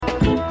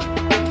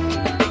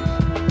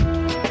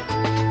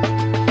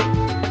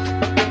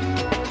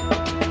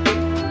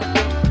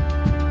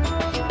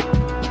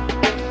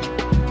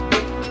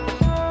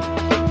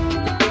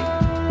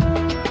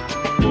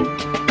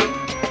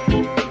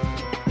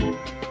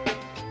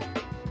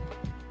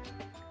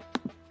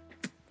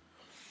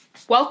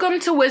Welcome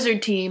to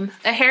Wizard Team,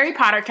 a Harry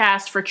Potter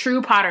cast for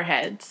true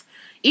Potterheads.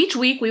 Each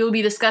week we will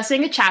be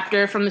discussing a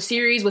chapter from the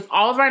series with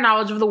all of our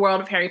knowledge of the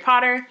world of Harry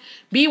Potter.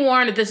 Be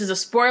warned that this is a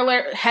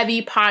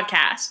spoiler-heavy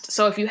podcast,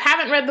 so if you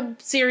haven't read the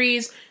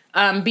series,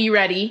 be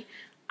ready.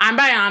 I'm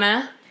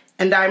Biana.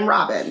 And I'm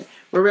Robin.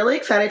 We're really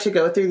excited to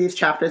go through these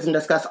chapters and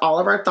discuss all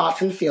of our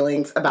thoughts and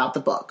feelings about the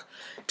book.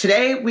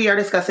 Today we are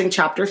discussing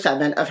Chapter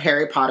 7 of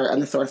Harry Potter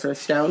and the Sorcerer's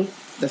Stone,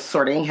 The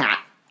Sorting Hat.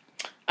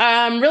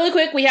 Really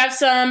quick, we have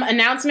some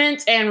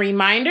announcements and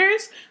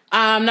reminders.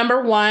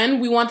 Number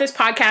one, we want this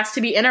podcast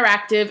to be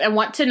interactive and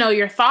want to know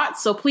your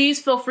thoughts, so please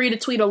feel free to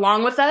tweet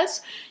along with us.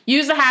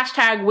 Use the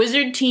hashtag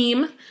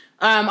WizardTeam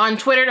on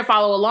Twitter to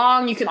follow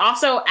along. You can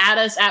also add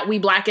us at We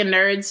Black and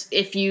Nerds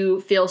if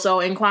you feel so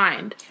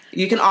inclined.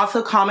 You can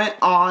also comment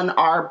on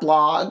our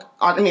blog,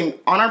 on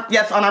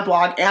our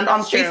blog and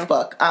on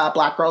Facebook,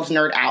 Black Girls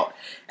Nerd Out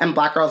and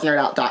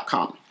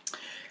blackgirlsnerdout.com.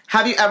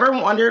 Have you ever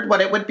wondered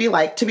what it would be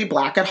like to be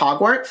black at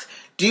Hogwarts?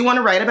 Do you want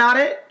to write about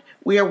it?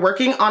 We are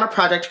working on a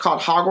project called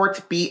Hogwarts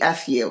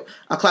BSU,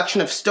 a collection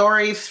of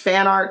stories,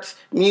 fan arts,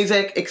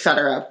 music,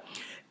 etc.,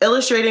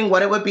 illustrating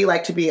what it would be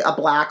like to be a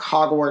black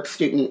Hogwarts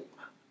student,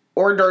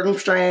 or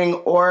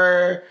Durmstrang,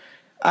 or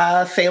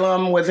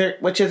Salem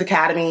Witches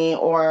Academy,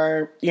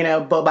 or,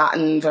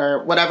 Beauxbatons,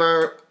 or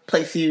whatever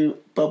place you...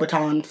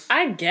 Beauxbatons.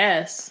 I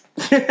guess.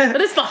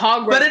 But it's the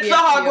Hogwarts But it's BSU. The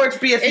Hogwarts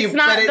BSU. It's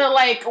not it's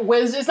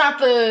not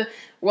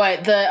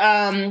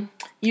the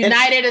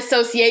United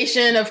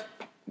Association of,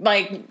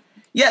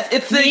 yes,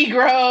 it's the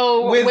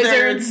Negro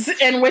wizards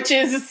and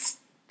witches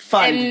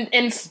fun.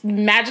 and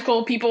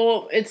magical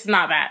people. It's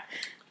not that.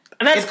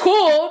 That's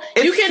cool.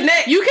 You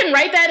can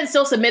write that and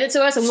still submit it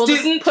to us, and we'll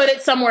just put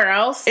it somewhere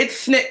else.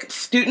 It's SNCC,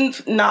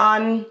 Students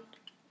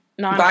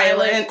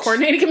Non-Violent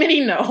Coordinating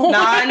Committee.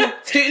 No,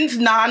 Students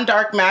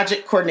Non-Dark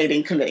Magic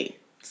Coordinating Committee.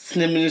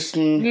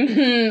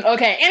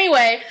 Okay.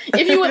 Anyway,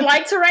 if you would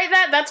like to write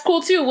that, that's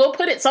cool too. We'll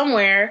put it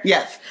somewhere.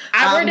 Yes.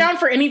 We're down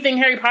for anything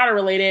Harry Potter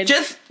related.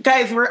 Just,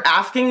 guys, we're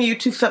asking you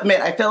to submit.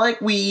 I feel like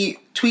we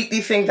tweet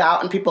these things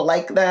out and people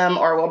like them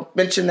or will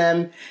mention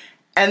them,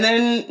 and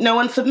then no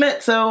one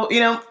submits. So,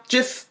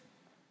 just...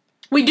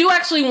 We do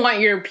actually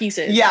want your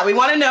pieces. Yeah, we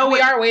want to know.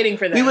 We are waiting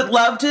for them. We would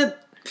love to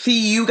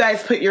see you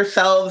guys put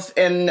yourselves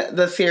in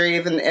the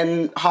series and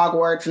in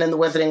Hogwarts and in the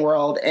Wizarding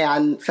world.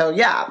 And so,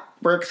 yeah,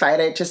 we're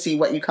excited to see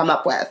what you come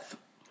up with.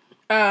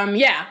 Other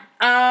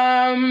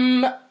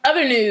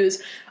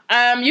news.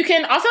 You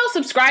can also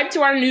subscribe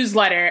to our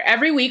newsletter.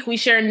 Every week we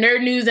share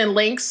nerd news and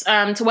links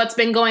to what's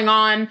been going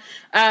on.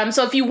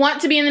 So if you want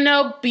to be in the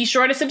know, be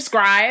sure to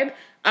subscribe.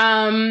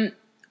 A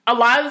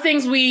lot of the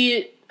things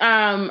we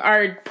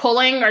are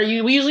pulling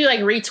we usually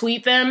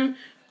retweet them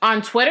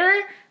on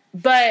Twitter.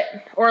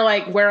 Or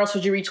where else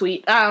would you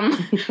retweet?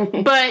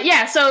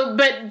 So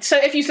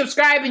if you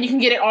subscribe, then you can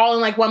get it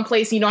all in one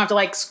place and you don't have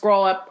to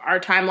scroll up our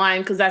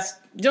timeline because that's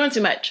doing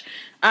too much.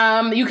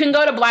 You can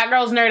go to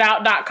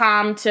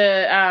blackgirlsnerdout.com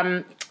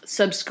to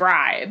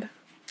subscribe.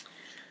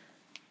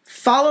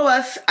 Follow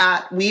us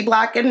at We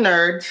Black and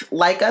Nerds.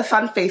 Like us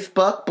on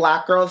Facebook,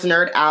 Black Girls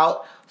Nerd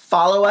Out.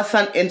 Follow us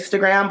on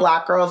Instagram,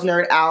 Black Girls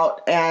Nerd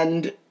Out,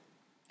 and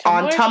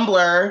on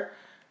Tumblr.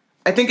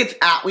 I think it's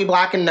at We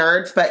Black and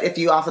Nerds, but if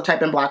you also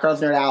type in Black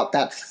Girls Nerd Out,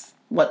 that's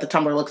what the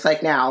Tumblr looks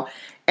like now.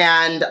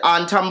 And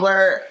on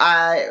Tumblr,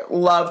 I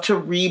love to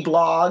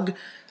reblog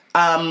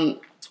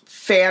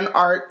fan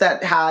art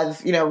that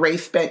has,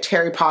 race-bent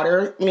Harry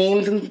Potter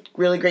memes and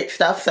really great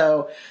stuff.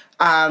 So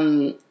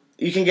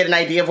you can get an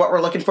idea of what we're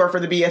looking for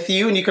the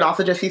BSU, and you can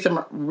also just see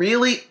some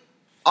really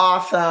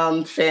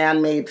awesome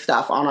fan-made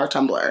stuff on our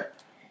Tumblr.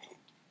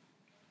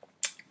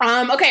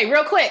 Okay,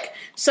 real quick.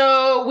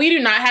 So we do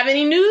not have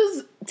any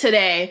news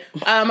today.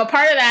 A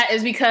part of that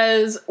is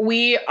because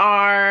we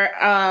are,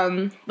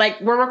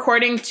 we're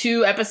recording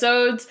 2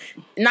 episodes,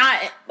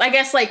 not,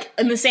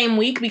 in the same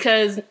week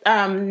because,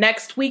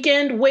 next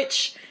weekend,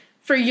 which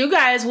for you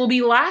guys will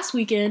be last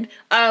weekend,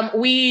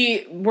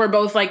 we were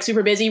both,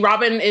 super busy.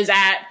 Robin is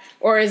at,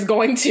 or is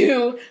going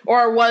to,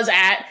 or was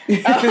at,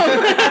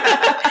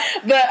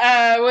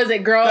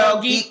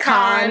 Girl Geek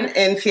Con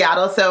in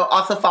Seattle. So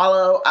also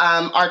follow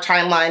our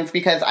timelines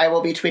because I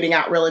will be tweeting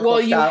out really cool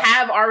stuff. Well, you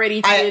have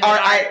already tweeted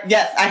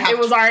Yes, I have. It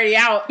was already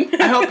out.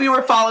 I hope you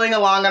were following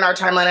along on our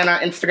timeline and our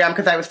Instagram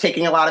because I was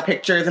taking a lot of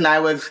pictures and I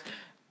was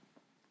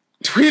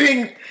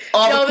tweeting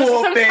all the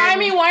cool things.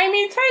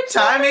 Timey-wimey type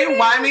stuff.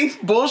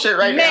 Timey-wimey bullshit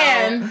now.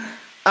 Man,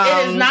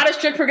 it is not a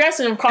strict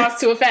progression of cause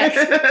to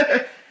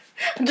effect.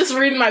 I'm just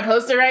reading my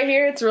poster right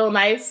here. It's real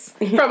nice.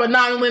 From a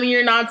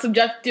non-linear,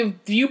 non-subjective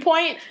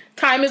viewpoint,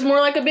 time is more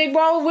like a big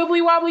ball of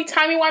wibbly-wobbly,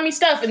 timey-wimey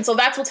stuff. And so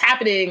that's what's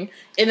happening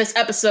in this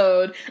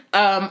episode.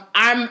 I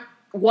am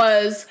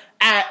was.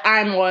 That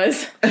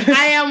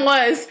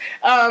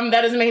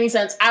doesn't make any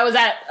sense. I was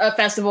at a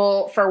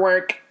festival for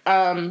work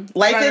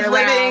Life is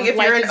Living. If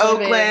you're in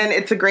Oakland,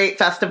 it's a great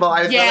festival.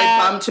 I was really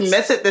bummed to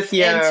miss it this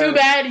year. And too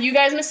bad you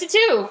guys missed it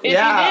too, if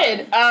you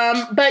did.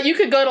 But you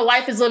could go to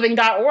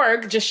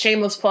lifeisliving.org, just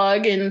shameless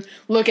plug, and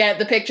look at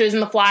the pictures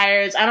and the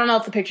flyers. I don't know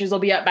if the pictures will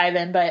be up by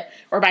then,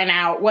 or by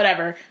now,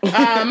 whatever. But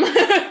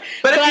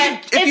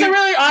it's a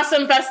really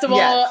awesome festival,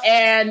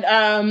 and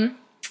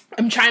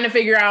I'm trying to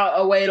figure out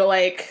a way to,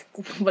 like,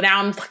 well, now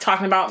I'm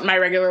talking about my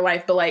regular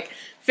life, but, like,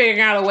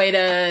 figuring out a way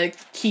to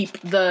keep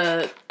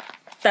that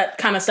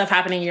kind of stuff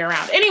happening year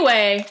round.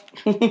 Anyway,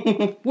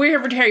 we're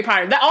here for Harry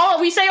Potter.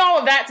 We say all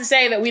of that to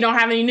say that we don't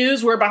have any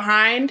news. We're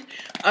behind.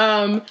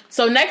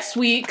 So next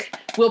week,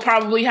 we'll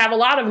probably have a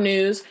lot of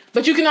news.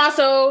 But you can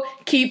also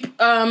keep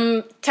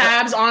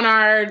tabs on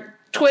our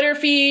Twitter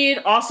feed,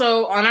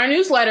 also on our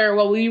newsletter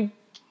where we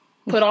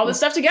put all this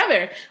stuff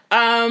together.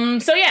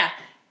 So yeah.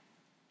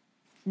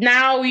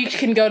 Now we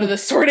can go to the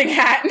Sorting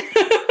Hat.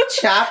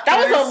 Chapter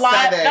that was a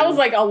lot. 7. That was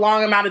like a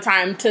long amount of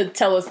time to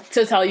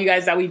tell you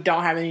guys that we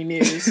don't have any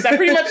news. That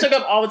pretty much took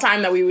up all the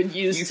time that we would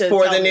use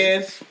for the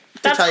news.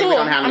 That's cool. We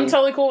don't have any. I'm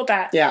totally cool with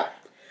that. Yeah.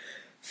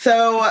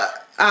 So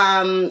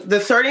the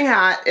Sorting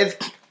Hat is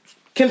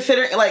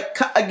considered, like,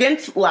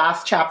 against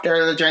last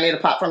chapter, The Journey to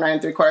Platform 9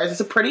 3/4. It's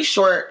a pretty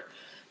short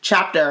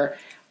chapter,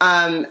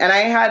 and I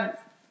had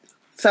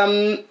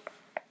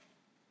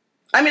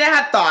I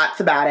had thoughts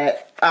about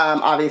it,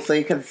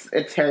 obviously, because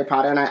it's Harry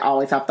Potter, and I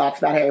always have thoughts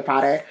about Harry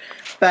Potter.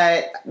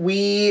 But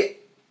we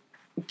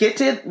get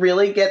to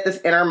really get this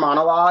inner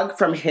monologue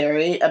from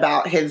Harry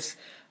about his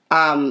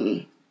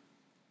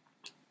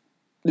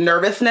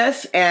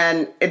nervousness,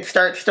 and it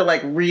starts to,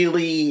 like,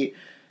 really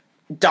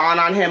dawn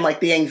on him, like,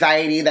 the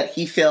anxiety that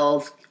he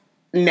feels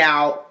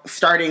now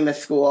starting the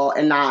school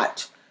and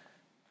not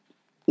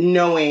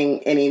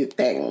knowing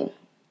anything.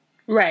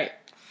 Right.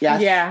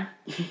 Yes. Yeah.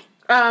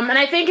 And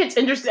I think it's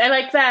interesting. I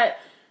like that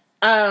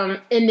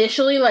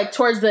initially, like,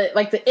 towards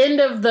the end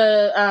of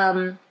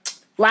the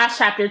last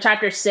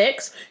chapter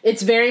 6,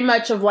 it's very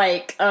much of,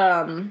 like,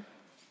 I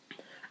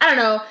don't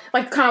know,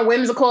 like, kind of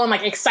whimsical and,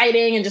 like,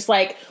 exciting and just,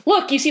 like,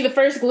 look, you see the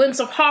first glimpse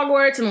of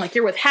Hogwarts and, like,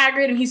 you're with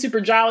Hagrid and he's super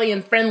jolly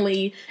and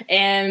friendly,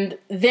 and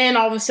then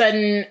all of a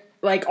sudden,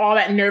 like, all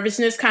that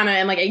nervousness kind of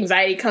and, like,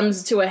 anxiety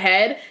comes to a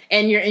head,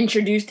 and you're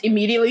introduced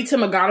immediately to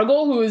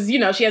McGonagall, who's, you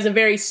know, she has a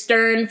very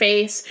stern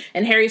face,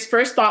 and Harry's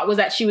first thought was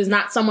that she was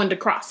not someone to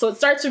cross. So it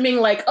starts from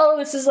being like, oh,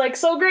 this is, like,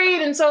 so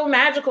great and so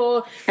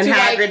magical. And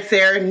Hagrid's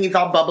there, and he's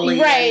all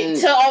bubbly. Right,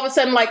 to all of a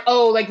sudden, like,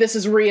 oh, like, this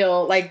is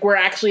real. Like, we're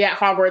actually at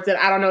Hogwarts, and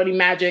I don't know any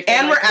magic.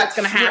 And like, what's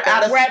going to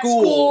happen. We're at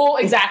school.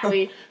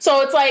 Exactly.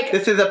 So it's like...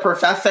 This is a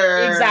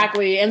professor.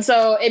 Exactly. And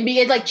so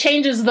it like,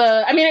 changes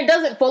the... I mean, it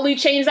doesn't fully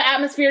change the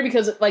atmosphere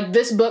because, like,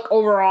 this book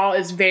overall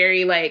is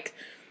very, like...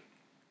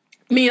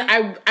 I mean,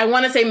 I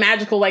want to say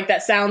magical, like,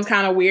 that sounds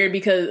kind of weird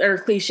or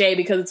cliche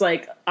because it's,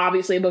 like,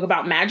 obviously a book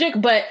about magic,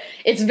 but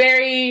it's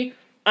very,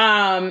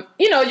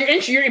 you know,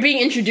 you're being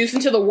introduced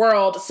into the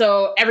world,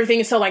 so everything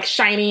is so, like,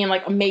 shiny and,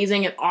 like,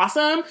 amazing and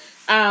awesome,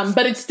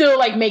 but it still,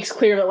 like, makes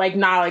clear that, like,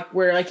 not, like,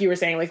 we're, like you were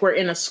saying, like, we're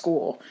in a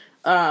school.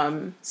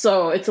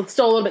 So it's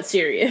still a little bit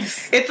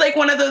serious. It's like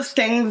one of those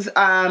things,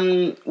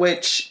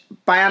 which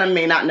Biana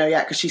may not know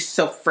yet because she's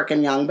so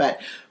freaking young,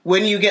 but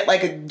when you get,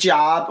 like, a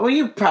job, well,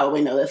 you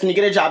probably know this, when you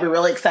get a job you're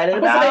really excited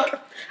about. Like,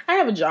 I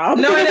have a job.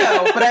 No, I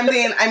know, but I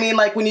mean,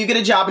 like, when you get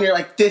a job and you're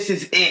like, this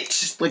is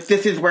it, like,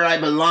 this is where I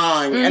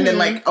belong, and then,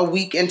 like, a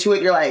week into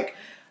it, you're like,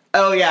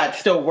 oh yeah, it's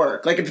still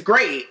work. Like, it's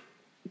great,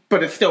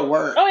 but it's still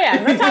work. Oh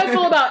yeah, that's how I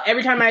feel about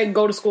every time I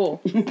go to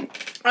school.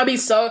 I'll be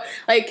so,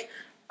 like...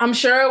 I'm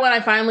sure when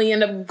I finally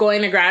end up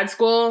going to grad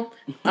school,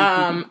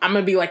 I'm going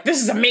to be like, this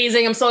is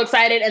amazing. I'm so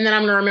excited. And then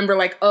I'm going to remember,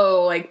 like,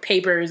 oh, like,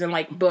 papers and,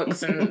 like,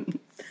 books and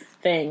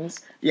things.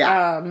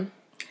 Yeah.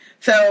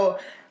 So,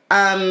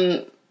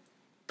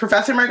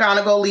 Professor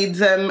McGonagall leads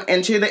them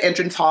into the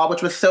entrance hall,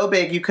 which was so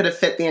big you could have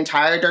fit the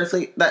entire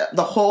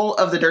the whole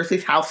of the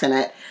Dursley's house in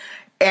it.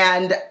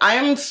 And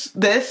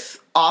this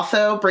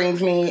also brings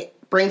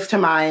to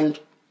mind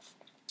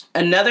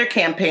another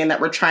campaign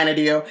that we're trying to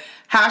do.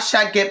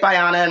 Hashtag get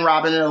Biana and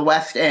Robin in the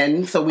West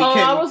End so we can...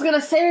 I was going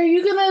to say, are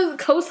you going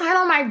to co-sign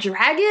on my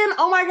dragon?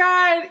 Oh my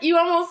god, you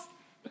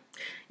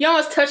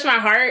almost touched my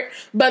heart.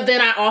 But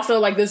then I also,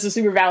 like, this is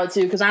super valid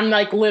too, because I'm,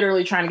 like,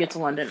 literally trying to get to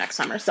London next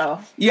summer,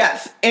 so...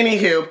 Yes,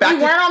 anywho... We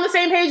weren't on the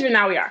same page, but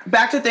now we are.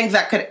 Back to things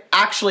that could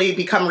actually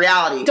become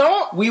reality.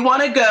 We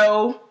want to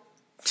go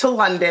to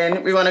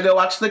London, we want to go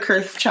watch The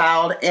Cursed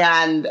Child,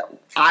 and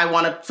I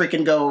want to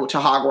freaking go to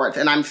Hogwarts,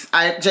 and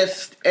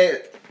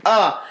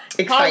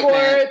excitement.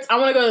 Hogwarts. I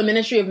want to go to the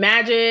Ministry of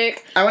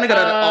Magic. I want to go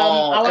to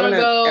all. I want to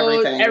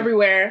go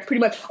everywhere, pretty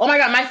much. Oh my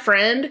god, my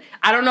friend.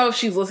 I don't know if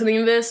she's listening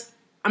to this.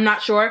 I'm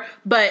not sure,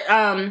 but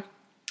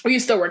we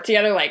used to work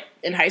together, like,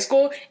 in high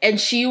school, and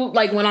she,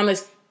 like, went on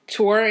this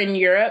tour in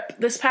Europe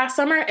this past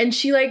summer, and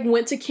she, like,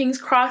 went to King's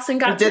Cross and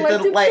got to,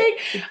 like, the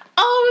big...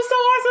 Oh, it was so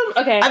awesome.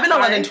 Okay. I've been to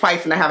sorry. London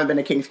twice and I haven't been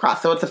to King's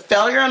Cross, so it's a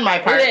failure on my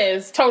part. It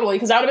is, totally,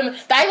 because I would have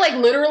been,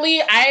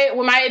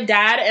 when my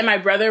dad and my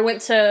brother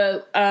went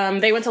to,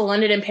 they went to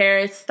London and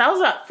Paris, that was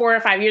about 4 or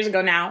 5 years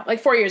ago now, like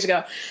 4 years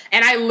ago,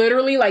 and I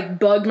literally, like,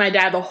 bugged my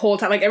dad the whole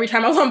time, like, every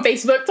time I was on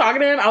Facebook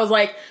talking to him, I was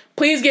like,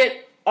 please the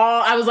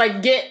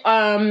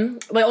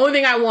only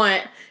thing I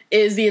want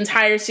is the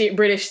entire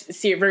British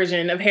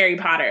version of Harry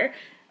Potter,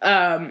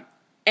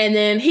 and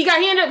then he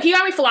got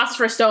me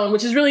Philosopher's Stone,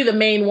 which is really the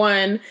main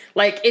one.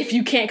 Like, if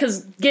you can't,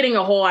 because getting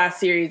a whole ass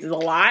series is a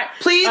lot.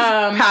 Please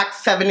pack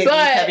 70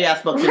 heavy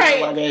ass books in your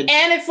luggage.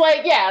 And it's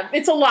like, yeah,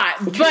 it's a lot.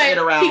 But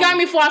he got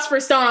me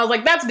Philosopher's Stone. I was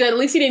like, that's good. At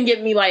least he didn't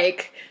get me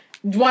like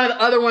one of the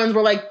other ones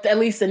where like at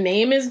least the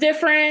name is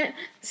different.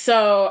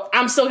 So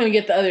I'm still gonna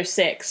get the other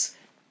 6.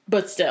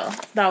 But still,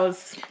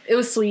 it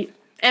was sweet.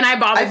 And I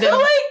bothered them. I feel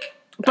like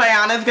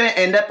Bayana's gonna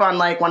end up on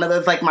like one of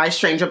those like My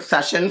Strange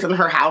Obsessions, and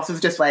her house is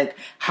just like,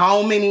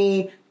 how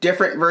many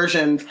different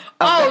versions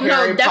of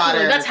Harry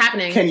Potter that's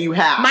happening. Can you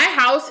have? My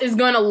house is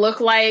gonna look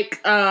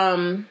like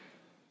dang,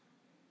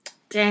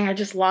 I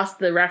just lost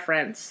the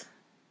reference.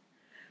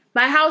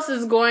 My house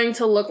is going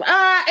to look like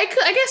I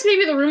guess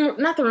maybe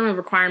not the room of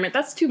requirement.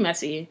 That's too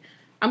messy.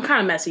 I'm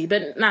kind of messy,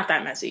 but not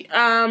that messy.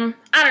 I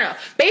don't know.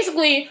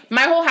 Basically,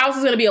 my whole house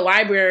is going to be a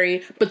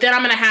library, but then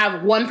I'm going to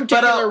have one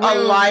particular room. A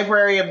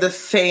library of the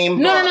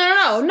same books.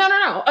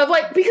 No. Of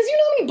like, because you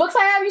know how many books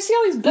I have? You see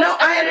all these books? No,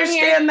 I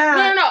understand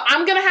that. No.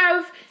 I'm going to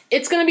have...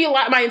 It's going to be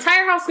my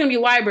entire house is going to be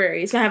a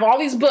library. It's going to have all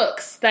these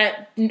books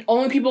that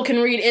only people can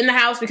read in the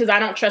house because I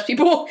don't trust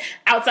people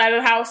outside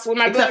of the house with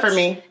my books. Except for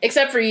me.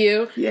 Except for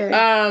you.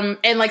 Yeah.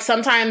 And like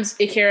sometimes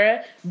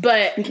Akira.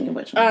 But speaking of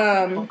which,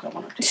 anyway,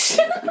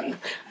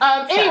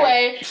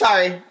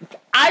 sorry.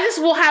 I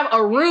just will have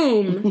a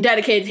room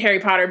dedicated to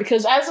Harry Potter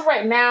because as of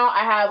right now,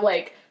 I have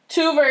like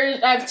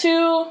I have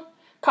 2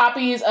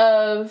 copies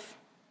of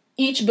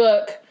each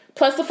book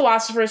plus the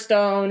Philosopher's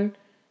Stone.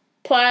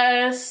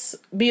 Plus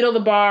Beetle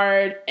the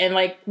Bard and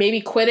like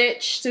maybe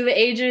Quidditch Through the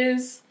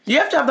Ages. You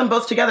have to have them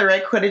both together,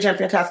 right? Quidditch and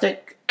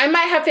Fantastic. I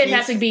might have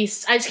Fantastic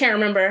Beasts. I just can't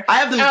remember. I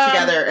have them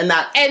together in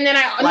that. And then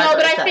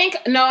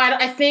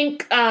I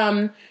think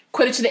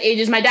Quidditch Through the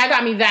Ages. My dad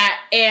got me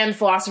that and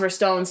Philosopher's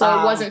Stone, so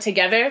it wasn't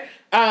together.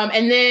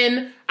 And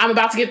then I'm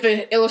about to get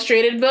the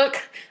illustrated book.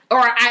 Or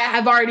I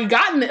have already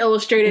gotten the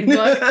illustrated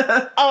book.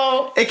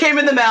 It came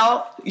in the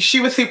mail. She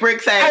was super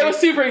excited. I was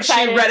super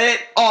excited. She read it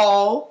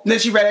all. Then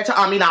she read it to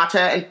Aminata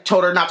and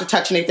told her not to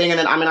touch anything. And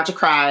then Aminata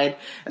cried.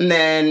 And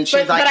then she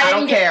was like, I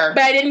don't care.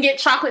 But I didn't get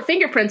chocolate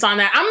fingerprints on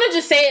that. I'm going to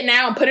just say it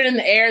now and put it in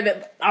the air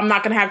that I'm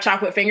not going to have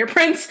chocolate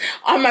fingerprints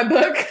on my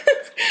book.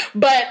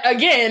 But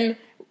again...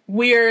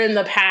 We're in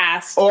the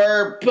past.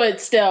 But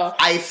still.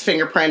 Ice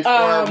fingerprints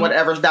or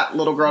whatever that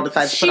little girl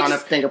decides to put on a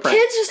fingerprint.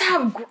 Kids just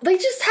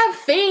have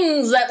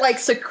things that like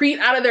secrete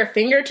out of their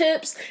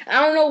fingertips. I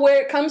don't know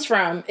where it comes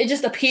from. It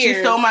just appears.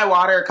 She stole my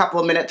water a couple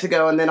of minutes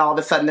ago and then all of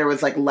a sudden there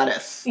was like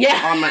lettuce.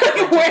 Yeah. On my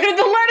where did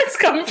the lettuce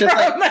come from?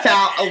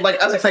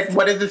 I was like,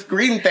 what is this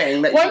green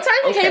thing? One time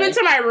she came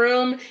into my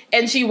room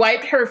and she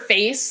wiped her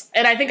face,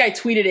 and I think I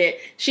tweeted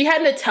it. She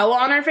had Nutella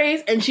on her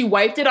face and she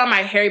wiped it on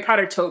my Harry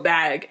Potter tote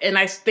bag, and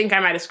I think I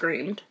might have screamed.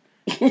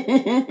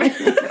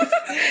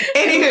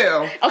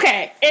 Anywho.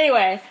 Okay,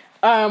 anyway.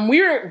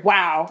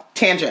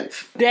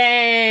 Tangents.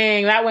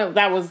 Dang, that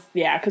was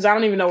because I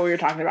don't even know what we were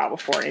talking about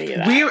before any of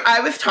that. I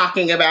was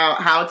talking about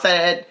how it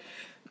said,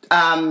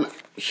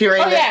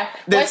 hearing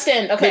West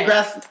End, okay.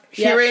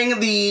 Hearing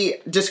the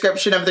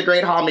description of the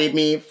Great Hall made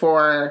me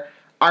for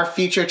our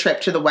future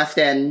trip to the West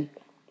End.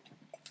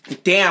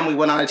 Damn, we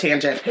went on a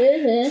tangent.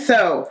 Mm-hmm.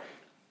 So,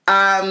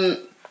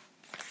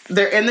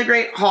 they're in the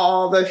Great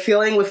Hall. The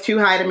ceiling was too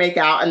high to make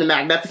out, and the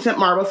magnificent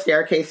marble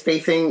staircase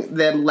facing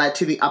them led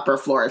to the upper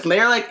floors. And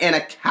they're like in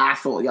a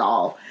castle,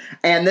 y'all.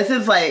 And this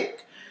is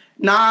like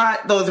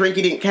not those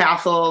rinky-dink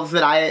castles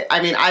that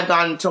I mean, I've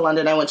gone to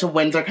London. I went to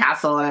Windsor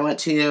Castle, and I went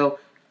to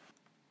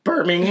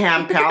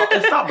Birmingham Palace.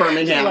 It's not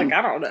Birmingham. Like,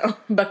 I don't know.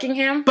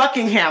 Buckingham?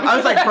 Buckingham. I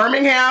was like,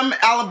 Birmingham,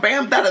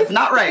 Alabama? That is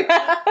not right.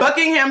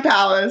 Buckingham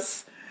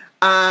Palace.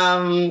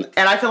 And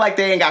I feel like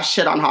they ain't got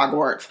shit on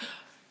Hogwarts.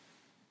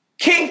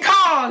 King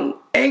Kong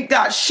ain't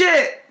got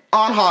shit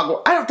on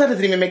Hogwarts. That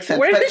doesn't even make sense.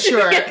 Where but did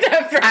sure. you get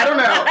that from? I don't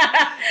know.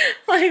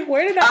 Like,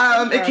 where did that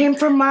come from? It came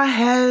from my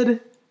head.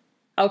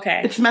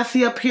 Okay. It's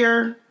messy up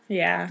here.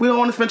 Yeah. We don't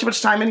want to spend too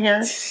much time in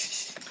here.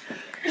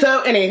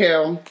 So,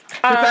 anywho,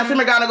 Professor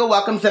McGonagall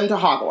welcomes them to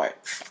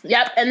Hogwarts.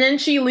 Yep, and then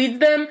she leads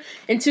them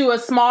into a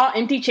small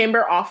empty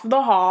chamber off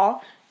the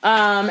hall,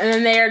 and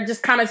then they're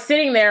just kind of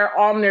sitting there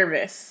all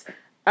nervous.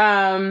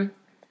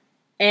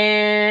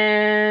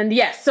 And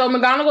yes, so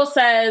McGonagall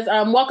says,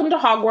 welcome to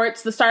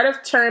Hogwarts. The start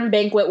of term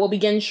banquet will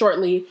begin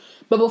shortly,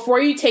 but before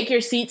you take your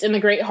seats in the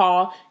Great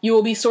Hall, you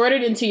will be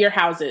sorted into your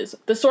houses.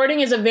 The sorting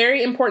is a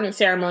very important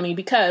ceremony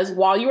because,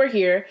 while you are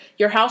here,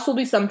 your house will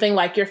be something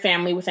like your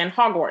family within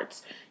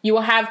Hogwarts. You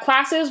will have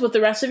classes with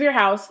the rest of your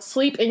house,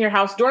 sleep in your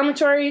house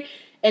dormitory,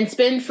 and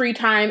spend free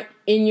time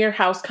in your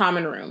house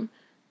common room.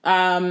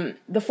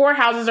 The 4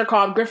 houses are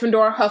called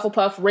Gryffindor,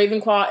 Hufflepuff,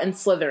 Ravenclaw, and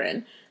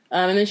Slytherin.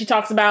 And then she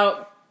talks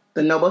about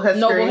the noble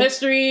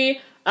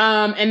history.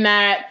 And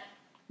that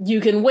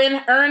you can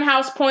earn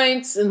house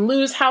points and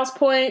lose house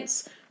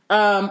points.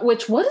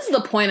 Which, what is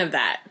the point of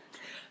that?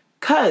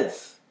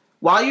 Because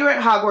while you're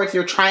at Hogwarts,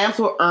 your triumphs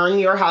will earn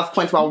your house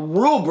points, while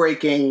rule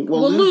breaking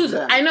will lose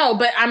them. I know,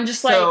 but I'm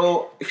just like...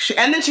 So,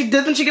 and then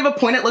doesn't she give a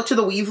pointed look to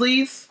the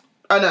Weasleys?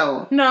 Oh,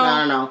 no.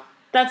 No.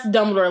 That's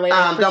Dumbledore later.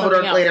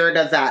 Dumbledore later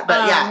does that.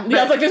 But yeah.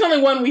 I was like, there's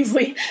only one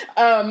Weasley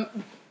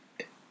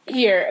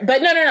here.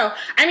 But no.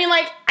 I mean,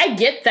 like, I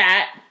get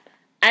that.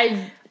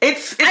 I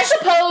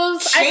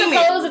suppose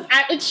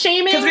it's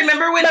shaming. Because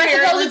remember when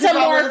Harry loses it's a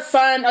more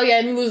fun... Oh, yeah,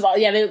 and you lose all...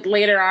 Yeah,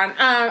 later on.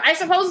 I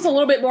suppose it's a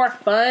little bit more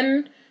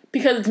fun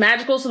because it's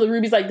magical, so the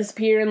rubies, like,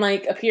 disappear and,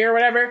 like, appear or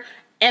whatever.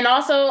 And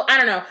also, I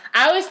don't know.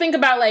 I always think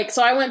about, like,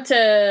 so I went to,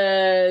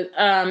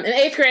 in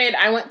 8th grade,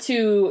 I went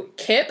to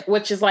KIPP,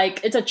 which is, like,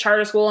 it's a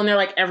charter school, and they're,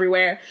 like,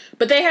 everywhere.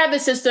 But they had the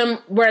system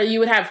where you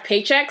would have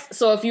paychecks,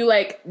 so if you,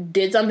 like,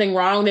 did something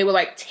wrong, they would,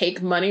 like,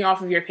 take money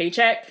off of your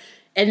paycheck.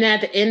 And then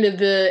at the end of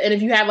and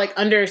if you had, like,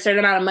 under a certain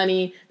amount of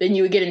money, then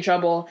you would get in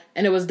trouble,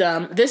 and it was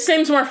dumb. This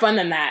seems more fun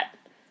than that.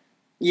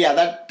 Yeah,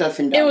 that does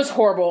seem dumb. It was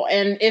horrible,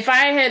 and if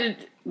I had...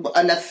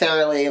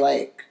 unnecessarily,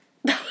 like...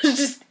 That was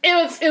just,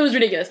 it was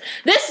ridiculous.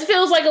 This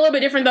feels like a little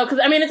bit different though,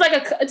 because I mean,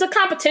 it's a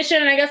competition,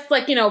 and I guess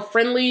like, you know,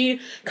 friendly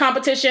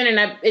competition,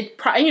 and it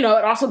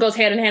also goes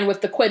hand in hand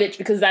with the Quidditch,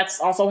 because that's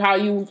also how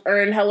you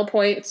earn hella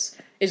points,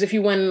 is if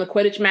you win the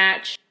Quidditch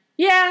match.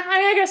 Yeah,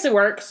 I guess it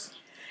works.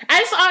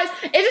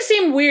 It just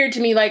seemed weird to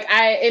me, like,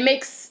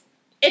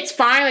 it's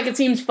fine, like, it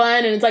seems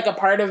fun, and it's like a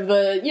part of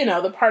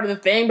the part of the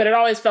thing, but it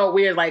always felt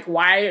weird, like,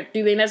 why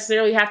do they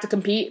necessarily have to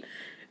compete?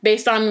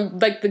 Based on,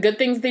 like, the good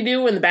things they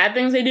do and the bad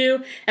things they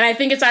do. And I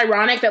think it's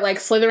ironic that, like,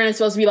 Slytherin is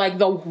supposed to be, like,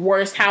 the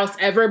worst house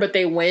ever, but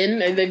they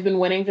win. And they've been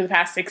winning for the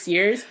past 6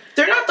 years.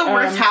 They're not the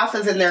worst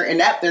houses, and they're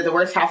inept. They're the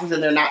worst houses,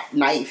 and they're not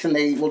nice, and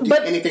they will do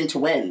anything to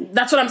win.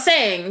 That's what I'm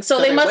saying. So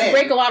they must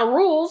break a lot of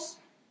rules.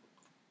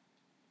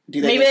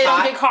 Maybe they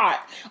don't get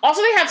caught.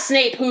 Also, they have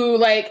Snape, who,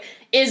 like...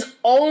 is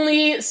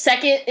only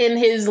second in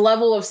his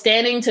level of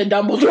standing to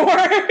Dumbledore.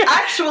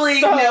 Actually,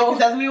 no,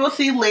 because as we will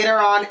see later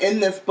on in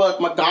this book,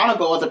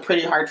 McGonagall is a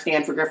pretty hard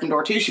stand for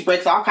Gryffindor, too. She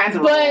breaks all kinds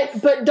of rules.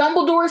 But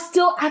Dumbledore is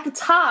still at the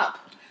top.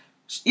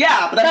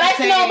 Yeah, but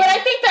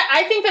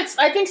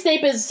I think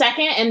Snape is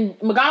second, and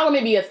McGonagall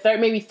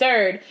maybe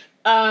third.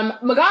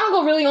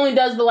 McGonagall really only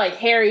does the, like,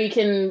 Harry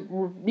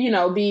can, be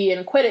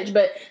in Quidditch,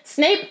 but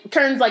Snape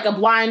turns, like, a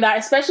blind eye,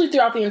 especially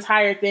throughout the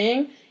entire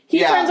thing.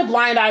 He turns a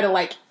blind eye to,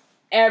 like,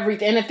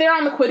 everything. And if they're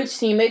on the Quidditch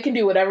team, they can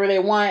do whatever they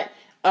want.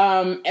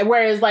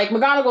 Whereas, like,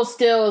 McGonagall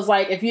still is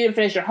like, if you didn't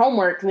finish your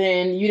homework,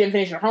 then you didn't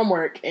finish your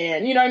homework.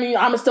 And, you know what I mean?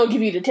 I'm gonna still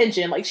give you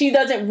detention. Like, she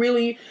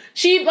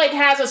like,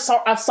 has a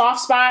soft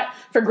spot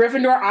for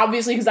Gryffindor,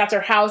 obviously, because that's her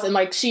house. And,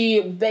 like, I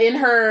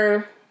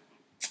feel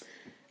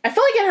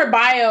like in her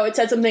bio, it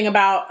said something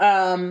about,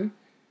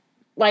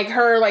 like,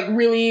 her, like,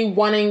 really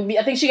wanting...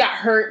 I think she got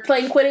hurt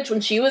playing Quidditch when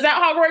she was at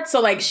Hogwarts,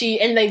 so, like,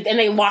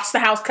 they lost the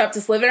House Cup to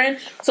Slytherin,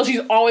 so she's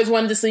always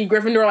wanted to see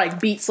Gryffindor, like,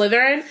 beat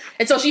Slytherin,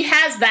 and so she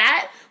has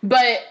that,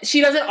 but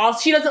she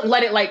doesn't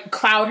let it, like,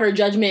 cloud her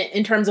judgment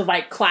in terms of,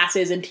 like,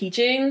 classes and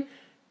teaching,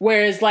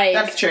 whereas, like...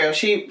 That's true.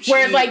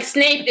 Whereas, like,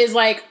 Snape is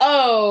like,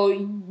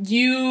 oh,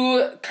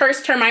 you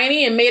cursed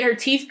Hermione and made her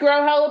teeth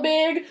grow hella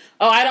big?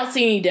 Oh, I don't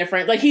see any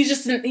different. Like,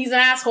 he's an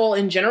asshole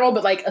in general,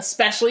 but, like,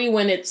 especially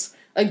when it's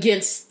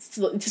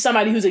to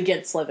somebody who's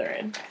against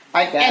Slytherin.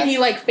 I guess. And he,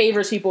 like,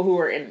 favors people who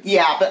are in.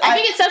 Yeah, but I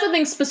think it says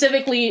something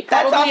specifically,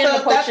 probably in the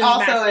Potions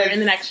Master in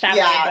the next chapter.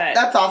 Yeah,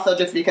 that's also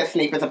just because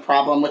Snape is a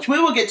problem, which we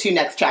will get to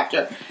next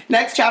chapter.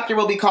 Next chapter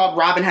will be called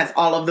Robin Has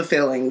All of the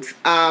Feelings.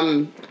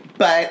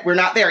 But we're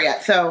not there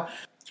yet. So,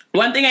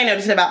 one thing I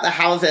noticed about the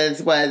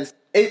houses was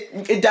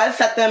it does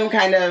set them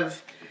kind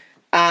of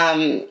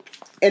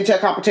into a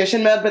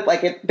competition mode, but,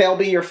 like, they'll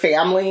be your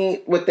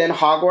family within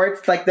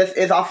Hogwarts. Like, this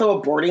is also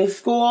a boarding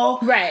school.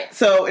 Right.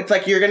 So it's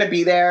like you're going to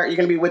be there, you're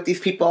going to be with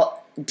these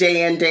people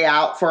day in, day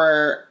out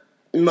for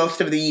most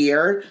of the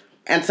year.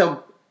 And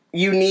so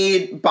you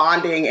need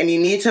bonding, and you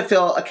need to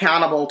feel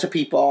accountable to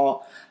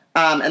people.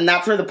 And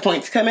that's where the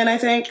points come in, I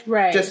think.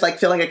 Right. Just, like,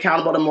 feeling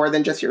accountable to more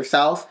than just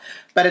yourself.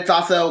 But it's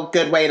also a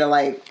good way to,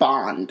 like,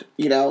 bond,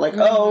 Like,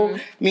 oh,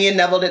 me and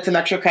Neville did some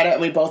extra credit,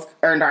 and we both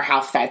earned our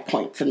house 5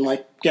 points, and,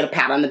 like, get a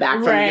pat on the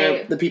back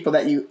from the people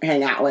that you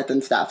hang out with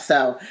and stuff.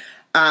 So,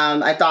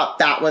 I thought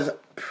that was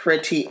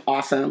pretty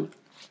awesome.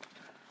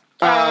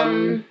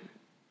 Sorry.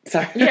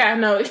 Yeah,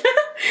 no.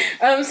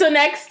 So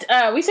next,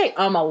 we say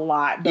a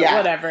lot, but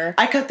whatever.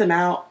 I cut them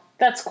out.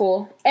 That's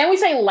cool. And we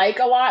say like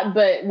a lot,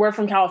 but we're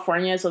from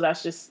California, so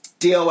that's just...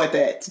 Deal with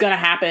it. It's gonna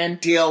happen.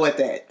 Deal with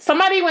it.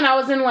 Somebody, when I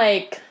was in,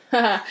 like...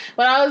 I think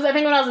when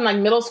I was in, like,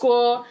 middle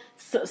school,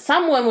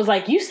 someone was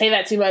like, you say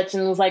that too much,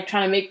 and was, like,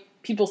 trying to make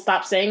people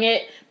stop saying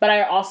it. But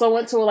I also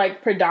went to a,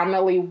 like,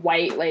 predominantly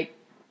white, like,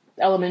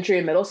 elementary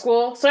and middle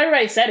school. So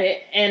everybody said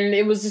it, and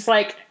it was just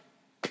like,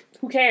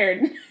 who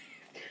cared?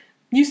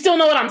 You still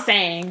know what I'm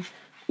saying.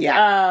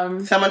 Yeah.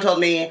 Someone told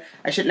me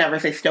I should never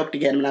say stoked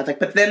again. And I was like,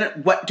 but then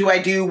what do I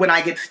do when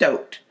I get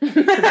stoked?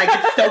 Because I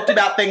get stoked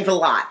about things a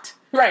lot.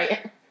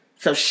 Right.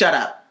 So shut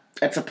up.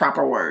 It's a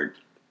proper word.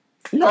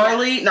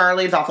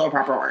 Gnarly is also a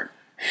proper word.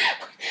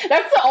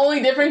 That's the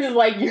only difference is,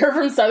 like, you're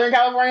from Southern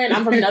California and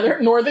I'm from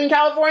Northern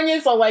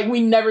California, so, like, we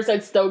never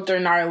said stoked or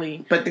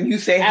gnarly. But then you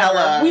say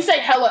hella. We say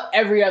hella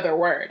every other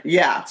word.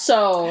 Yeah.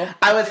 So.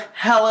 I was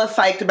hella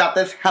psyched about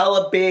this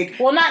hella big.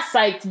 Well, not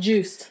psyched,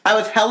 juiced. I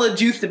was hella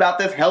juiced about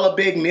this hella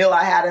big meal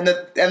I had, and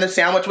the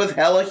sandwich was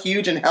hella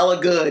huge and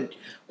hella good.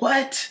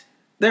 What?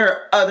 There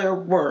are other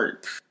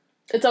words.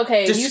 It's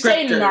okay. You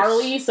say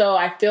gnarly, so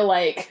I feel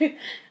like.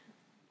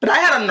 But I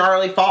had a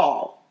gnarly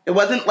fall. It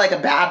wasn't like a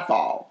bad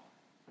fall.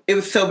 It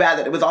was so bad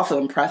that it was also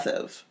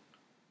impressive.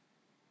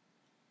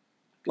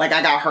 Like,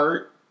 I got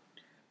hurt,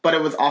 but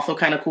it was also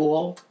kind of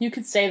cool. You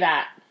could say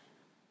that.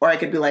 Or I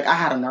could be like, I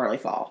had a gnarly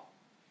fall.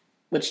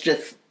 Which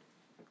just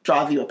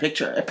draws you a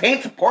picture. It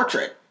paints a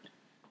portrait.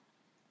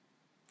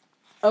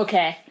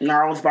 Okay.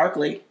 Gnarls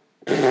Barkley.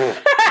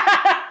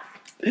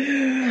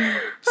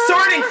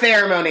 Sorting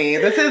ceremony.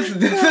 This is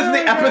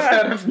the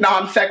episode of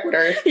non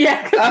sequiturs.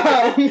 Yeah.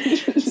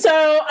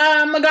 So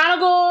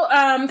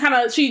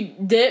McGonagall she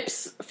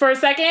dips for a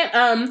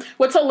second.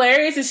 What's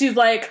hilarious is she's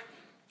like,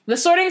 the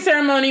sorting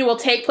ceremony will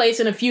take place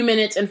in a few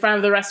minutes in front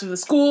of the rest of the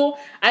school.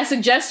 I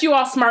suggest you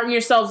all smarten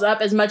yourselves up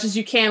as much as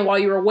you can while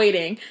you are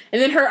waiting.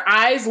 And then her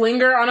eyes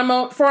linger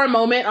for a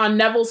moment on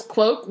Neville's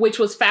cloak, which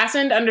was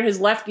fastened under his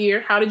left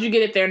ear. How did you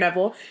get it there,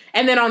 Neville?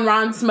 And then on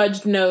Ron's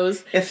smudged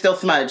nose. It's still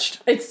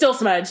smudged.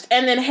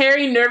 And then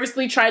Harry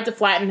nervously tried to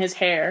flatten his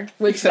hair,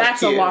 which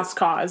that's cute. A lost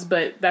cause,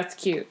 but that's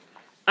cute.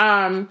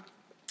 So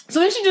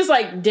then she just,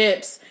 like,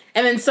 dips.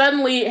 And then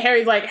suddenly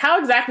Harry's like, how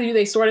exactly do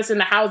they sort us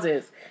into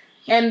houses?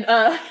 And,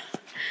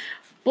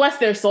 bless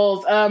their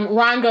souls,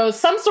 Ron goes,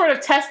 some sort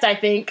of test, I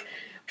think.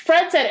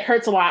 Fred said it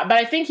hurts a lot, but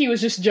I think he was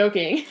just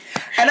joking.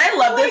 And I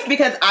love this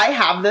because I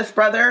have this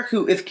brother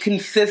who is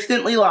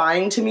consistently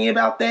lying to me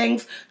about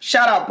things.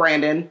 Shout out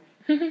Brandon.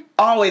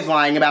 Always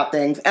lying about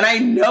things. And I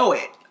know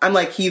it. I'm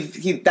like,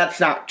 that's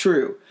not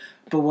true.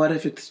 But what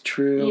if it's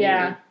true?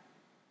 Yeah.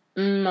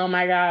 Oh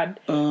my God.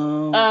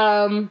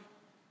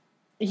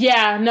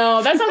 Yeah,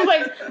 no, that sounds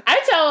like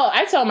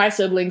I tell my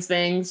siblings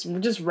things,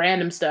 just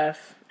random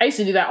stuff. I used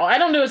to do that. I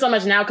don't do it so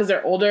much now because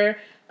they're older,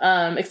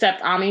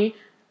 except Ami.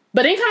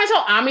 But anytime I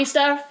tell Ami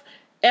stuff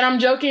and I'm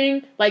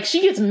joking, like,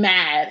 she gets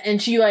mad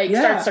and she, like,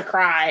 starts to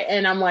cry,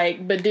 and I'm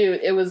like, but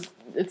dude,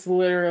 it's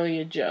literally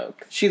a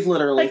joke. She's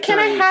literally like, can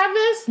I have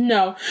this?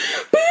 No.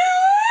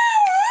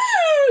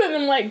 And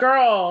I'm like,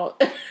 girl,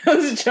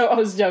 I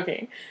was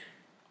joking.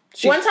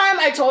 One time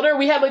I told her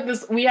we had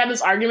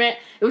this argument.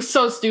 It was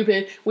so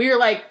stupid. We were,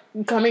 like,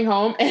 coming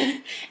home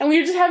and we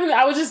were just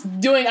I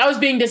was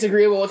being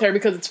disagreeable with her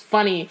because it's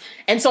funny.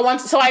 And so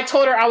I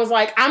told her, I was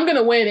like, I'm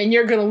gonna win and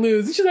you're gonna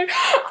lose. And she's like,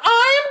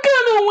 I'm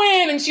gonna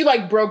win. And she,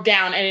 like, broke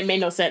down and it made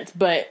no sense,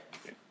 but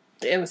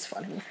it was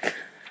funny.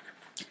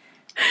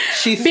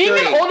 Being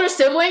an older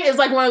sibling is,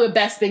 like, one of the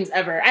best things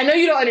ever. I know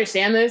you don't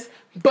understand this,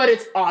 but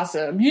it's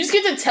awesome. You just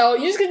get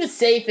to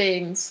say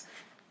things.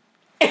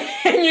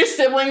 And your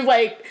siblings,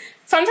 like,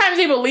 sometimes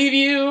they believe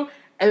you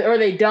or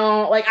they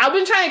don't. Like, I've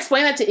been trying to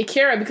explain that to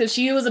Akira because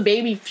she was the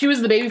baby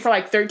for,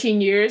 like,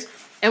 13 years.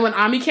 And when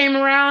Ami came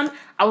around,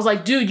 I was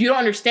like, dude, you don't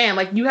understand.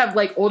 Like, you have,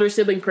 like, older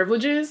sibling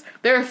privileges.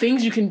 There are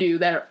things you can do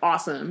that are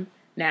awesome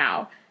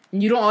now.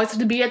 And you don't always have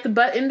to be at the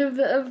butt end of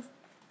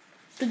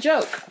the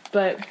joke.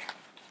 But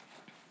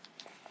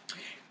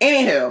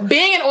anywho,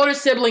 being an older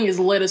sibling is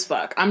lit as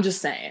fuck. I'm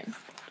just saying.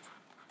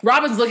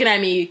 Robin's looking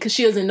at me because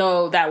she doesn't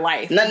know that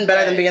life. Nothing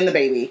better than being the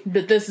baby.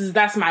 But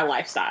that's my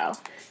lifestyle.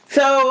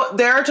 So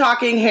they're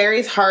talking.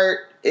 Harry's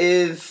heart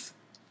gave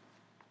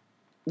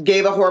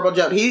a horrible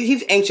joke.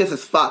 He's anxious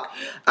as fuck.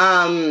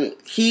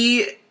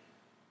 He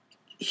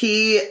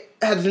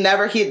had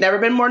never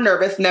been more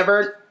nervous.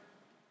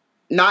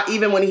 Not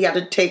even when he had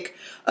to take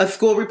a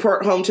school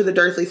report home to the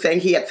Dursleys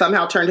saying he had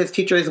somehow turned his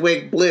teacher's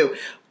wig blue.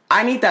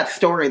 I need that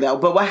story though.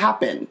 But what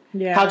happened?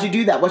 Yeah. How'd you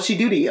do that? What'd she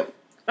do to you?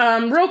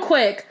 Real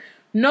quick.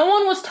 No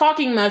one was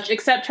talking much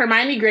except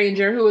Hermione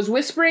Granger, who was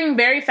whispering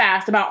very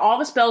fast about all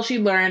the spells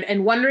she'd learned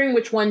and wondering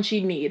which one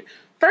she'd need.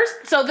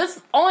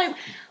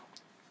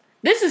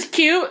 This is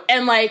cute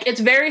and, like, it's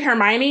very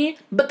Hermione,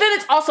 but then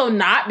it's also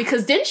not,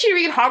 because didn't she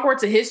read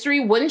Hogwarts of History?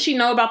 Wouldn't she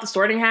know about the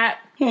Sorting Hat?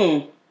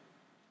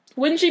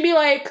 Wouldn't she be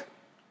like,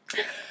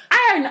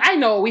 I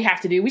know what we have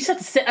to do. We just have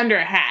to sit under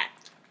a hat.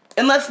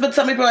 But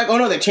some people are like, oh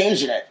no, they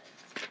changed it.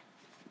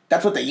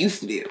 That's what they used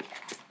to do.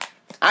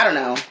 I don't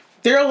know.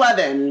 They're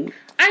 11.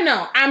 I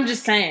know. I'm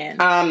just saying.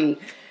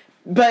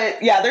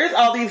 But yeah, there's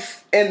all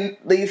in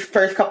these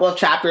first couple of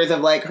chapters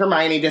of, like,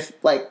 Hermione just,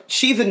 like,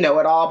 she's a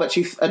know-it-all, but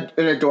she's an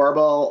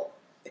adorable,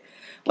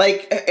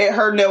 like,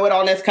 her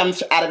know-it-allness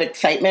comes out of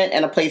excitement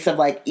and a place of,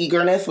 like,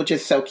 eagerness, which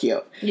is so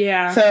cute.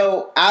 Yeah.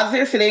 So as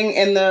they're sitting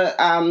in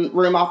the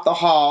room off the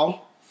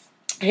hall,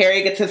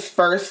 Harry gets his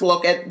first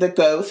look at the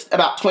ghost.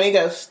 About 20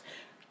 ghosts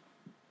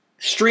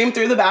stream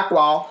through the back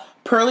wall,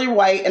 pearly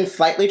white and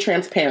slightly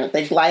transparent.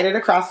 They glided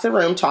across the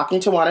room, talking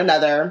to one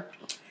another.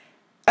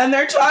 And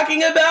they're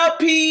talking about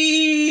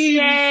Peeves!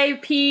 Yay,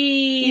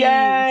 Peeves!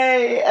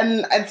 Yay!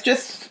 And it's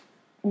just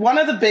one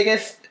of the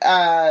biggest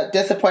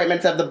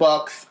disappointments of the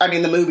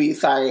movie,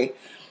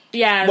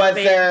 Yeah, was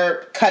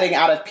their cutting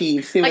out of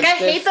Peeves. I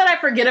hate that I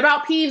forget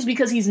about Peeves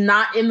because he's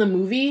not in the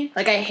movie.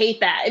 Like, I hate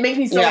that. It makes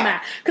me so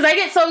mad. Because I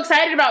get so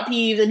excited about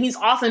Peeves, and he's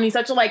awesome. He's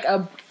such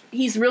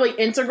he's really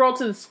integral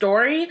to the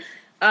story.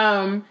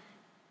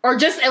 Or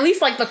just at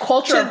least, like, the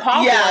culture of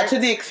Hogwarts. Yeah, to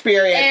the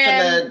experience.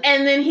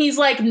 And then he's,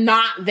 like,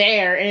 not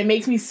there. And it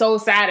makes me so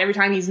sad every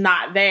time he's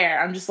not there.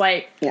 I'm just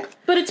like, yeah.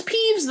 But it's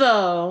Peeves,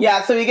 though.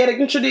 Yeah, so we get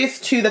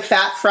introduced to the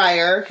Fat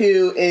Friar,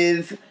 who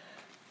is...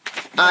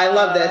 I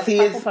love this. He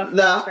is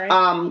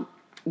the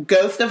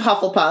ghost of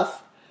Hufflepuff.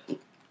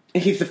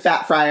 He's the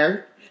Fat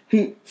Friar.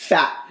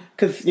 Fat.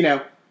 Because,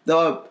 the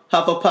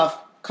Hufflepuff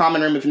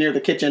common room is near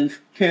the kitchens.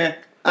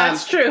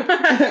 That's true.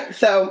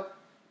 So...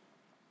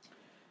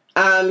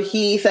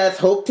 he says,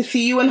 hope to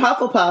see you in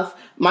Hufflepuff,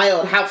 my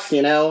old house,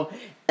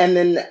 And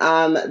then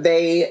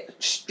they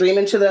stream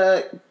into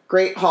the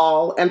Great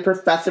Hall, and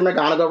Professor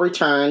McGonagall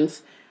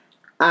returns,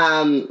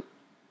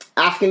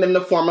 asking them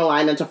to form a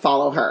line and to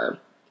follow her.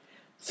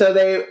 So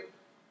they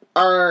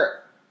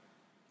are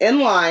in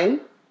line.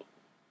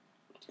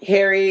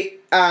 Harry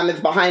is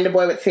behind a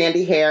boy with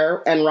sandy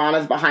hair, and Ron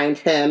is behind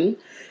him.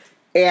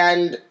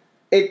 And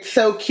it's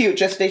so cute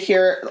just to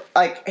hear,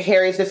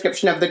 Harry's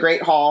description of the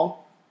Great Hall.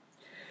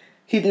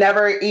 He'd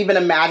never even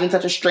imagined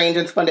such a strange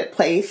and splendid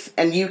place.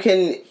 And you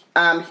can,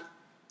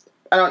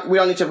 we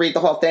don't need to read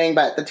the whole thing,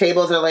 but the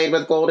tables are laid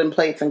with golden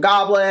plates and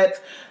goblets.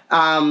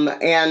 And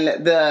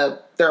there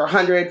are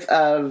hundreds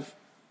of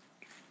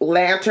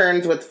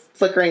lanterns with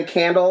flickering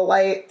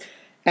candlelight.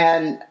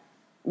 And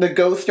the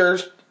ghosts are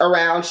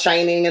around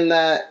shining in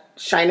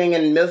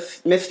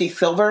misty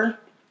silver.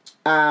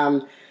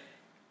 And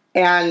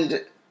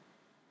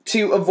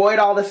to avoid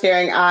all the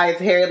staring eyes,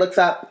 Harry looks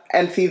up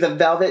and sees a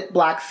velvet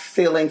black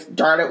ceiling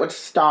darted with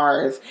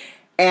stars.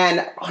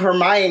 And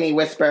Hermione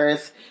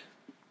whispers,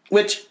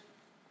 which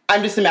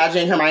I'm just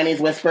imagining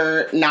Hermione's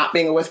whisper not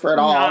being a whisper at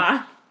all.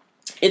 Nah.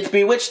 It's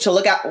bewitched to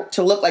look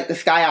like the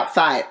sky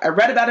outside. I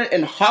read about it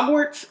in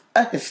Hogwarts,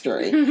 a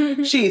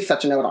History. She's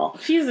such a know-it-all.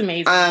 She's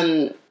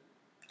amazing.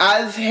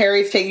 As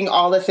Harry's taking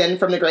all this in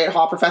from the Great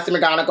Hall, Professor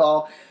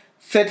McGonagall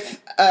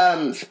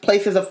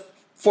places a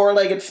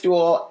four-legged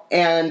stool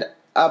and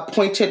a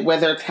pointed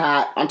wizard's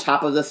hat on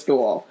top of the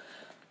stool.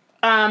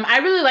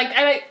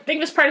 I think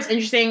this part is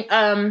interesting,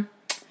 so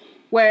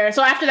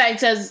after that it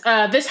says,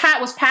 this hat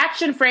was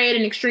patched and frayed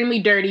and extremely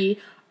dirty.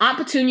 Aunt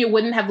Petunia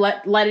wouldn't have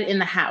let it in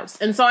the house.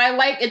 And so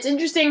it's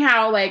interesting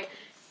how,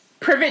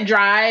 Privet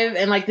Drive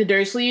and, the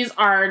Dursleys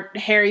are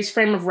Harry's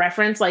frame of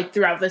reference,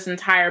 throughout this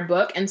entire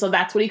book. And so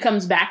that's what he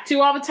comes back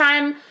to all the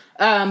time,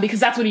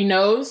 because that's what he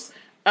knows.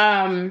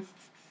 I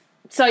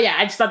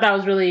just thought that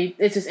was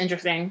it's just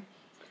interesting.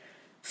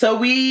 So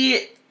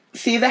we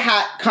see the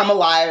hat come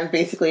alive.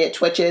 Basically, it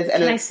twitches.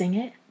 And Can I sing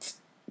it?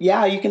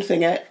 Yeah, you can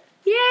sing it.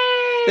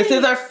 Yay! This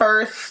is our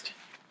first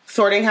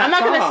Sorting Hat I'm not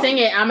song. going to sing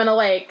it. I'm going to,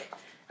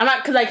 I'm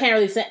not, because I can't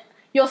really sing.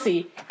 You'll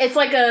see. It's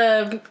like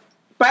a...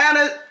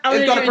 Brianna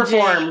is going to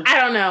perform. I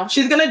don't know.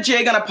 She's going to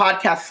jig on a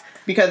podcast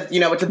because,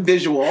 it's a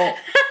visual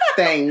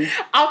thing.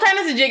 I'll try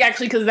not to jig,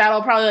 actually, because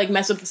that'll probably,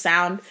 mess with the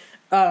sound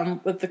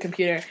with the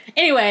computer.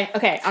 Anyway,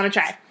 okay, I'm going to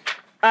try.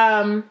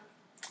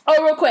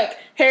 Real quick.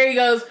 Harry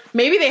goes,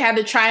 maybe they had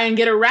to try and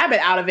get a rabbit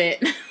out of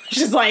it. Which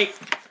is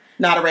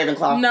not a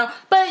Ravenclaw. No,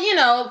 but,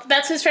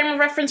 that's his frame of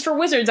reference for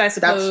wizards, I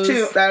suppose. That's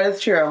true. That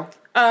is true.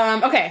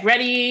 Okay,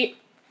 ready?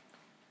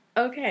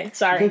 Okay,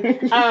 sorry.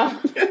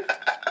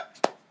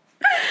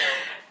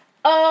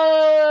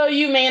 Oh,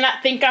 you may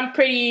not think I'm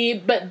pretty,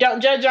 but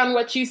don't judge on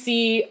what you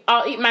see.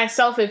 I'll eat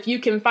myself if you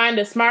can find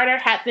a smarter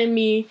hat than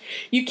me.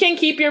 You can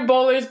keep your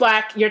bowlers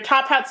black, your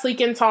top hat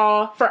sleek and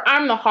tall, for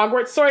I'm the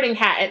Hogwarts sorting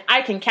hat and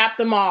I can cap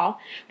them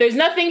all. There's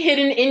nothing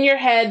hidden in your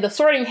head the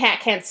sorting hat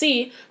can't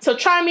see, so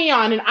try me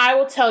on and I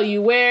will tell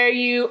you where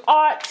you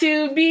ought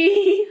to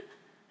be.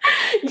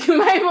 You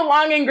might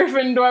belong in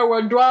Gryffindor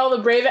where dwell the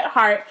brave at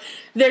heart.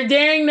 Their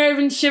daring nerve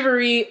and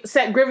chivalry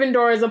set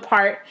Gryffindors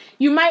apart.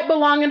 You might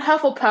belong in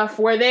Hufflepuff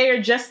where they are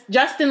just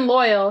and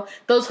loyal.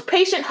 Those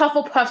patient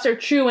Hufflepuffs are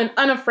true and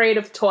unafraid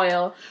of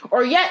toil.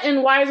 Or yet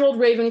in wise old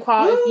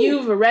Ravenclaw, Woo! If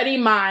you've a ready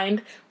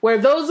mind, where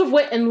those of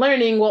wit and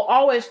learning will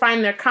always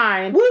find their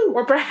kind. Woo!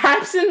 Or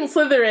perhaps in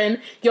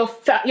Slytherin,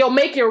 you'll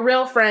make your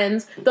real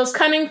friends. Those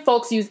cunning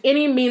folks use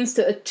any means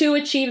to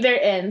achieve their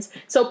ends.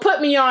 So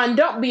put me on,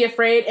 don't be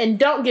afraid, and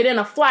don't get in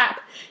a flap.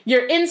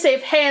 You're in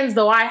safe hands,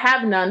 though I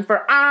have none,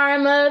 for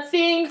I'm a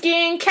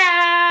thinking cap.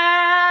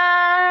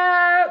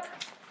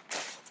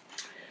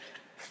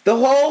 The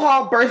whole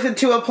hall burst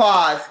into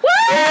applause.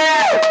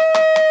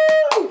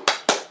 Woo!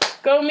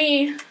 Go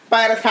me.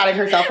 Brianna's patting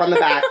herself on the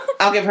back.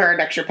 I'll give her an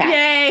extra pat.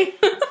 Yay.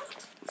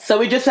 So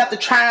we just have to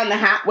try on the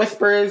hat,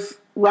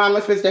 Ron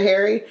whispers to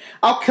Harry.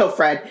 I'll kill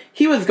Fred.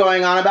 He was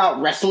going on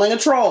about wrestling a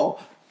troll.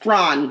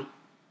 Ron,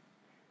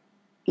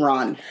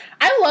 Ron.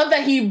 I love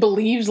that he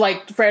believes,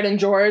 like, Fred and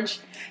George,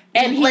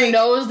 and he Like,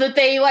 knows that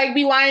they, like,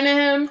 be lying to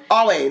him.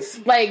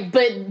 Always. Like,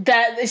 but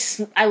that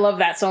is, I love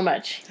that so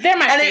much. They're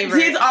my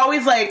favorite. He's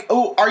always like,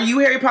 oh, are you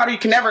Harry Potter? You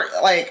can never,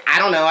 like, I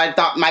don't know, I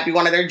thought it might be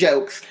one of their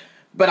jokes.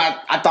 But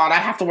I thought I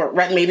have to work.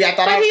 Maybe I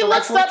thought I have to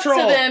looks up to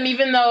them,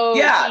 even though.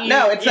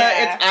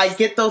 I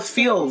get those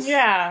feels.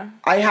 Yeah,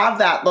 I have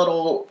that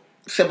little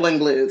sibling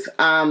blues.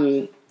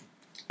 And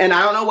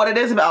I don't know what it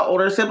is about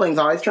older siblings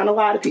always trying to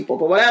lie to people,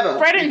 but whatever.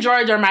 Fred and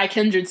George are my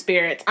kindred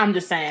spirits. I'm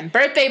just saying,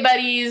 birthday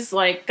buddies,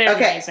 like they're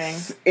amazing.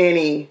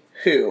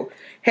 Anywho,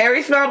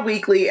 Harry smiled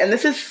weakly, and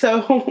this is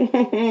so.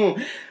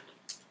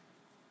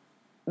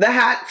 The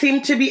hat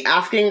seemed to be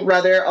asking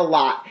rather a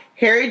lot.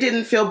 Harry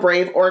didn't feel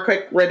brave or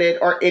quick-witted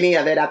or any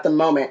of it at the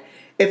moment.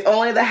 If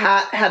only the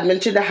hat had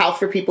mentioned a house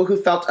for people who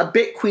felt a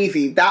bit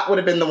queasy, that would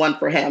have been the one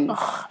for him.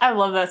 Ugh, I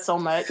love that so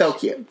much. So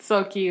cute.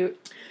 So cute.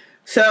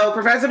 So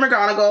Professor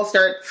McGonagall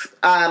starts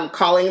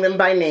calling them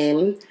by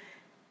name.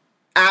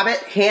 Abbott,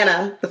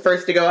 Hannah, the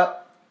first to go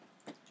up,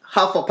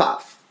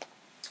 Hufflepuff.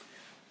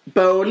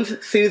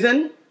 Bones,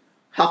 Susan,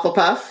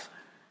 Hufflepuff.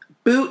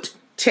 Boot,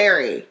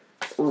 Terry,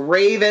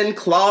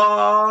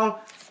 Ravenclaw.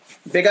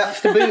 Big ups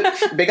to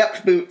Boots. Big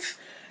ups to Boots.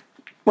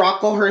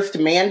 Brocklehurst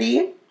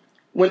Mandy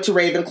went to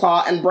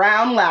Ravenclaw, and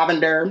Brown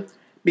Lavender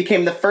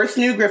became the first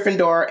new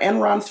Gryffindor and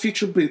Ron's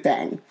future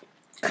Boothang.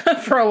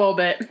 For a little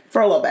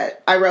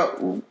bit. I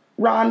wrote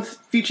Ron's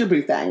future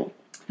Boothang.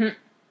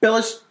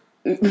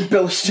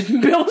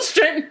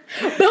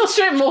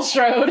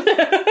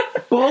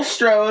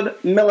 Bulstrode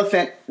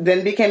Millicent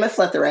then became a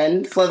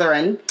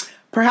Slytherin.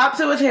 Perhaps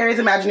it was Harry's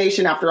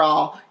imagination after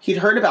all. He'd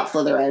heard about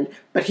Slytherin,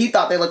 but he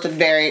thought they looked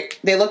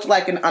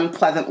like an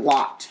unpleasant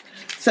lot.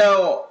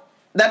 So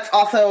that's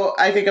also,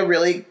 I think, a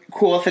really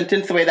cool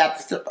sentence, the way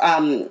that's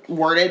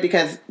worded,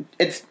 because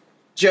it's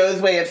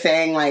Joe's way of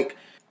saying, like,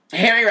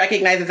 Harry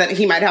recognizes that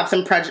he might have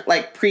some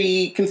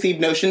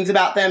preconceived notions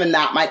about them, and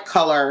that might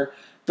color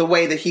the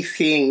way that he's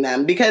seeing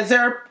them. Because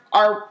there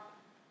are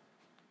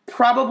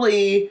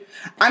probably,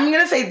 I'm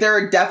going to say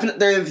there's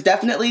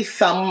definitely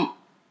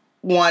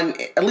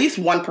at least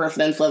one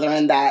person in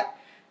Slytherin that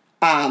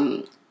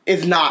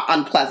is not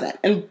unpleasant.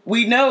 And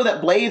we know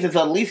that Blaise is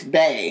at least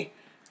bae.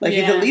 Like,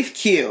 he's at least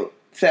cute.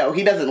 So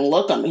he doesn't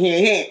look, he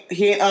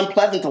ain't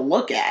unpleasant to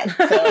look at.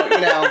 So,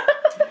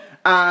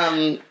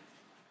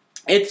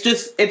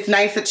 it's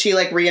nice that she,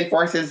 like,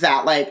 reinforces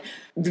that, like,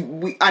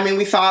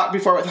 we saw it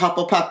before with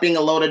Hufflepuff being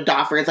a loaded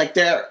doffer. It's like,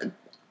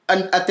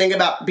 a thing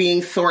about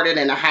being sorted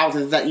into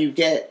houses that you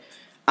get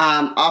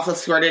also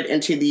sorted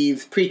into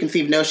these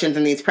preconceived notions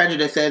and these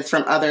prejudices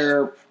from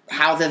other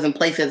houses and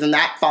places, and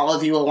that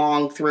follows you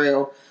along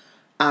through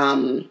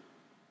not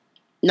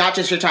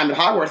just your time at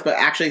Hogwarts, but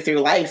actually through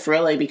life,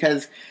 really,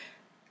 because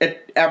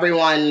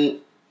everyone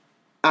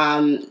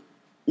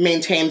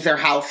maintains their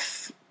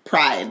house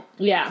pride.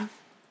 Yeah.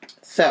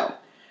 So,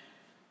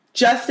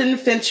 Justin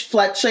Finch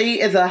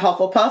Fletchley is a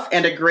Hufflepuff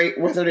and a great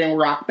Wizarding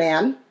rock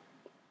band.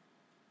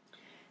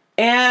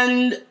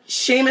 And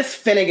Seamus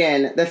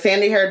Finnegan, the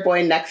sandy-haired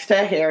boy next to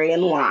Harry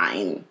in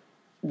line,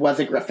 was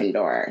a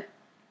Gryffindor.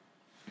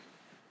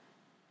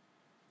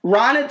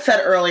 Ron had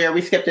said earlier,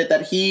 we skipped it,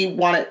 that he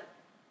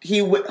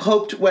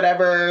hoped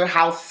whatever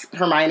house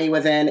Hermione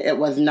was in, it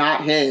was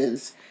not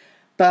his.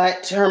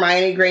 But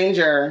Hermione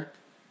Granger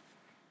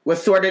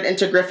was sorted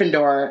into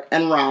Gryffindor,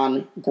 and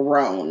Ron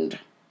groaned.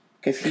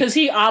 Because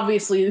he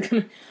obviously...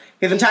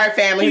 his entire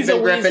family has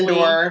been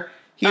Gryffindor.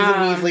 He's a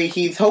Weasley.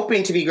 He's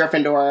hoping to be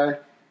Gryffindor.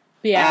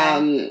 Yeah.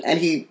 And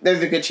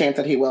there's a good chance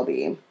that he will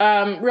be.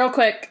 Real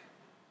quick,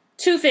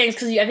 two things,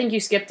 because I think you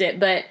skipped it,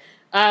 but,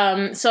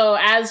 so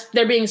as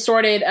they're being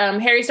sorted,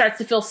 Harry starts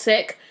to feel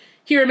sick.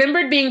 He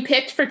remembered being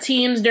picked for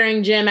teams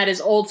during gym at his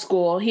old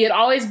school. He had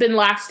always been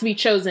last to be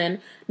chosen,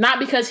 not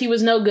because he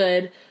was no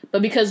good,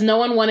 but because no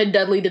one wanted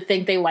Dudley to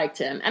think they liked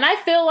him. And I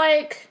feel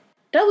like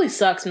Dudley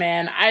sucks,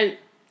 man.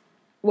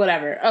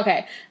 Whatever.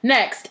 Okay.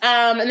 Next.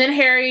 And then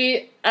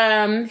Harry,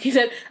 he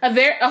said,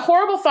 a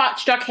horrible thought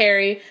struck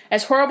Harry,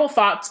 as horrible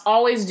thoughts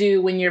always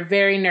do when you're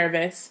very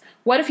nervous.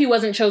 What if he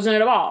wasn't chosen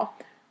at all?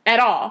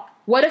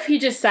 What if he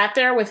just sat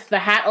there with the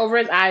hat over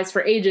his eyes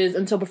for ages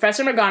until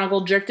Professor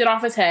McGonagall jerked it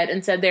off his head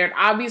and said there had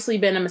obviously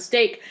been a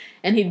mistake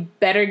and he'd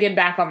better get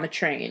back on the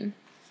train?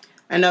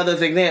 I know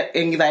those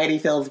anxiety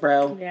feels,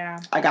 bro. Yeah.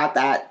 I got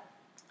that.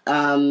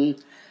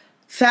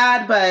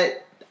 Sad,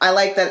 but I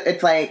like that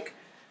it's like,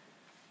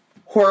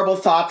 horrible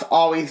thoughts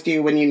always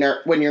do when you're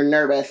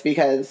nervous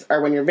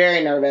when you're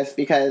very nervous,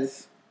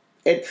 because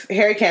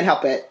Harry can't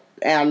help it,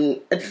 and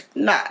it's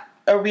not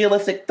a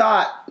realistic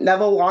thought.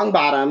 Neville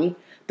Longbottom,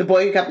 the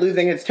boy who kept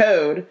losing his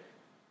toad,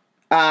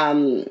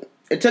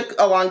 it took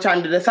a long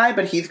time to decide,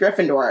 but he's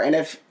Gryffindor, and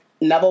if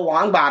Neville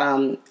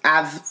Longbottom,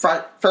 as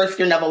first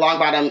year Neville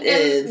Longbottom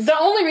is... The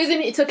only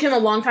reason it took him a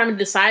long time to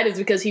decide is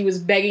because he was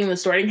begging the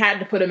Sorting Hat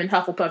to put him in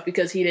Hufflepuff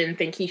because he didn't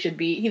think he should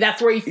be... That's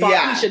where he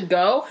thought he should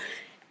go.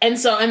 And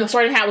the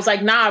Sorting Hat was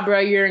like, nah, bro,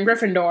 you're in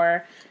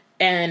Gryffindor.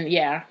 And,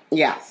 yeah.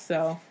 Yeah.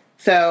 So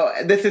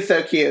this is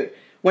so cute.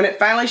 When it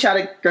finally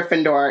shouted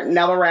Gryffindor,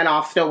 Neville ran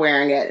off still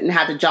wearing it and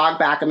had to jog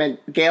back amid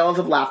gales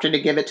of laughter to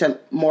give it to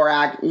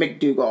Morag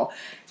McDougal.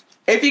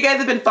 If you guys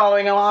have been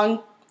following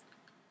along,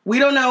 we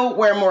don't know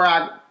where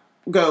Morag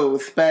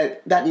goes,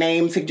 but that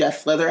name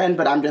suggests Slytherin,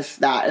 but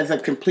that is a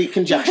complete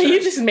conjecture.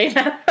 You just made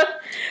that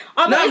up.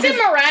 Isn't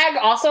Morag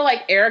also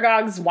like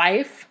Aragog's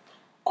wife?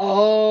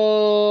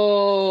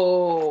 Oh.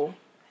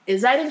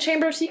 Is that in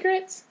Chamber of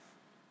Secrets?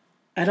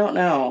 I don't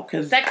know,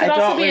 because that could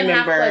also be in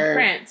Half-Blood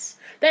Prince.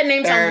 That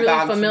name sounds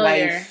really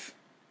familiar. Wife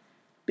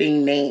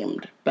being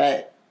named,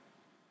 but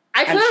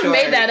I could have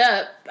made that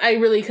up. I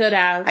really could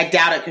have. I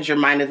doubt it because your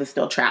mind is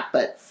still trapped,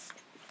 but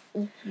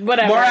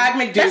whatever. Morag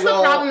McDougal. That's the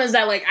problem, is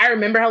that like I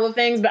remember hella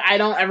things, but I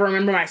don't ever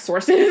remember my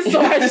sources.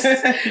 So I just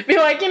be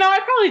like, I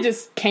probably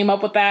just came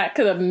up with that.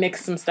 Could have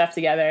mixed some stuff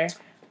together.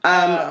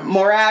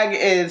 Morag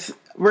is.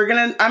 I'm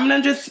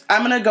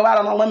gonna go out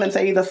on a limb and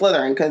say he's a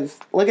Slytherin, because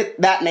look at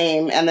that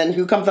name, and then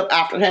who comes up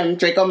after him?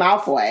 Draco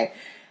Malfoy.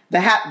 The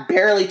hat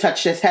barely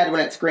touched his head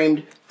when it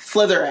screamed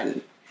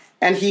Slytherin,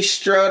 and he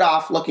strode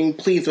off looking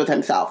pleased with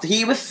himself.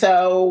 He was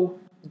so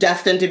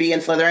destined to be in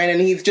Slytherin, and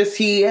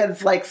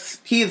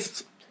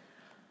he's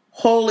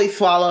wholly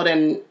swallowed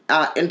and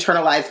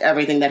internalized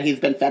everything that he's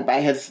been fed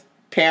by his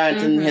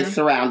parents and his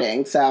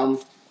surroundings.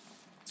 So,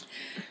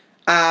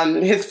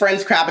 his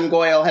friends Crabbe and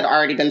Goyle had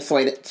already been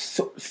soited,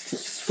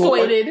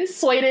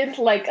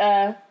 like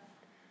was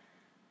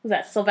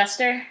that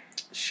Sylvester?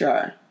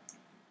 Sure.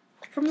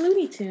 From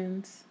Looney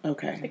Tunes.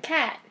 Okay. The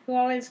cat who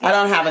always. I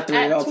don't have a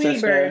 3-year-old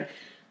sister. Bird.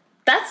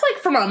 That's like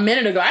from a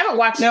minute ago. I haven't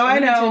watched. No, Looney I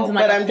know, Tunes in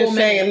like but I'm just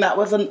saying that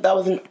was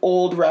an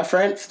old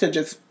reference to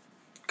just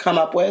come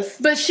up with.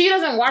 But she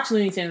doesn't watch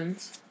Looney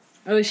Tunes.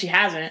 At least she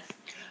hasn't.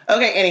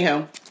 Okay.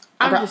 Anywho,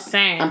 I'm just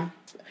saying.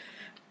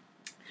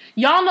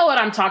 Y'all know what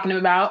I'm talking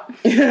about.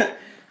 And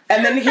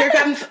then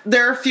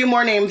there are a few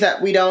more names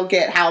that we don't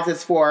get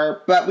houses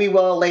for, but we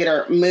will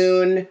later.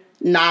 Moon,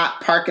 not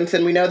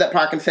Parkinson. We know that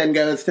Parkinson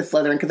goes to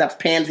Slytherin because that's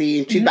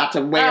Pansy. She's about to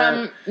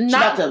she's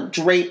about to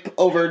drape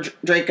over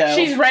Draco.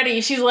 She's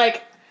ready. She's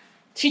like,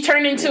 she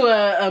turned into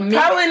a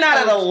probably not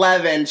at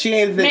 11. She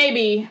ain't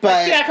maybe,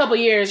 but she got a couple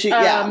years.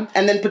 Yeah,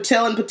 and then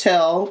Patil and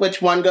Patil,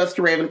 which one goes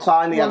to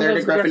Ravenclaw and the other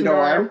to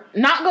Gryffindor.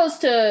 Not goes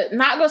to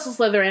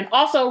Slytherin.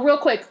 Also, real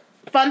quick,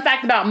 fun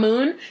fact about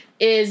Moon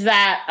is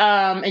that,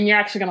 and you're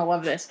actually going to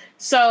love this.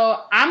 So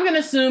I'm going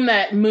to assume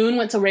that Moon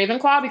went to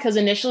Ravenclaw because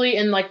initially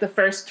in like the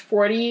first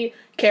 40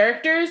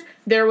 characters,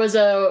 there was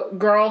a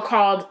girl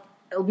called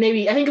I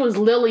think it was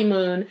Lily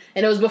Moon,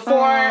 and it was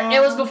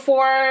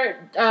before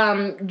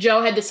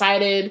Joe had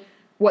decided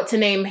what to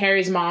name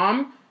Harry's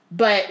mom,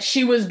 but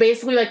she was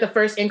basically like the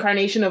first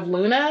incarnation of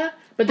Luna,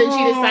 but then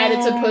she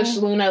decided to push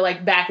Luna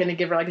like back and to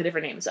give her like a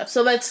different name and stuff.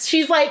 So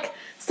she's like,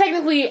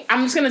 technically,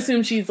 I'm just going to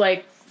assume she's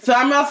like, so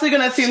I'm also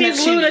going to assume that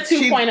she's Luna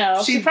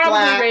 2.0. She's probably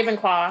black.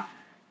 Ravenclaw.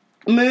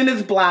 Moon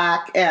is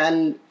black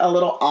and a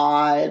little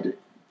odd,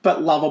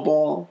 but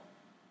lovable.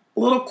 A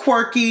little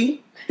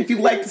quirky, if you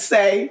like to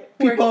say.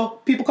 People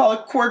call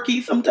it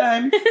quirky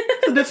sometimes.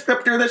 It's a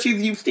descriptor that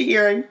she's used to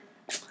hearing.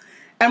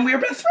 And we're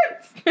best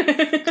friends. Oh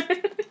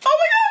my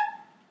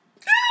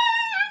god!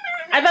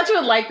 I thought you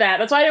would like that.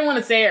 That's why I didn't want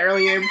to say it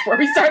earlier before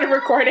we started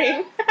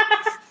recording.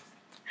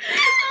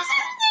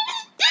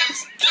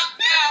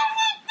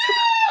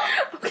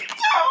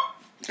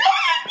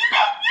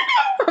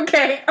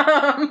 Okay.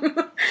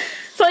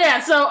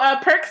 So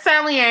Perk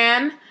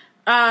Salian.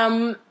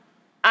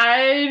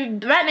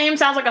 That name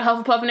sounds like a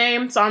Hufflepuff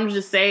name, so I'm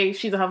just say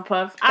she's a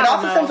Hufflepuff. It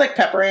also sounds like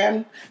Pepper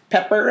Ann.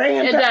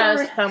 It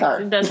does sound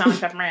like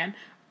Pepper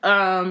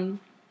Ann.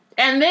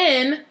 And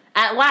then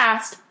at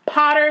last,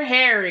 Potter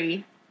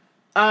Harry.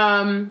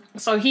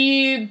 So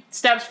he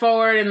steps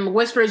forward and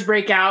whispers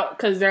break out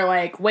because they're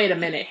like, "Wait a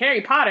minute,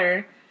 Harry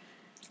Potter."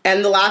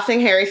 And the last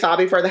thing Harry saw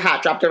before the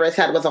hat dropped over his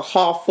head was a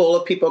hall full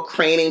of people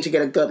craning to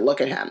get a good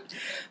look at him.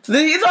 So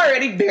he's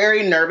already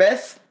very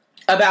nervous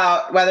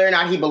about whether or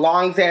not he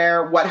belongs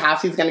there, what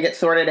house he's going to get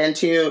sorted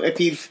into, if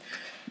he's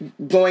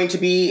going to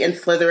be in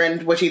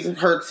Slytherin, which he's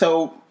heard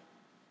so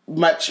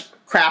much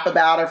crap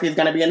about, or if he's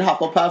going to be in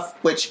Hufflepuff,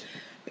 which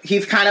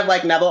he's kind of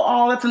like Neville.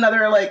 Oh, that's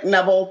another like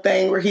Neville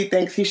thing where he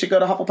thinks he should go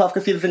to Hufflepuff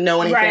because he doesn't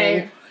know anything.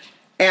 Right.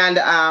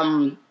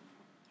 And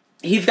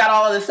he's got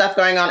all of this stuff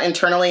going on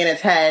internally in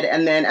his head,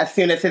 and then as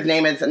soon as his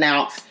name is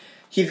announced,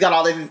 he's got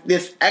all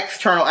this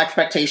external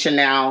expectation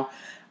now.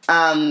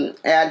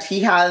 And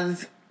he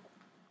has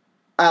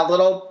a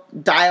little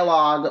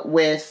dialogue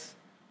with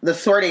the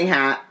Sorting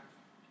Hat,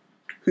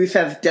 who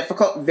says,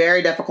 "Difficult,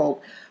 very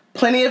difficult.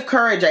 Plenty of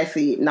courage, I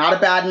see. Not a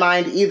bad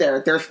mind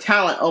either. There's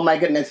talent, oh my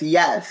goodness,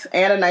 yes.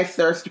 And a nice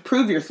thirst to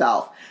prove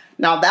yourself.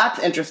 Now that's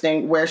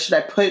interesting. Where should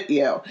I put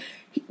you?"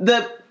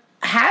 The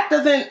Hat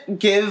doesn't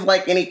give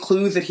like any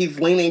clues that he's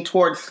leaning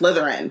towards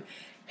Slytherin.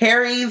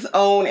 Harry's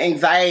own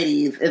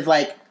anxieties is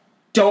like,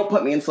 don't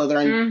put me in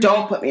Slytherin. Mm-hmm.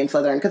 Don't put me in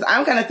Slytherin. Because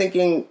I'm kind of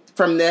thinking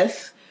from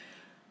this,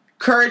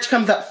 courage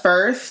comes up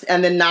first,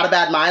 and then not a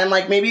bad mind. I'm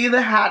like, maybe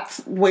the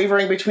Hat's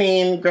wavering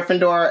between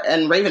Gryffindor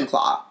and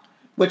Ravenclaw,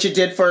 which it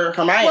did for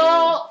Hermione.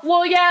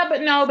 Well, yeah,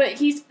 but no, but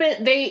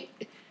the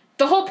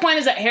the whole point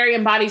is that Harry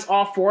embodies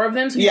all 4 of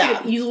them, so he could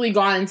have easily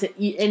gone into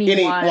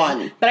any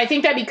one. But I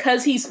think that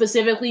because he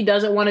specifically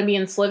doesn't want to be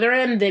in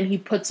Slytherin, then he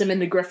puts him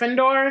into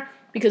Gryffindor,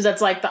 because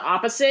that's like the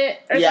opposite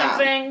or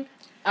something.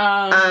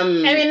 I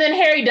mean, then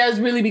Harry does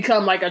really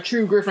become like a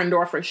true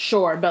Gryffindor for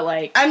sure, but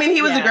like... I mean,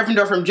 he was a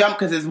Gryffindor from jump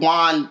because his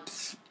wand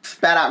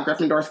spat out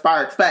Gryffindor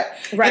sparks, but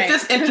it's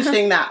just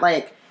interesting that,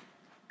 like,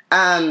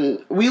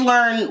 we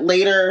learn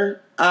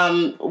later,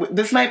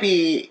 this might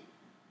be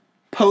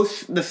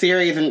post the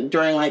series and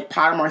during, like,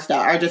 Pottermore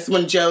stuff, or just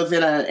when Joe's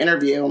in an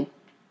interview,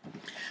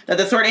 that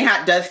the Sorting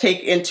Hat does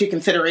take into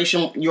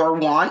consideration your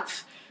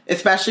wants,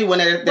 especially when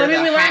there's a hat stall.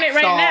 We learn it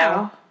right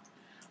now.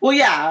 Well,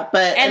 yeah,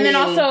 but... And then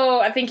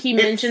also, I think he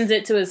mentions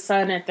it to his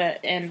son at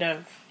the end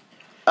of...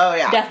 Oh,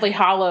 yeah. Deathly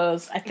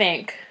Hallows, I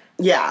think.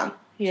 Yeah,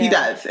 he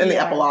does in the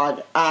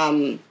epilogue.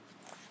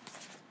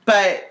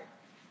 But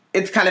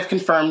it's kind of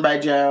confirmed by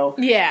Joe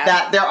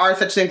that there are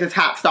such things as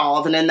hat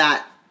stalls, and in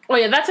that... Oh,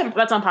 yeah, that's on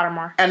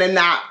Pottermore. And in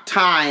that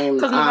time...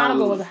 Because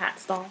McGonagall was a hat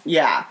stall.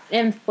 Yeah.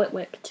 And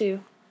Flitwick,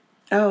 too.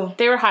 Oh.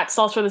 They were hat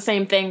stalls for the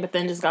same thing, but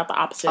then just got the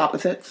opposite.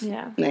 Opposites?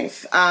 Yeah.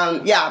 Nice.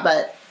 Yeah,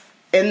 but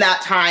in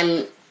that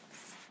time...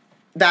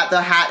 that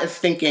the hat is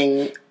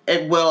thinking,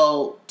 it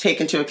will take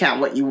into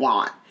account what you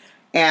want.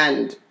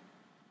 And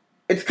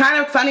it's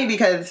kind of funny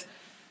because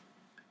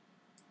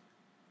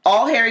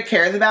all Harry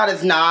cares about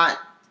is not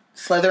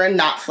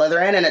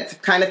Slytherin, and it's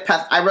kind of,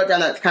 I wrote down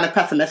that it's kind of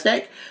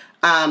pessimistic,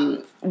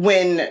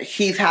 when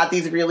he's had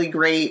these really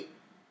great,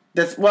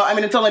 it's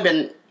only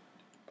been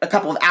a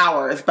couple of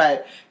hours,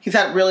 but he's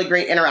had really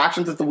great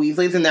interactions with the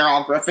Weasleys, and they're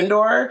all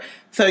Gryffindor.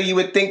 So you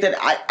would think that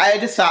I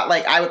just thought,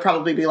 like, I would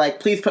probably be like,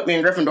 please put me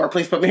in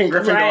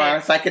Gryffindor,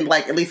 right, so I can,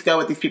 like, at least go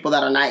with these people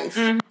that are nice.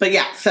 Mm-hmm. But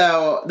yeah,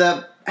 so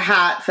the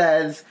hat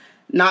says,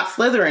 not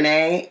Slytherin,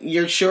 eh?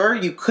 You're sure?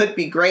 You could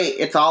be great.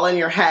 It's all in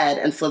your head,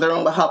 and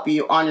Slytherin will help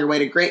you on your way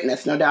to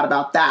greatness, no doubt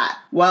about that.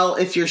 Well,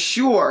 if you're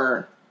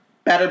sure,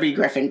 better be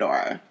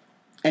Gryffindor.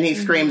 And he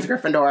screams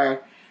Gryffindor.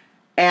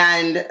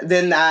 And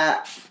then the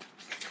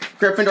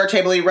Gryffindor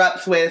table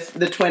erupts with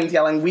the twins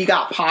yelling, "We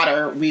got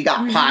Potter, we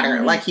got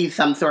Potter," like he's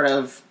some sort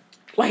of...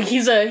 Like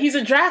he's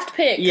a draft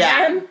pick,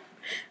 man.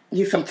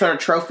 He's some sort of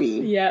trophy.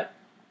 Yep.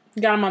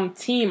 Got him on the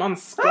team, on the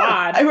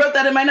squad. I wrote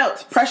that in my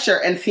notes. Pressure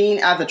and seen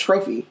as a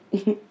trophy.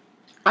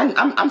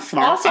 I'm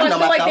smart. Also, I feel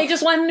like they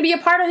just want him to be a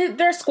part of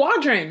their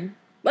squadron.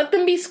 Let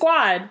them be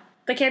squad.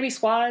 They can't be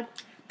squad.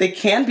 They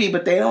can be,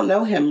 but they don't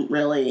know him,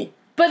 really.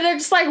 But they're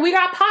just like, we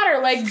got Potter.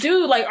 Like,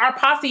 dude, like, our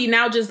posse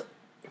now just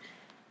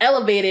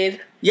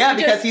elevated. Yeah,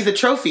 because he's a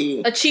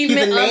trophy.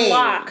 Achievement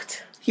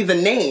unlocked. He's a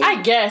name.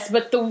 I guess,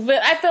 but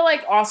I feel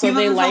like also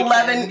they like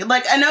 11, him.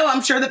 Like, I know,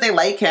 I'm sure that they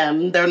like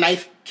him. They're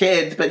nice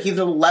kids, but he's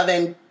an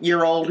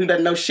 11-year-old who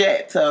doesn't know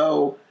shit.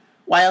 So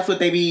why else would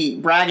they be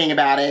bragging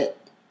about it?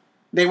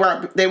 They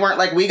weren't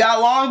like, we got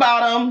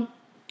Longbottom.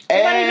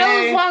 Everybody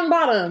knows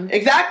Longbottom.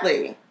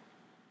 Exactly.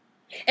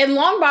 And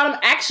Longbottom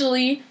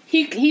actually,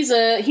 he's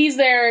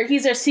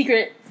their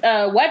secret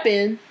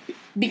weapon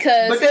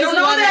because. But they don't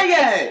know that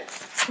yet.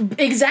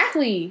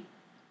 Exactly.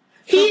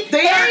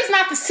 Harry's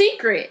not the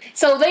secret,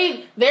 so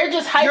they're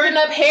just hyping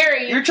up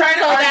Harry. You're trying to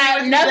so argue that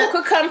with Neville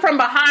could come from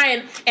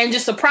behind and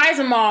just surprise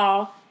them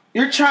all.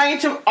 You're trying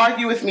to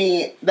argue with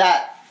me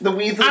that the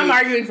Weasleys... I'm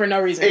arguing for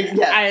no reason.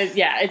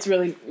 It's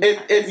really...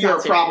 You're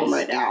a problem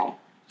right now.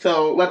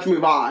 So let's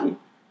move on.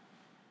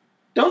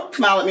 Don't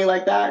smile at me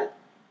like that.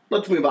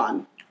 Let's move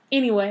on.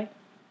 Anyway.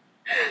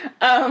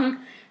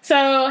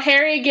 So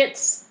Harry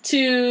gets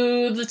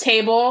to the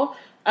table.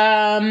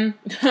 The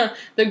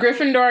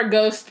Gryffindor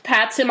ghost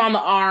pats him on the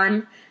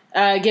arm,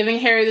 giving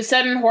Harry the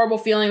sudden horrible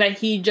feeling that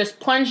he just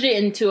plunged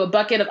it into a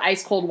bucket of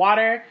ice cold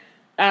water.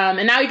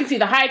 And now you can see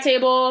the high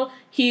table.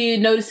 He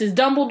notices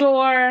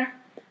Dumbledore.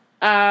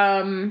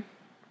 And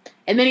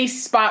then he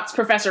spots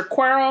Professor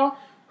Quirrell,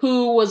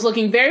 who was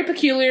looking very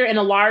peculiar in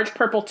a large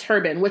purple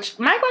turban, which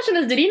my question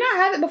is, did he not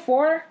have it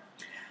before?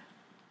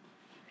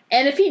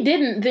 And if he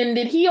didn't, then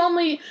did he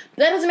only...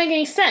 That doesn't make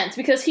any sense,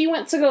 because he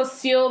went to go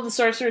steal the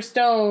Sorcerer's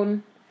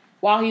Stone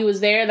while he was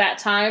there that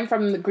time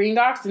from the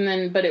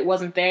Gringotts, but it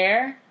wasn't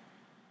there.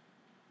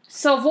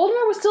 So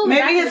Voldemort was still in the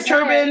back Maybe his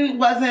turban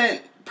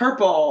wasn't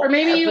purple. Or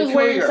maybe he was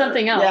wearing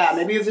something else. Yeah,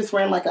 maybe he was just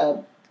wearing like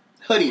a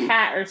hoodie.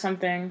 Hat or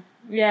something.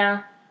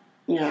 Yeah.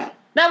 Yeah.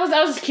 I was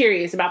just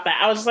curious about that.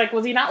 I was just like,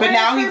 was he not wearing a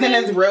turban? But now he's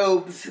in his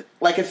robes,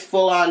 like his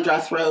full-on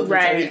dress robes,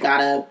 right. And so he's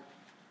gotta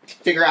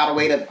figure out a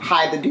way to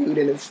hide the dude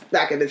in his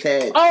back of his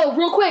head. Oh,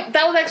 real quick,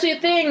 that was actually a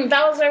thing.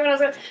 That was right when I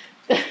was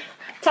like,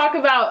 talk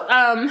about,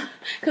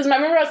 because I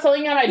remember I was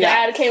telling you how my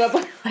dad came up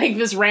with like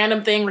this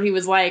random thing where he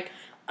was like,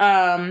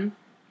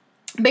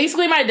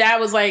 basically my dad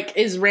was like,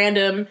 is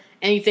random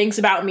and he thinks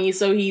about me,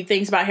 so he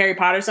thinks about Harry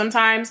Potter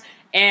sometimes.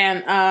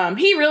 And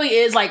he really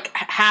is like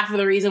half of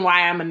the reason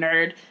why I'm a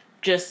nerd.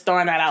 Just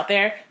throwing that out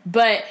there.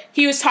 But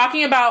he was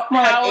talking about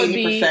how like 80%, it would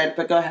be.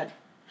 But go ahead.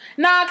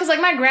 Nah, because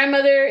like my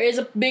grandmother is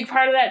a big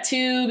part of that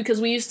too.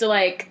 Because we used to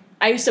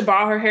I used to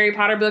borrow her Harry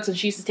Potter books and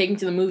she used to take me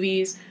to the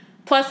movies.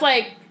 Plus,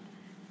 like,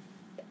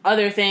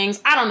 other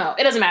things. I don't know.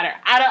 It doesn't matter.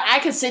 I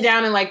could sit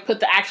down and, like, put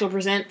the actual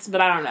percents,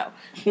 but I don't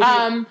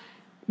know.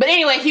 But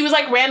anyway, he was,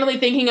 like, randomly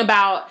thinking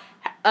about,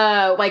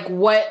 like,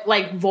 what,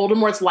 like,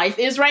 Voldemort's life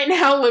is right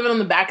now, living on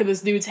the back of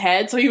this dude's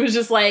head. So he was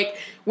just, like,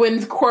 when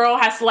Quirrell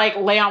has to, like,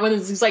 lay on, when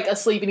he's, like,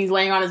 asleep and he's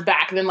laying on his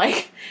back, and then,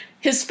 like,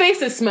 his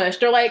face is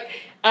smushed. Or, like,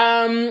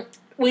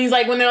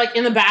 when they're, like,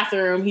 in the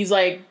bathroom, he's,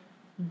 like,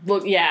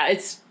 look, yeah,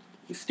 it's...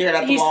 He's staring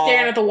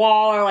at the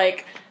wall. Or,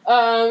 like...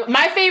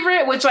 my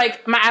favorite, which,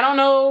 like, I don't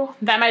know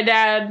that my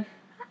dad...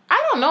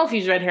 I don't know if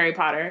he's read Harry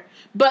Potter.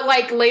 But,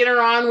 like, later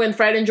on when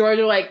Fred and George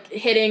are, like,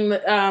 hitting the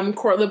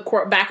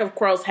back of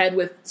Quirrell's head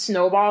with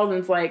snowballs, and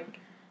it's, like,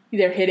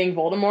 they're hitting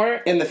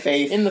Voldemort. In the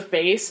face.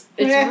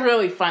 It's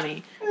really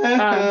funny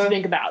to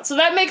think about. So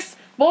that makes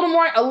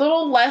Voldemort a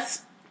little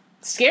less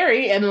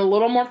scary and a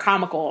little more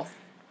comical.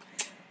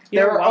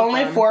 There were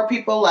only 4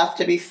 people left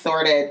to be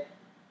sorted.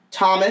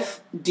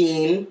 Thomas,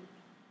 Dean,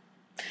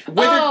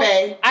 Wizard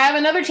Bay. I have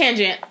another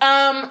tangent.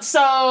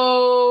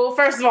 So,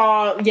 first of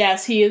all,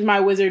 yes, he is my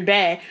Wizard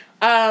Bay.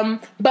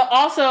 But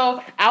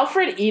also,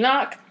 Alfred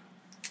Enoch,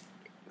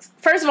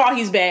 first of all,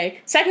 he's Bay.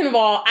 Second of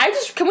all,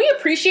 can we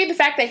appreciate the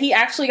fact that he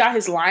actually got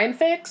his line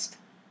fixed?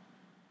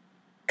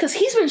 Because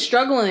he's been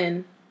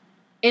struggling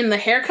in the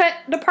haircut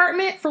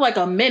department for like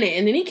a minute,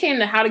 and then he came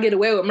to How to Get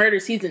Away with Murder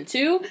Season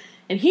 2,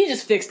 and he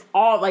just fixed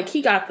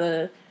he got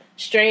the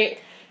straight...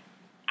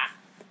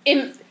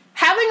 In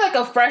having, like,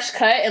 a fresh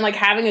cut and, like,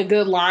 having a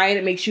good line,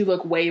 it makes you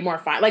look way more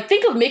fine. Like,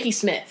 think of Mickey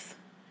Smith.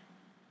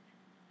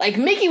 Like,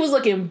 Mickey was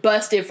looking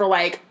busted for,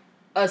 like,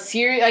 a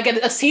series, like,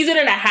 a season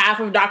and a half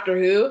of Doctor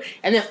Who,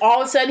 and then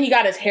all of a sudden he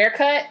got his hair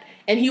cut,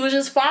 and he was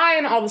just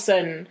fine all of a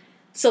sudden.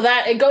 So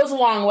that, it goes a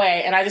long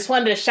way, and I just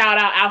wanted to shout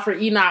out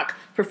Alfred Enoch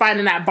for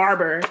finding that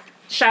barber.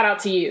 Shout out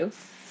to you.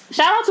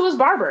 Shout out to his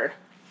barber.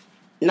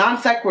 Non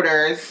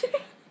sequiturs.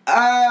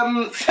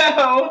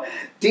 So,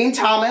 Dean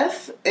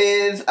Thomas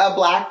is a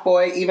black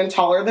boy even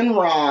taller than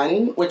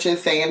Ron, which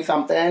is saying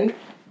something.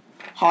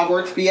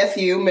 Hogwarts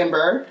BSU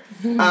member.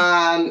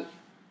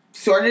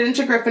 Sorted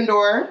into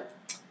Gryffindor.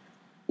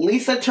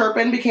 Lisa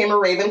Turpin became a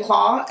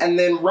Ravenclaw, and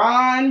then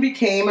Ron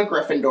became a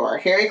Gryffindor.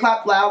 Harry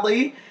clapped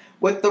loudly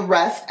with the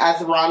rest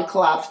as Ron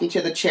collapsed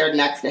into the chair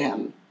next to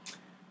him.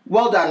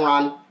 Well done,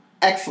 Ron.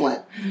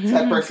 Excellent,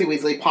 said Percy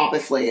Weasley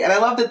pompously. And I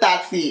love that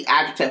that's the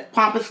adjective,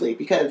 pompously,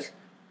 because...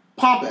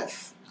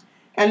 pompous.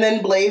 And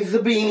then Blaze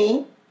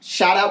Zabini,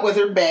 shout out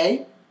Wizard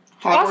Bay.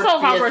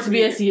 Hogwarts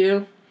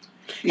BSU.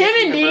 Him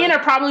and Dean are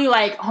probably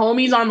like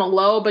homies on the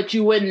low, but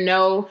you wouldn't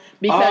know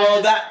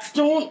because...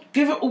 don't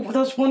give it... Oh,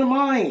 that's one of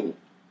mine.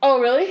 Oh,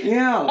 really?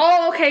 Yeah.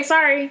 Oh, okay,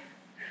 sorry.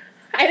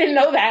 I didn't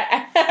know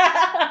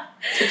that.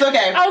 It's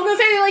okay. I was gonna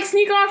say they like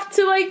sneak off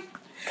to like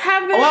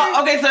have their...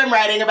 Well, okay, so I'm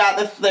writing about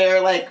this.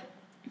 They're like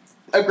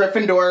a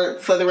Gryffindor,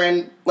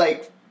 Slytherin,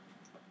 like...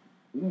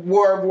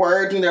 war of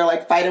words, and they're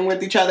like fighting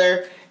with each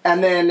other,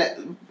 and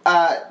then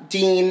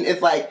Dean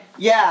is like,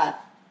 yeah,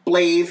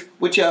 Blaze,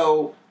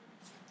 Witcho,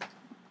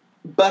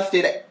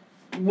 busted,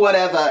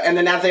 whatever, and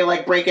then as they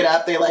like break it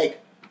up, they like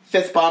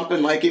fist bump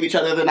and like give each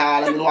other the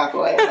nod and then walk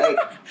away. Like,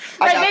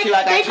 I got you.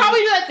 They probably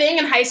do that thing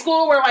in high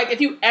school where like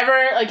if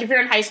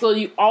you're in high school,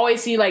 you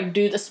always see like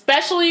dudes,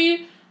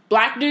 especially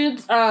black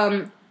dudes.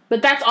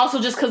 But that's also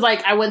just because,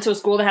 like, I went to a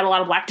school that had a lot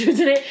of black dudes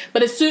in it.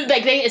 But as soon,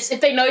 like, if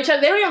they know each other,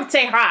 they don't even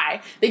say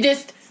hi. They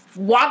just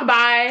walk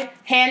by,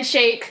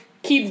 handshake,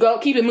 keep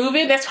it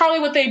moving. That's probably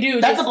what they do.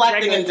 That's a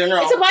black thing in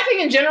general. It's a black thing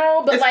in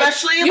general, but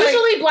especially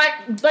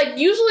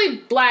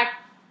usually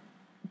black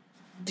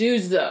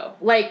dudes though.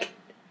 Like,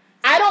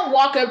 I don't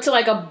walk up to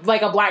like a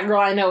black girl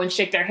I know and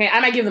shake their hand. I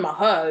might give them a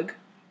hug.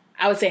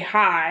 I would say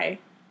hi.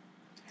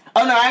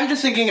 Oh, no, I'm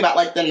just thinking about,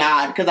 like, the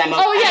nod, because I'm a...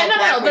 Oh, yeah,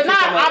 no, the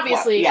nod,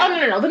 obviously. Yeah.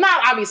 Oh, no, the nod,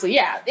 obviously,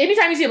 yeah.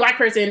 Anytime you see a black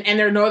person and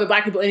there are no other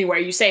black people anywhere,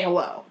 you say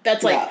hello.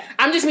 That's, like... Yeah.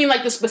 I'm just mean,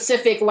 like, the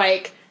specific,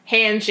 like,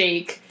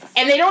 handshake.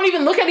 And they don't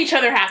even look at each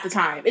other half the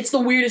time. It's the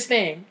weirdest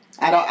thing.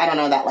 I don't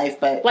know that life,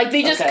 but... Like,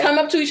 they just come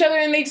up to each other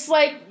and they just,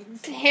 like,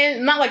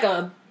 not like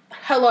a,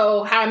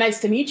 hello, how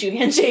nice to meet you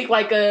handshake,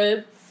 like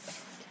a...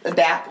 A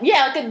dap?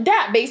 Yeah, like a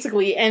dap,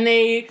 basically. And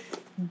they...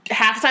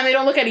 half the time they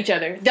don't look at each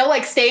other. They'll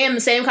like stay in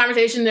the same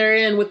conversation they're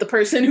in with the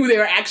person who they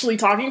were actually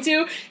talking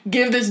to,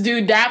 give this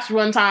dude daps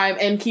one time,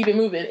 and keep it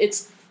moving.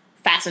 It's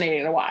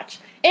fascinating to watch.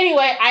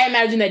 Anyway, I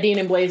imagine that Dean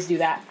and Blaze do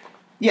that.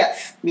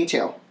 Yes, me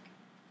too.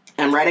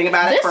 I'm writing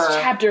about it for... This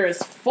chapter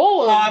is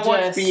full of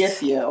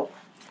BSU.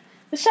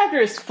 This chapter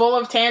is full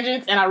of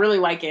tangents, and I really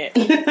like it.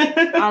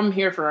 I'm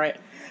here for it.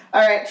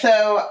 Alright,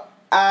 so,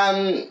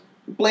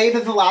 Blaze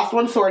is the last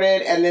one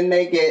sorted, and then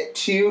they get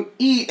to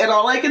eat, and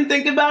all I can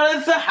think about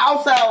is the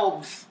house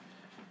elves.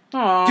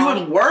 Aww.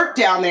 Doing work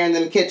down there in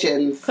them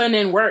kitchens. Putting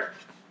in work.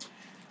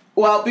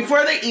 Well,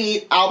 before they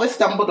eat, Albus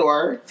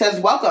Dumbledore says,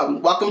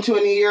 Welcome to a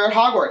new year at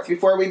Hogwarts.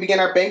 Before we begin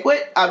our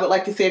banquet, I would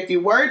like to say a few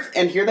words,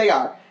 and here they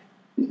are.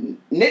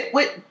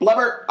 Nitwit,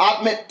 blubber,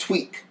 oddment,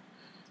 tweak.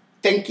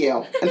 Thank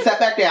you. And sat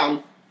back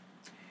down.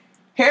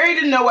 Harry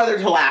didn't know whether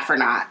to laugh or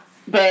not,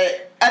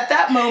 but at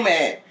that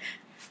moment...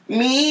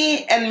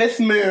 me and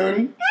Miss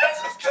Moon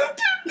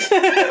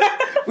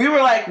We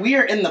were like, we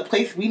are in the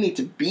place we need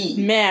to be.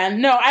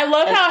 Man, no, I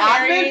love how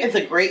Harry... Oddment is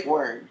a great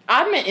word.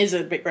 Oddment is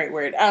a great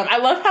word. I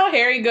love how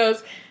Harry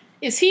goes,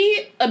 is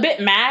he a bit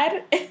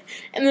mad?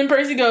 And then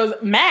Percy goes,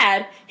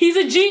 mad? He's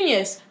a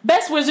genius.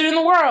 Best wizard in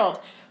the world.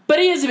 But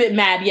he is a bit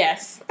mad,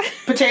 yes.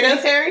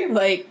 Potatoes, Harry?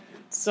 Like,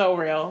 so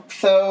real.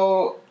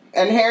 So,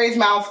 and Harry's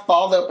mouth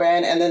falls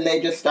open, and then they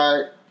just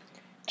start...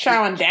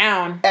 chowing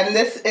down. And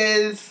this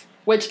is...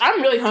 Which,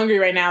 I'm really hungry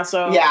right now,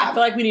 so yeah. I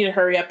feel like we need to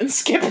hurry up and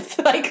skip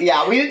it.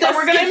 Yeah, we're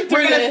gonna skip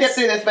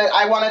through this, but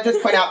I want to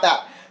just point out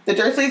that the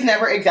Dursleys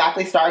never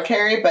exactly starved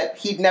Harry, but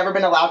he'd never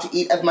been allowed to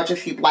eat as much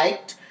as he'd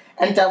liked.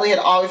 And Dudley had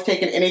always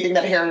taken anything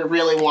that Harry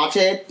really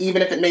wanted,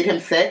 even if it made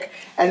him sick.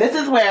 And this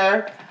is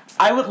where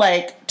I would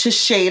like to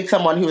shade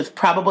someone who is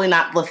probably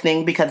not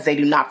listening because they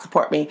do not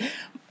support me.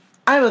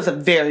 I was a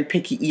very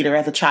picky eater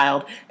as a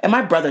child, and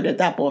my brother did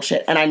that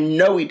bullshit, and I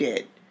know he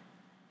did.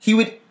 He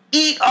would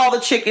eat all the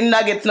chicken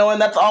nuggets knowing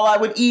that's all I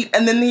would eat,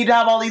 and then he'd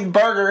have all these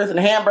burgers and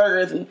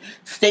hamburgers and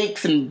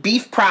steaks and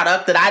beef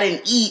product that I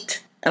didn't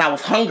eat, and I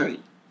was hungry.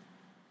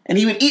 And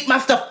he would eat my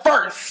stuff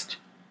first.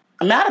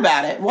 I'm mad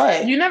about it.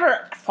 What? You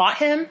never fought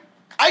him?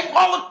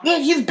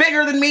 He's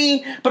bigger than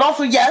me, but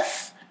also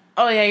yes.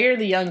 Oh yeah, you're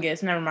the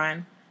youngest. Never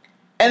mind.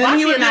 And then Lottie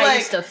he would and be I like,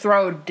 used to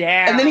throw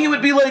down. And then he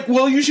would be like,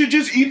 well, you should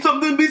just eat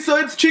something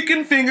besides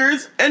chicken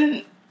fingers,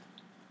 and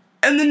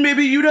then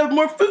maybe you'd have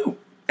more food.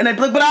 And I'd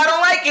be like, but I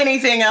don't like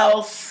anything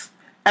else,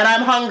 and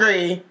I'm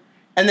hungry.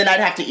 And then I'd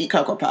have to eat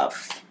Cocoa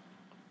Puffs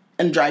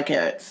and dry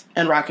carrots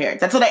and raw carrots.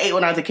 That's what I ate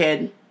when I was a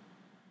kid.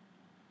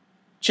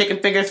 Chicken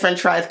fingers,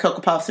 french fries, Cocoa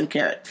Puffs, and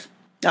carrots.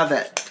 That was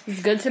it.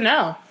 It's good to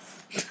know.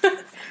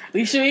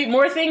 We should eat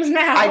more things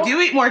now. I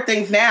do eat more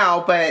things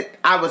now, but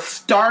I was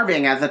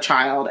starving as a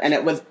child, and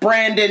it was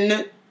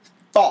Brandon's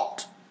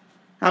fault.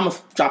 I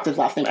almost dropped his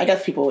last name. I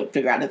guess people would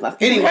figure out his last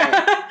name.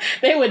 Anyway.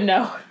 They would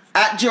know.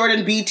 At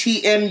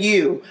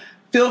JordanBTMU.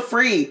 Feel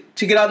free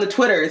to get on the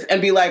Twitters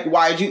and be like,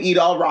 why'd you eat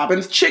all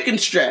Robin's chicken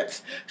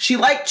strips? She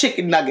liked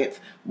chicken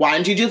nuggets. Why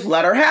didn't you just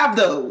let her have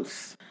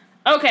those?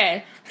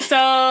 Okay,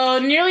 so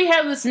Nearly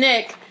Headless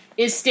Nick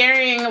is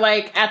staring,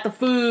 like, at the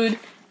food,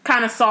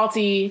 kind of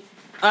salty,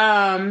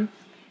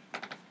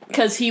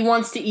 because he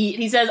wants to eat.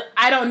 He says,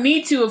 I don't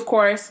need to, of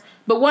course,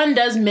 but one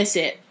does miss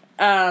it.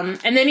 And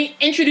then he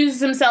introduces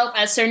himself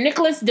as Sir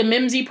Nicholas de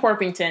Mimsy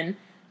Porpington,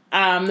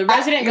 the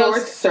resident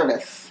ghost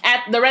service.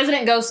 At the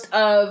resident ghost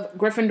of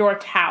Gryffindor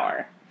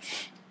Tower.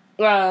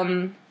 Yeah,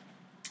 and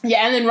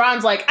then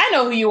Ron's like, I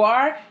know who you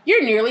are.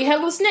 You're Nearly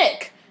Headless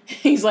Nick.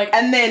 He's like...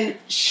 And then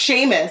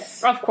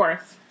Seamus. Of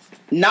course.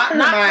 Not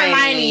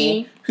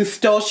Hermione. Who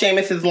stole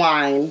Seamus's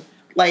line.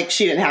 Like,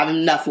 she didn't have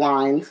enough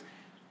lines.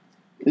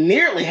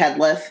 Nearly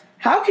headless.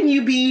 How can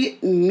you be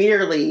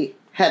nearly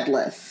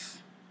headless?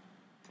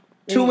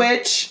 To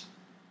which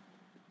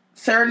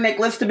Sir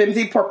Nicholas de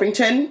Mimsy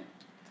Porpington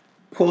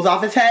pulls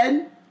off his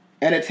head,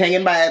 and it's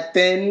hanging by a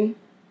thin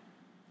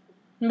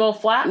little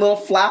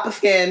flap of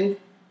skin.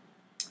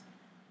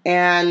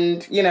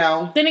 And, you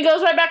know. Then he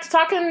goes right back to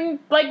talking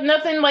like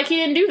nothing, like he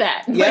didn't do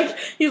that. Yep. Like,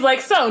 he's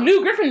like, so,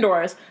 new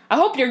Gryffindors. I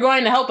hope you're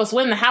going to help us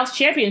win the house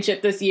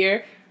championship this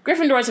year.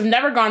 Gryffindors have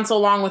never gone so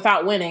long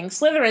without winning.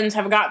 Slytherins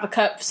have got the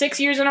cup 6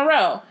 years in a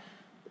row.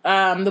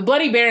 The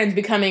Bloody Baron's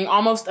becoming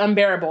almost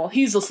unbearable.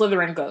 He's the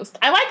Slytherin ghost.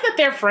 I like that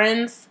they're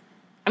friends.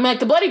 I mean, like,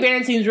 the Bloody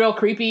Baron seems real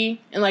creepy,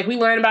 and, like, we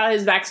learn about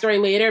his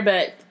backstory later,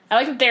 but I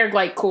like that they're,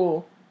 like,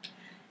 cool.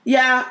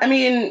 Yeah, I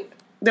mean,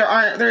 there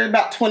are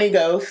about 20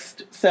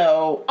 ghosts,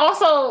 so...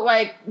 Also,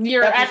 like,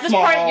 you're at this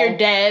part, you're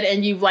dead,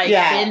 and you've, like,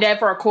 been dead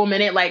for a cool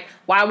minute. Like,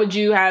 why would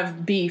you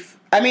have beef?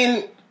 I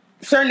mean,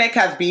 Sir Nick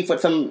has beef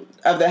with some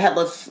of the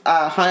Headless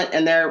Hunt,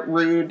 and they're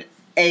rude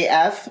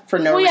AF for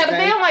no reason. Well, yeah, but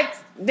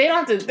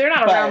they're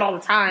not around all the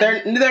time.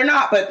 They're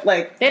not, but,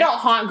 like... They don't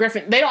haunt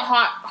They don't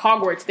haunt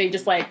Hogwarts. They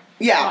just, like...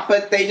 Yeah,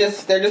 but they're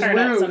just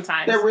rude.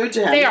 Sometimes. They're rude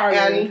to him. They are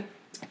rude.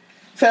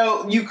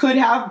 So you could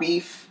have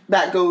beef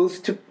that goes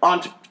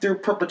through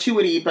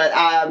perpetuity,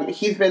 but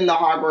he's been the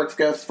Hogwarts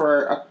ghost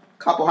for a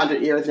couple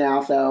hundred years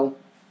now, so,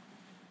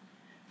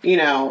 you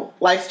know,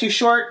 life's too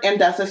short and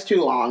death is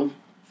too long.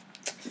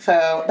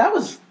 So that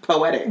was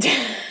poetic.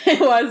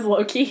 It was,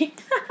 low-key.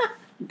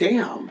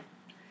 Damn.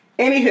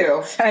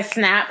 Anywho. I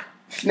snap.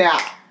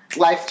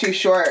 Life's too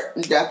short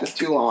and death is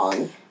too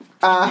long.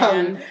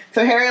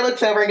 So Harry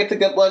looks over and gets a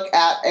good look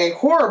at a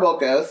horrible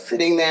ghost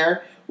sitting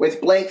there with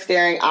blank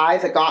staring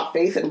eyes, a gaunt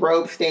face, and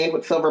robes stained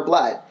with silver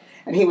blood.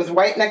 And he was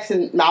right next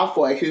to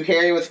Malfoy, who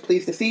Harry was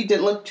pleased to see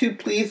didn't look too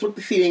pleased with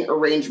the seating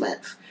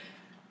arrangements.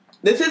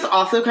 This is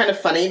also kind of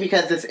funny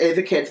because this is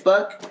a kid's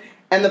book,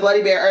 and the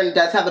Bloody Baron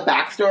does have a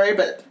backstory,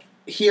 but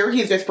here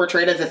he's just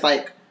portrayed as this,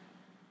 like,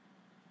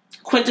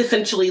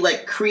 quintessentially,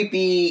 like,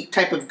 creepy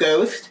type of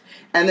ghost.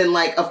 And then,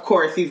 like, of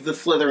course, he's the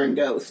Slytherin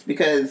ghost,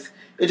 because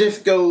it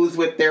just goes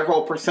with their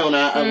whole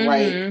persona of,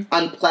 like,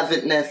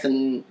 unpleasantness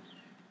and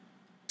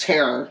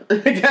terror, I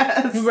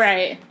guess.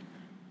 Right.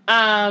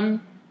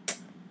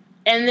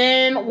 And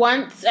then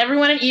once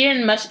everyone had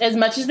eaten as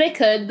much as they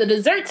could, the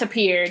desserts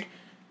appeared.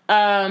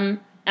 And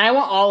I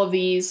want all of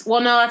these.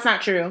 Well, no, that's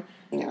not true.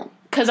 Yeah.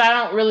 because I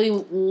don't really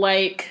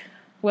like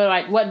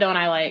what don't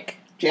I like?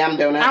 Jam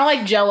donuts. I don't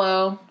like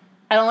Jell-O.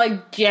 I don't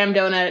like jam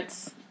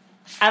donuts.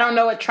 I don't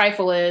know what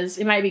trifle is.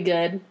 It might be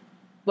good.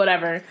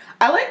 Whatever.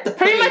 I like the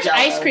pretty much Jell-O.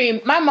 Ice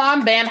cream. My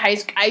mom banned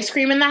ice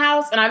cream in the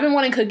house, and I've been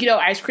wanting cookie dough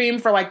ice cream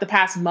for like the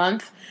past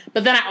month.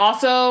 But then I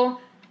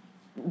also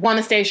want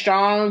to stay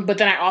strong. But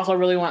then I also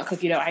really want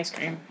cookie dough ice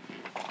cream.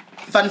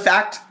 Fun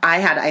fact, I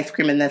had ice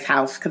cream in this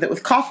house because it was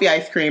coffee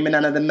ice cream and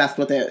none of them messed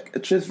with it.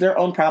 It's just their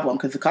own problem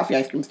because the coffee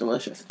ice cream is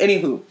delicious.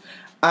 Anywho,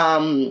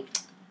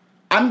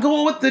 I'm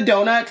going with the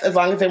donuts as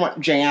long as they want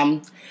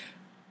jam.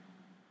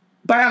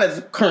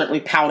 Brianna's currently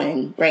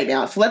pouting right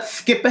now, so let's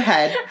skip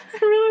ahead. I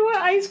really want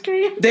ice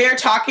cream. They are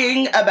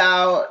talking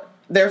about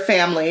their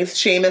families.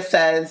 Seamus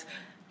says,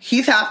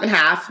 he's half and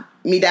half.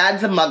 Me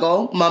dad's a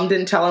muggle. Mum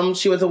didn't tell him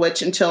she was a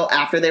witch until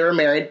after they were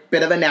married.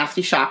 Bit of a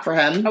nasty shock for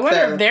him. I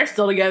wonder if they're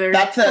still together.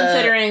 That's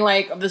considering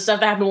like the stuff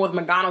that happened with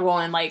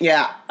McGonagall and like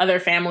other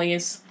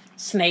families,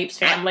 Snape's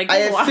family. I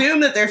assume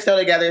that they're still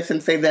together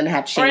since they then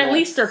had Seamus. Or at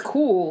least they're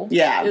cool.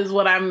 Yeah, is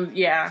what I'm.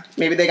 Yeah,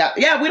 maybe they got.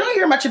 Yeah, we don't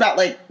hear much about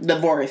like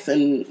divorce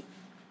and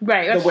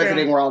the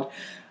wizarding world.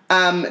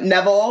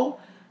 Neville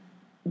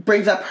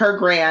brings up his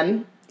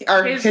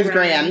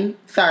gran.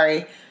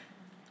 Sorry.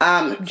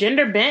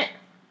 Gender bent.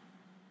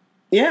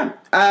 Yeah.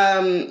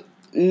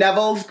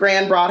 Neville's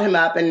gran brought him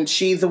up, and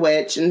she's a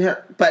witch,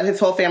 but his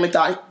whole family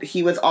thought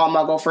he was all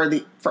Muggle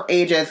for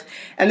ages.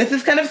 And this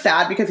is kind of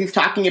sad because he's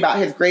talking about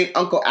his great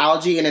uncle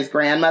Algie and his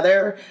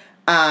grandmother,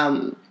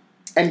 and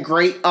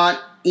great aunt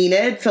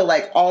Enid. So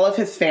like all of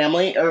his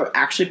family are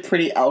actually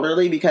pretty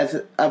elderly because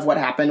of what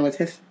happened with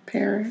his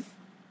parents.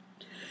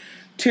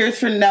 Tears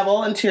for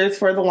Neville and tears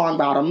for the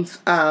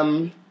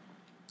Longbottoms.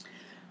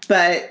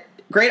 But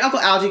Great Uncle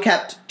Algie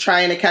kept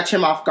trying to catch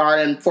him off guard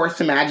and force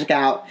the magic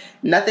out.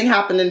 Nothing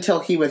happened until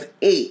he was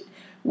 8,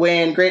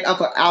 when Great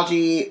Uncle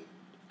Algie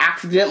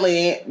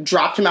accidentally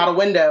dropped him out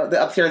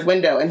the upstairs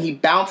window, and he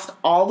bounced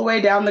all the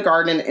way down the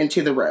garden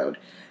into the road.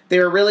 They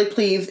were really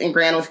pleased, and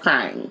Gran was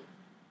crying.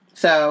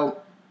 So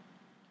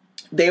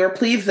they were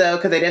pleased, though,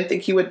 because they didn't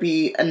think he would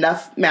be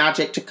enough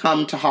magic to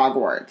come to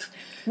Hogwarts.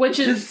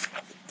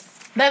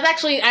 That's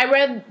actually, I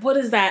read, what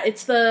is that?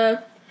 It's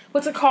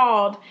what's it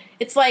called?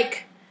 It's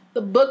like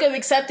the Book of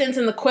Acceptance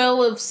and the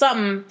Quill of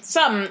something.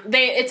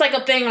 It's like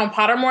a thing on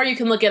Pottermore. You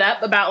can look it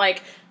up about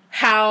like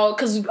how,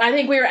 because I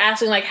think we were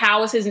asking like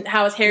how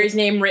is Harry's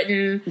name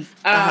written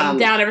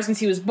down ever since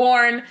he was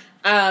born,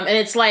 and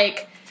it's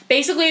like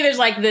basically there's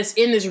like this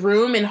in this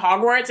room in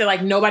Hogwarts that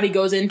like nobody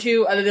goes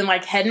into other than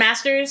like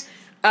headmasters.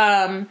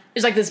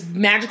 There's like this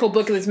magical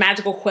book and this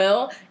magical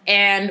quill,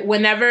 and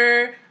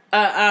whenever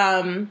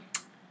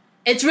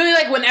it's really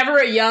like whenever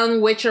a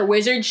young witch or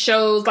wizard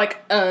shows like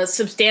a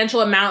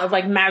substantial amount of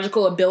like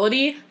magical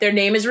ability, their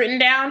name is written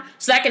down.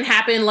 So that can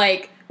happen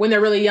like when they're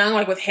really young,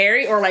 like with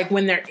Harry, or like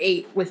when they're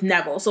 8 with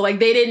Neville. So like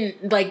they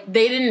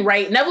didn't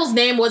write Neville's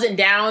name wasn't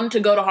down to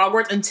go to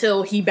Hogwarts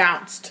until he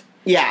bounced.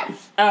 Yeah.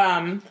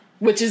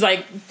 Which is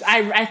like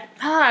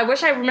I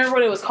wish I remember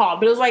what it was called,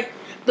 but it was like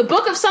the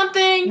book of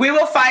something. We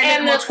will find it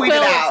and we'll tweet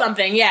it out.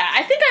 Something. Yeah,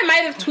 I think I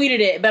might have tweeted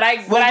it, but I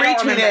don't retweet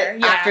remember.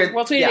 it after.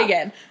 We'll tweet it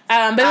again.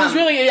 But it was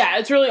really,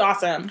 it's really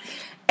awesome.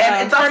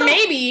 And it's also, or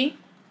maybe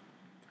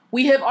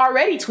we have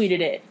already tweeted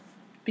it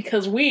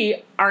because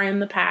we are in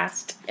the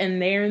past and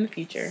they're in the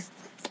future.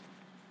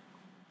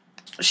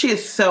 She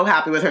is so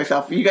happy with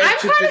herself. You guys,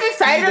 I'm kind of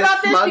excited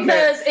about this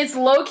because it's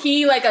low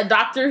key like a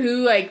Doctor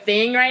Who like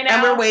thing right now,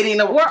 and we're waiting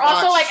to. We're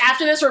also like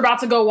after this, we're about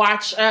to go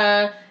watch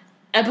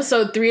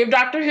episode 3 of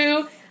Doctor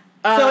Who.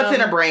 So it's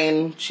in her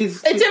brain.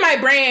 It's in my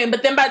brain,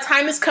 but then by the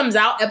time this comes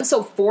out,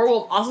 episode 4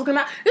 will also come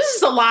out. This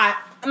is a lot.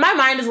 My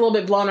mind is a little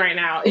bit blown right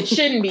now. It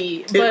shouldn't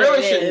be. But it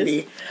really shouldn't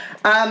be.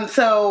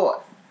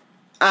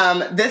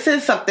 This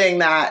is something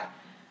that,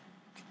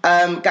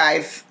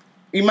 guys,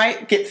 you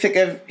might get sick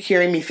of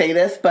hearing me say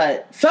this,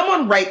 but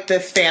someone write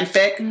this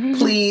fanfic,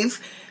 please.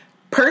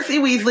 Percy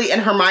Weasley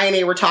and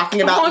Hermione were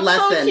talking about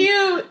lessons. So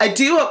cute. I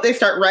do hope they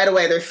start right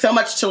away. There's so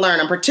much to learn.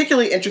 I'm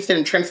particularly interested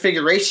in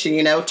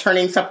transfiguration,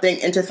 turning something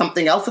into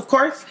something else, of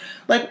course.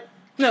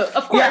 No,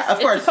 of course. Yeah, of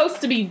course. It's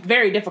supposed to be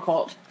very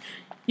difficult.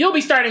 You'll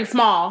be starting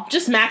small,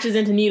 just matches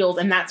into needles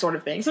and that sort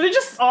of thing. So they're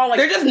just all like...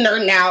 They're just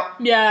nerding out.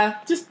 Yeah,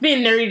 just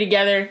being nerdy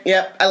together.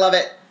 Yep, I love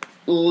it.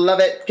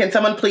 Love it. Can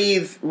someone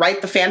please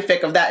write the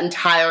fanfic of that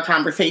entire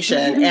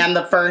conversation and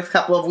the first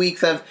couple of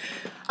weeks of...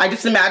 I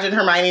just imagine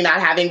Hermione not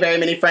having very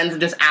many friends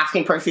and just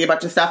asking Percy a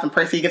bunch of stuff, and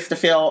Percy gets to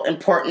feel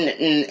important,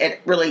 and it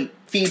really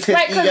feeds his ego.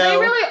 Right, because they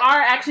really are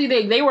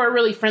actually, they were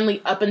really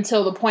friendly up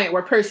until the point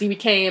where Percy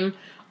became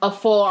a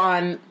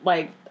full-on,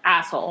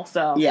 asshole,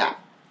 so... Yeah.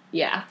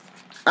 Yeah.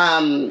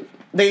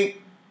 They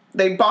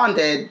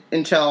bonded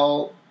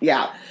until,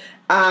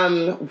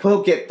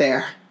 we'll get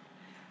there.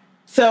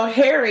 So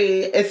Harry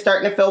is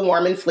starting to feel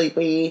warm and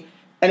sleepy,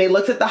 and he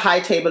looks at the high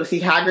table to see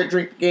Hagrid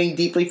drinking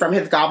deeply from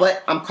his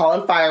goblet. I'm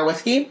calling fire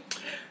whiskey.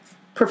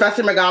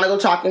 Professor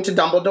McGonagall talking to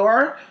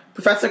Dumbledore.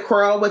 Professor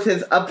Quirrell with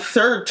his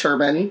absurd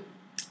turban.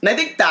 And I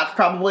think that's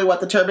probably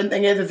what the turban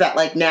thing is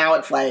that, now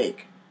it's,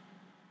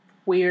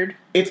 Weird.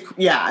 It's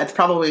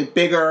probably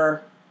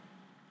bigger.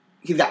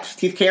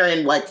 He's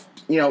carrying, like,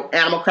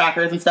 animal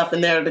crackers and stuff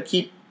in there to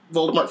keep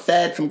Voldemort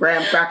fed, some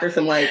graham crackers,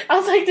 and, like... I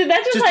was like, did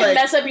that just like,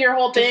 mess up your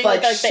whole thing?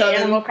 Like the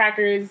animal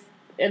crackers,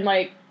 and,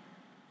 like,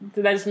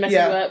 did that just mess you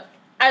up?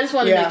 I just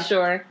wanted to make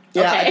sure.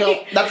 Yeah,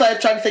 okay. That's why I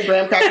tried to say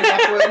graham crackers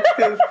afterwards,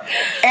 because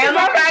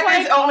animal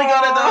crackers only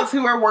go to those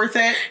who are worth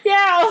it. Yeah,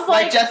 I was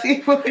like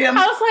Jesse Williams.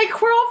 I was like,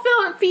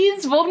 Quirrell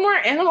feeds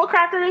Voldemort animal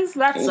crackers?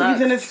 That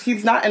sucks.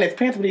 He's not in his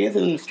pants, but he is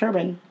in his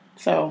turban,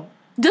 so...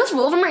 Does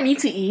Voldemort need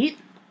to eat?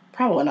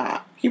 Probably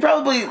not. He's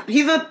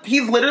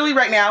literally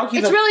right now,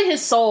 it's really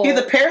his soul. He's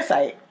a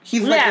parasite.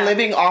 He's like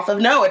living off of,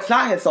 no, it's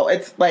not his soul.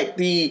 It's like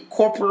the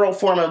corporeal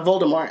form of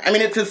Voldemort. I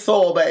mean, it's his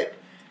soul, but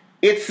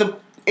it's the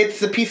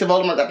piece of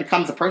Voldemort that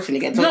becomes a person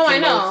again. So I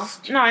know.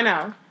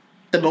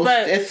 The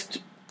most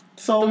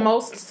soul. The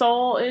most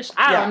soul-ish?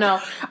 I don't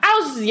know.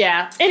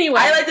 Anyway.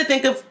 I like to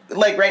think of,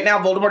 like, right now,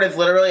 Voldemort is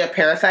literally a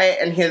parasite,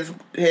 and he's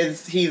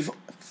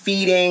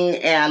feeding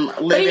and living off of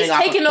Quirrell. But he's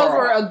taken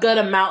over a good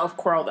amount of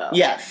Quirrell, though.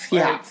 Yes, he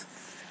has.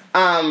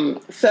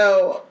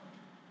 So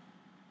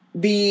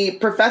the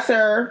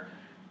professor,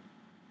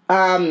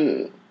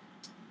 the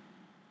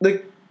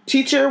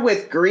teacher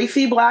with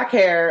greasy black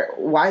hair,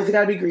 why has it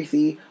gotta be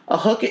greasy? A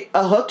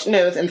hooked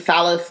nose and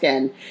sallow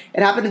skin.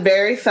 It happened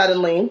very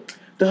suddenly.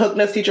 The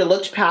hook-nosed teacher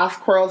looked past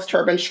Quirrell's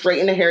turban straight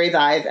into Harry's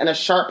eyes, and a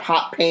sharp,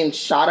 hot pain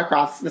shot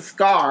across the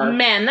scar on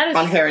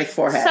Harry's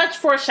forehead. Such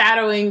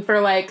foreshadowing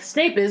for, like,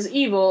 Snape is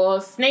evil.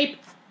 Snape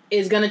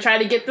is going to try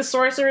to get the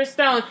Sorcerer's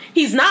Stone.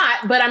 He's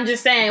not, but I'm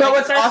just saying. But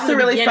what's also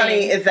really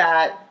funny is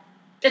that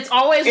it's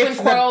always when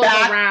Quirrell's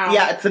around.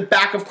 Yeah, it's the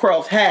back of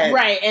Quirrell's head.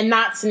 Right, and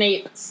not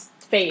Snape's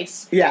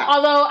face. Yeah.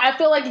 Although, I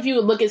feel like if you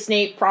would look at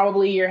Snape,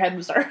 probably your head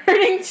would start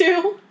hurting,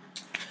 too.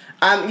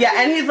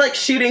 And he's, like,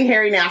 shooting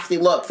Harry nasty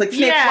looks. Like,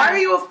 Snape, why are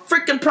you a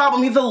freaking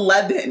problem? He's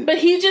 11. But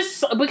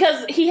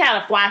because he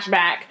had a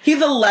flashback.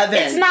 He's 11.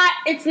 It's not,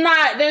 it's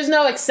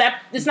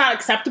not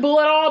acceptable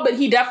at all, but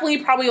he definitely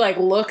probably, like,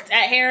 looked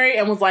at Harry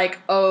and was like,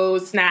 oh,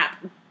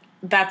 snap.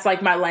 That's,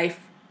 like, my life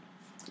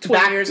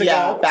 20 years ago.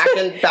 Yeah, back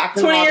in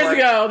 20 years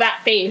ago,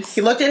 that face. He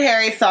looked at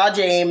Harry, saw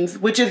James,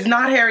 which is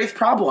not Harry's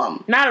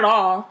problem. Not at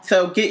all.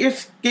 So get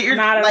your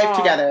life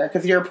together,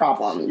 because you're a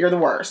problem. You're the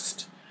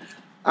worst.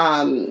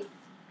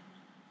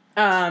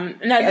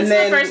 This is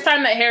the first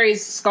time that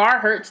Harry's scar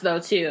hurts, though,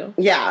 too.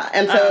 Yeah,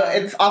 and so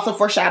it's also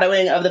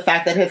foreshadowing of the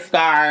fact that his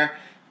scar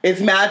is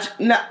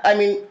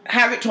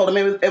Harry told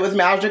him it was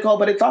magical,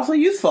 but it's also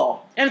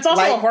useful. And it's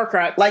also a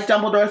Horcrux. Like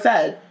Dumbledore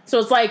said. So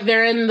it's like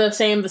they're in the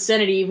same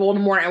vicinity,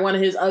 Voldemort and one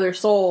of his other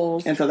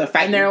souls. And so they're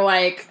fighting. And they're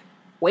like,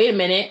 wait a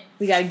minute,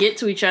 we gotta get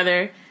to each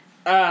other.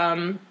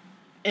 And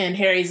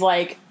Harry's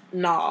like,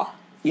 nah.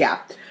 Yeah.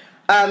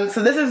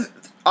 So this is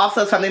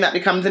also something that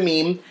becomes a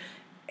meme.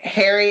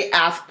 Harry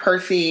asked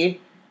Percy,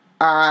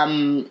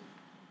 who's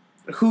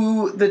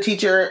that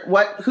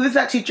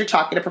teacher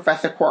talking to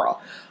Professor Quirrell?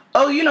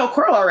 Oh, you know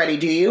Quirrell already,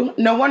 do you?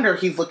 No wonder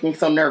he's looking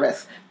so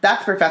nervous.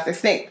 That's Professor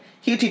Snape.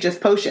 He teaches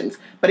potions,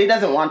 but he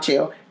doesn't want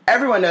to.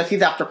 Everyone knows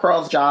he's after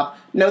Quirrell's job,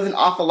 knows an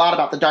awful lot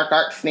about the dark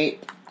arts,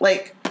 Snape.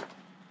 Like,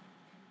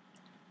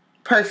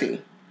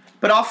 Percy.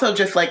 But also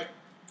just, like,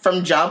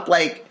 from jump,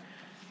 like,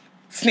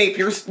 Snape,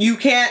 you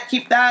can't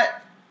keep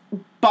that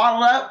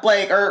bottled up,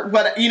 like, or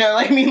what,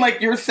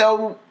 like, you're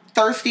so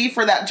thirsty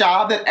for that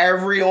job that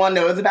everyone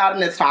knows about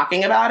and is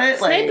talking about it.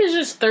 Snape is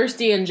just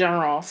thirsty in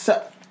general.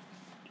 So,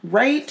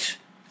 right?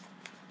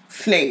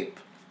 Snape.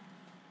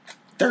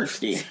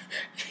 Thirsty.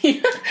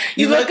 you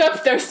look up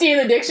thirsty in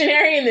the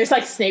dictionary and there's,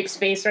 like, Snape's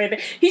face right there.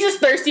 He's just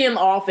thirsty in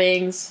all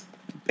things.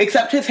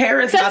 Except his hair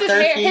is not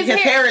thirsty. His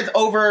hair is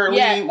overly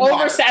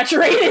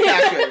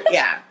oversaturated.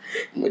 Yeah.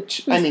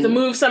 Which, to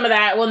move some of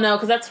that. Well, no,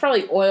 because that's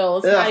probably oil.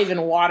 It's not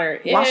even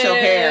water. Wash your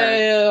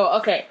hair.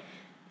 Okay.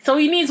 So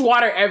he needs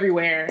water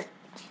everywhere.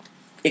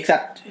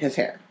 Except his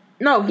hair.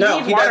 No, he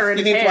needs water in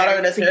his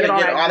hair to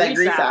get all that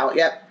grease out.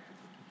 Yep.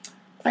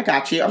 I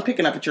got you. I'm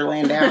picking up what you're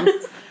laying down.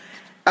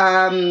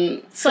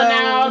 So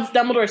now it's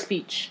Dumbledore's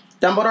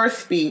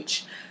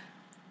speech.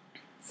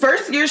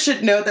 First years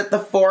should note that the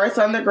forest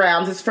on the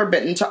grounds is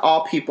forbidden to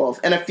all pupils,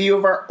 and a few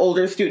of our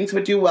older students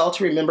would do well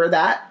to remember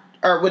that,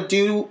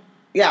 to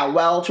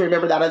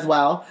remember that as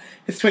well.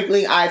 His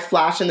twinkling eyes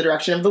flash in the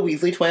direction of the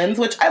Weasley twins,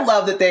 which I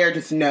love that they are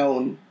just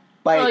known.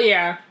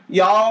 Like,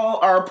 y'all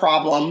are a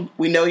problem.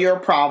 We know you're a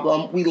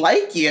problem. We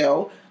like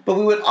you, but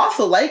we would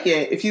also like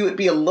it if you would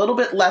be a little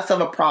bit less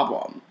of a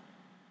problem.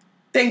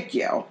 Thank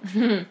you.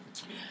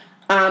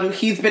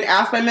 He's been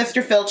asked by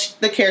Mr. Filch,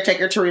 the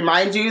caretaker, to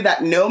remind you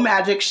that no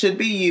magic should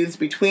be used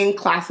between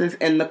classes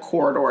in the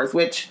corridors,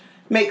 which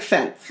makes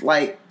sense.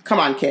 Like, come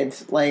on,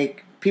 kids.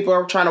 Like, people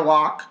are trying to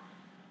walk.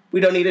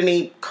 We don't need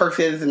any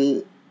curses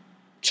and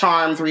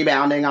charms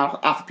rebounding off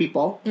of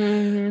people.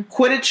 Mm-hmm.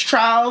 Quidditch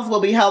trials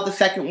will be held the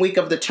second week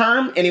of the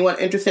term. Anyone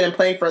interested in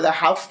playing for the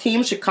house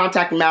team should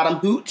contact Madam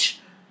Hooch.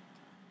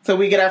 So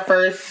we get our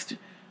first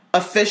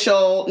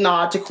official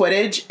nod to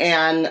Quidditch,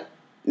 and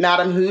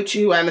Madam Hooch,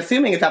 who I'm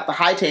assuming is at the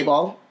high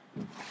table,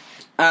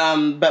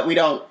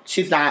 but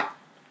she's not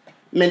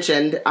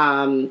mentioned.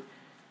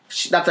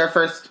 That's our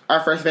first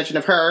mention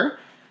of her.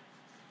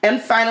 And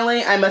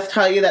finally, I must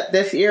tell you that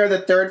this year,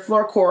 the third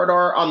floor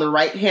corridor on the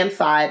right-hand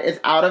side is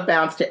out of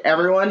bounds to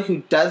everyone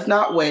who does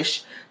not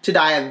wish to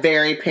die a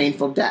very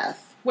painful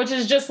death. Which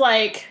is just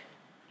like,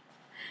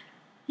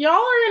 y'all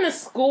are in a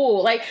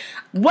school. Like,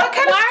 what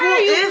kind of school why are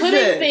you is putting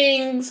this?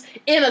 things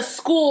in a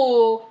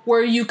school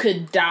where you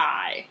could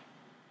die?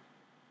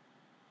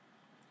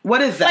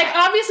 What is that? Like,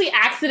 obviously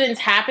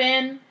accidents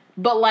happen,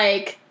 but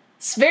like,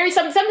 it's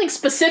something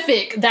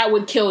specific that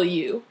would kill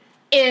you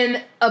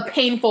in a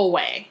painful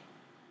way.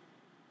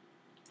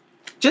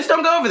 Just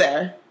don't go over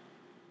there.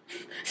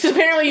 So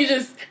apparently you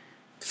just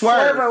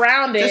swerve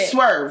around it.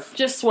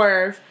 Just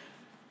swerve.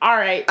 All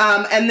right.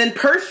 And then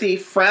Percy,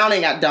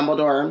 frowning at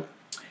Dumbledore.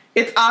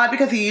 It's odd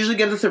because he usually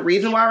gives us a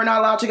reason why we're not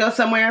allowed to go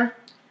somewhere.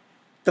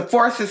 The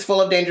forest is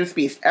full of dangerous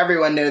beasts.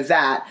 Everyone knows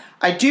that.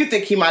 I do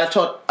think he might have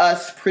told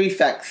us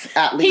prefects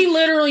at least. He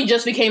literally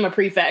just became a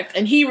prefect,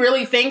 and he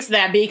really thinks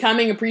that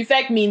becoming a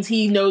prefect means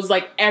he knows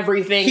like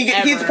everything.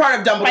 He's part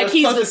of Dumbledore's like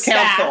he's closest the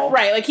staff, council,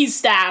 right? Like he's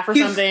staff or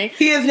something.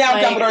 He is now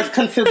like, Dumbledore's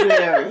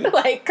consigliere.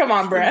 Like, come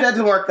on, bruh. It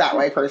doesn't work that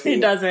way, Percy.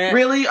 It doesn't.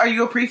 Really? Are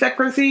you a prefect,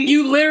 Percy?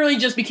 You literally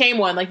just became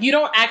one. Like, you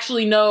don't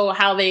actually know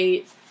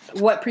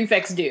what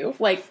prefects do.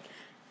 Like,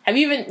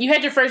 you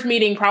had your first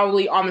meeting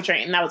probably on the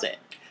train, and that was it.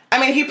 I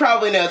mean, he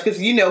probably knows because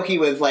he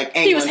was like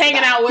he was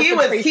hanging out with the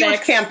prefects. He was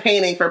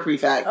campaigning for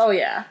prefect. Oh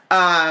yeah,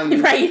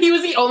 right. He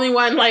was the only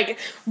one like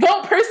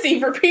vote Percy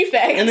for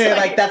prefect, and they're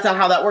like, that's not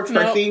how that works,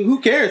 Percy. Nope.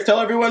 Who cares? Tell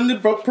everyone to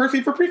vote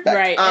Percy for prefect.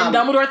 Right. And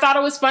Dumbledore thought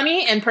it was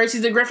funny, and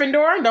Percy's a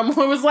Gryffindor. And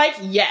Dumbledore was like,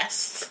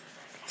 yes.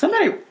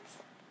 Somebody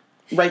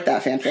write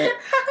that fanfic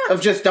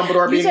of just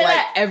Dumbledore being like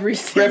that every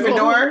single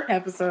Gryffindor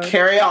episode.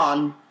 Carry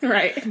on.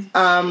 Right.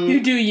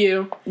 You do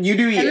you. You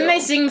do you. And then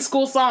they sing the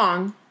school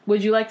song.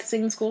 Would you like to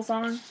sing the school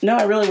song? No,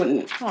 I really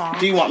wouldn't. Aww.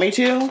 Do you want me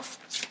to?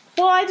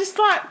 Well, I just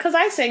thought, because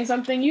I sang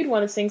something, you'd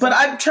want to sing something.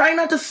 But I'm trying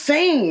not to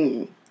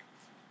sing.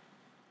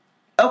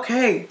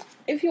 Okay.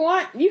 If you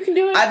want, you can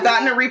do it. I've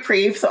gotten a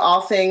reprieve, so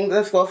I'll sing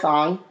the school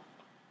song.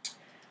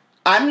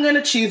 I'm going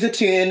to choose a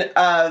tune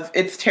of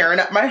It's Tearing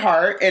Up My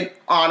Heart in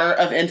honor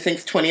of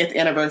NSYNC's 20th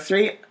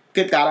anniversary.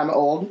 Good God, I'm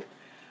old.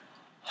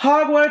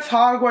 Hogwarts,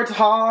 Hogwarts,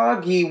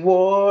 Hoggy,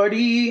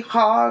 Warty,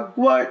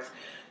 Hogwarts.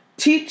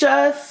 Teach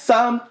us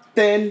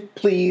something,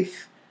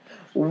 please.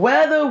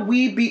 Whether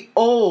we be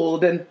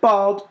old and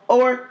bald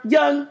or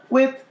young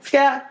with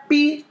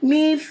scabby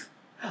knees,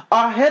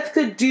 our heads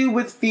could do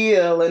with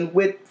feel and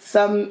with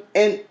some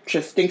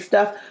interesting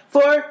stuff.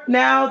 For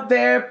now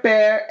they're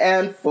bare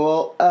and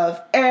full of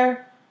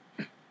air.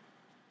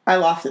 I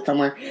lost it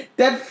somewhere.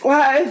 Dead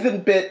flies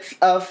and bits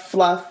of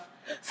fluff.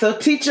 So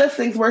teach us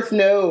things worth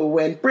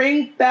knowing.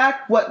 Bring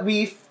back what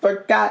we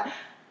forgot.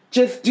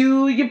 Just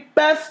do your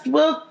best,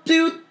 we'll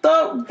do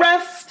the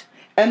rest,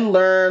 and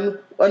learn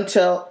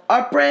until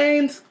our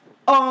brains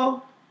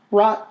all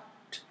rot.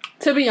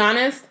 To be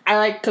honest, I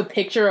like to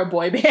picture a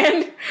boy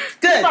band.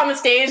 Good. Just on the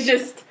stage,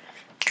 just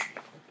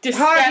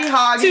Hoggy,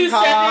 Hoggy,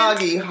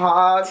 Hoggy,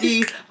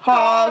 Hoggy,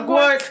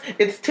 Hogwarts.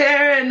 It's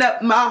tearing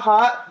up my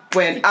heart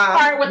when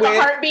I'm with the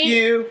heartbeat.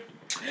 You.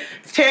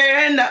 It's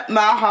tearing up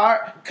my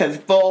heart because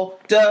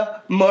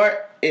Voldemort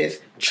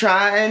is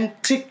trying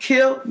to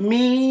kill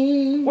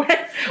me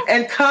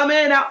and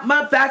coming out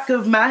my back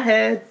of my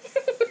head.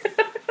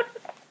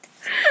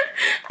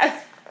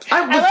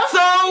 I was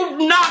so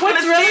not going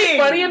to sing. What's really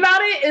funny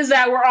about it is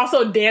that we're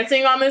also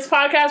dancing on this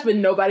podcast, but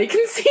nobody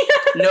can see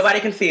us. Nobody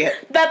can see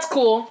it. That's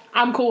cool.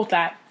 I'm cool with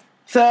that.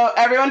 So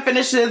everyone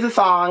finishes the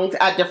songs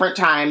at different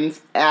times.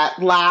 At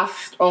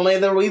last, only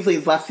the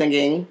Weasleys left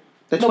singing.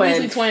 The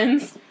twins. Weasley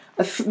twins.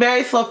 A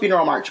very slow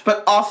funeral march.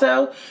 But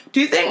also,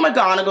 do you think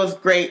McGonagall's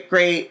great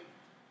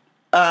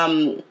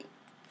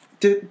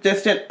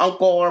distant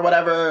uncle or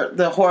whatever,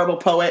 the horrible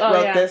poet,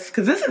 wrote this?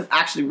 Because this is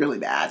actually really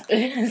bad.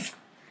 It is.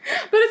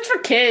 But it's for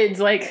kids,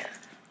 like...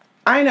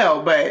 I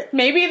know, but...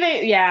 Maybe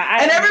they... Yeah.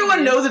 And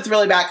everyone knows it's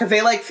really bad because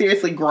they, like,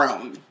 seriously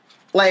groan.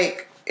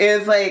 Like,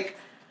 it's like...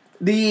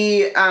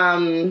 The,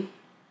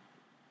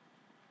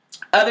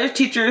 other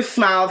teachers'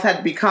 smiles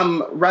had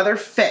become rather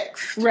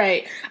fixed.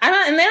 Right.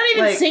 And they don't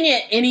even sing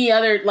it any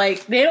other...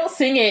 Like, they don't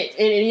sing it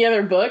in any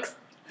other books.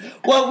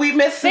 Well, we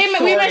missed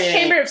we missed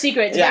Chamber of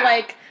Secrets. Yeah. But,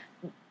 like...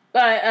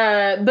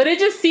 But it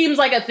just seems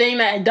like a thing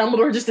that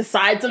Dumbledore just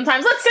decides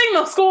sometimes. Let's sing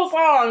the school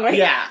song. Like,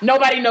 yeah.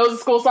 Nobody knows the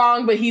school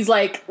song, but he's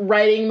like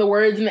writing the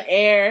words in the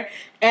air,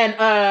 and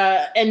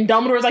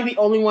Dumbledore's like the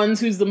only ones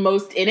who's the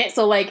most in it.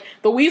 So like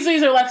the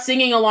Weasleys are left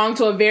singing along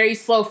to a very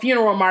slow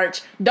funeral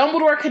march.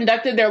 Dumbledore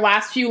conducted their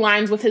last few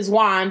lines with his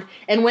wand,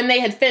 and when they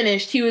had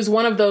finished, he was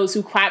one of those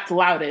who clapped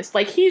loudest.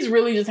 Like he's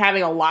really just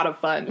having a lot of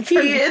fun. He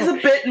is a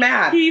bit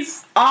mad.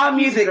 He's on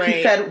music. Great.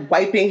 He said,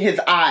 wiping his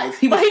eyes.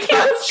 He was like,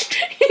 touched.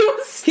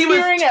 He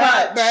was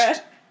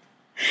touched.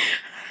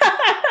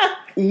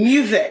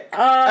 Music.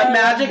 A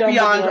magic Dumbledore.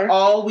 Beyond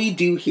all we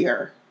do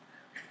here.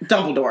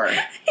 Dumbledore.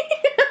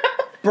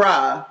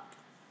 Bruh.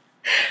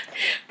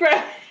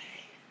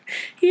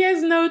 He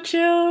has no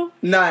chill.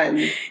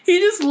 None.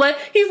 He's like,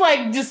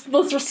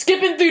 we're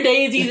skipping through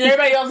daisies, and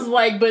everybody else is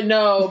like, but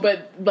no,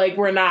 but like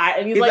we're not.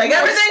 And he's like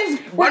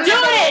everything's we're doing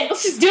it.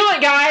 Let's just do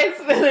it, guys.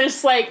 And they're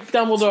just like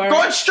Dumbledore.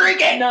 Going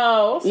streaking.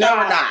 No, stop. No,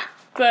 we're not.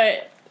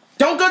 But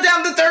don't go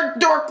down the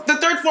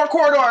third floor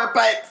corridor.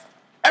 But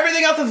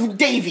everything else is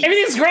daisy.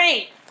 Everything's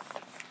great.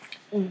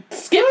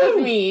 Skip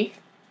with me.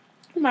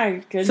 Oh my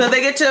goodness. So they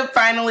get to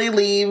finally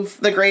leave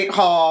the Great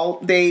Hall.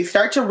 They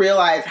start to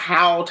realize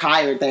how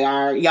tired they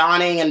are,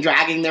 yawning and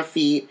dragging their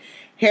feet.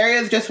 Harry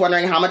is just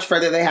wondering how much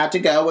further they had to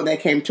go when they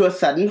came to a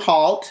sudden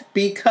halt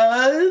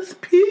because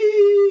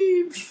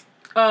Peeves.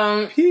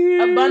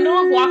 A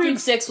bundle of walking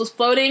sticks was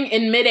floating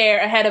in midair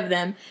ahead of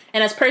them,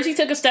 and as Percy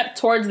took a step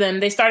towards them,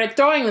 they started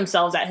throwing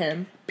themselves at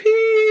him.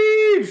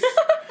 Peeves!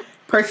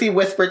 Percy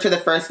whispered to the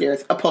first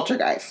years, a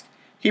poltergeist.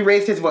 He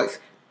raised his voice.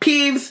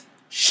 Peeves,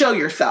 show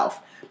yourself.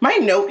 My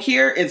note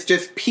here is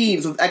just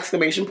Peeves with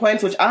exclamation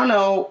points, which I don't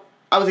know.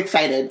 I was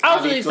excited. I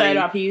was really excited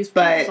about Peeves.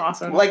 But was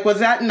awesome. Like, was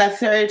that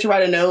necessary to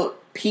write a note?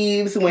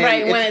 Peeves when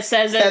it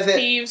says it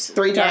Peeves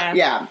 3 times.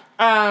 Yeah.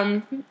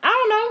 I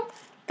don't know.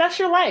 That's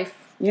your life.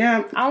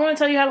 Yeah. I don't want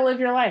to tell you how to live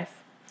your life.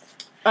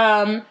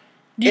 Do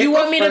you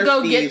want me to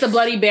go get the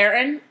Bloody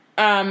Baron?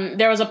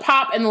 There was a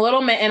pop, and a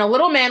little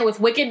man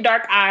with wicked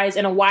dark eyes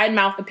and a wide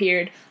mouth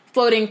appeared,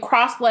 floating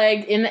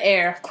cross-legged in the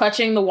air,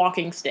 clutching the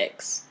walking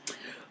sticks.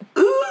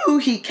 Ooh,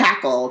 he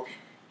cackled.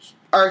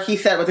 Or he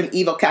said with an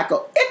evil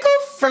cackle, Ickle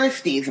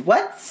firsties,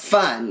 what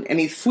fun. And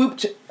he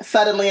swooped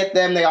suddenly at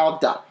them. They all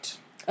ducked.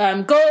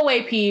 Go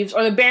away, Peeves,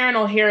 or the Baron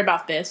will hear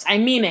about this. I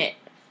mean it,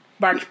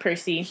 barked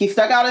Percy. He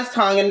stuck out his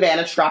tongue and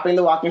vanished, dropping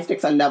the walking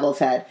sticks on Neville's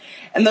head.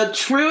 And the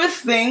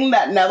truest thing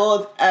that Neville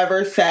has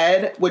ever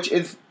said, which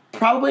is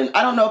probably,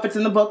 I don't know if it's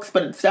in the books,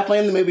 but it's definitely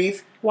in the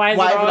movies. Why is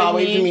it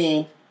always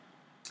me?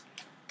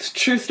 It's a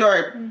true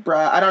story,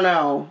 bruh. I don't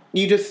know.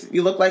 You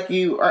look like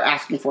you are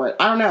asking for it.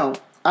 I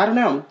don't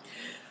know.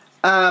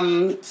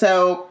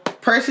 So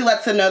Percy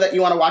lets them know that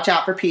you want to watch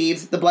out for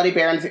Peeves. The Bloody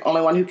Baron's the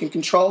only one who can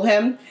control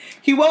him.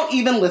 He won't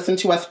even listen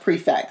to us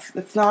prefects.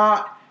 That's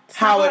not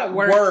how it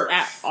works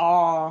at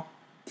all.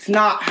 It's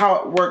not how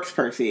it works,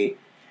 Percy.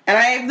 And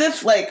I have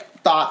this,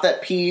 thought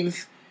that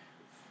Peeves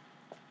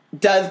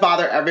does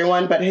bother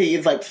everyone, but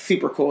he's,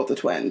 super cool with the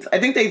twins. I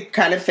think they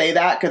kind of say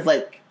that because,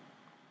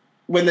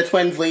 when the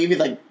twins leave, he's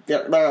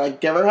they're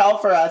like, give her hell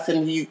for us,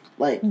 and he,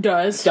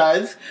 does.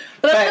 But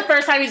that's the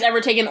first time he's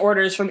ever taken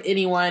orders from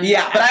anyone.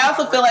 Yeah, but I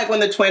also feel like when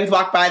the twins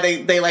walk by,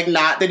 they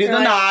nod. They do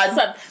the nod.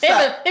 Sup. They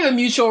have a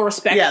mutual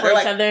respect for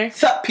each other.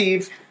 Sup,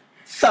 Peeves.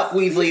 Sup,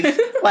 Weasleys.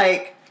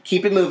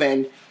 Keep it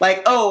moving.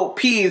 Oh,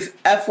 Peeves,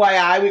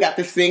 FYI, we got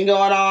this thing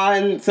going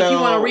on. So if you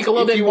want to wreak a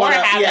little bit more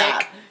havoc.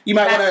 Yeah. You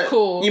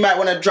might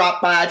want to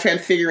drop by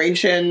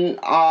Transfiguration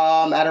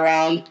at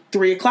around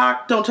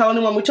 3:00. Don't tell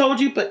anyone we told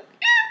you, but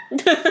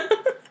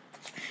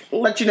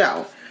let you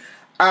know.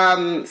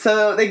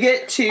 So they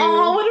get to.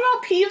 Oh, what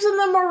about Peeves and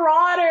the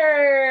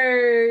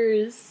Marauders?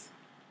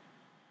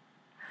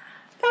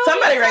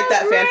 Somebody write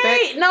that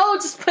fanfic. No,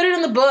 just put it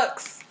in the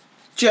books,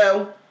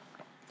 Joe.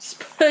 Just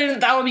put it in,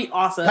 that would be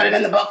awesome. Put it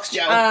in the books,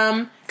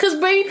 Joe. Because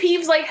maybe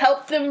Peeves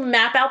helped them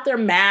map out their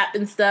map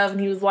and stuff, and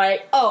he was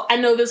like, "Oh, I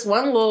know this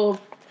one little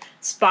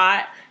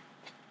spot.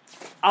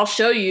 I'll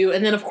show you."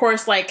 And then, of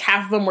course,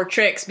 half of them were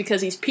tricks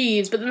because he's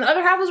Peeves, but then the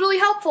other half was really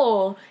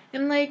helpful.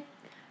 And,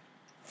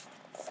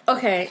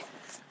 okay.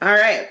 All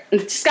right.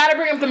 Just gotta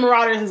bring up the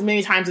Marauders as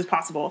many times as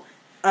possible.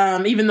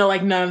 Even though,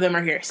 none of them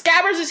are here.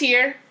 Scabbers is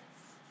here.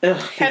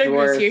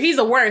 Pettigrew's here. He's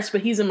the worst,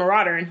 but he's a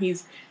Marauder, and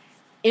he's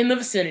in the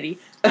vicinity.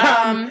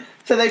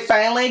 So they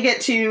finally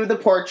get to the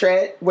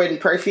portrait when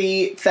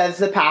Percy says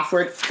the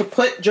password to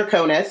put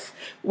Draconis,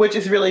 which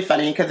is really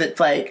funny because it's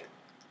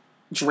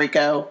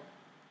Draco,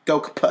 go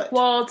kaput.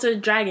 Well, it's a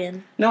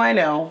dragon. No, I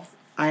know.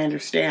 I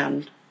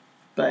understand.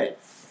 But,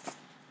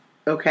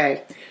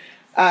 okay.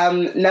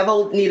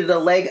 Neville needed a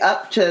leg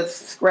up to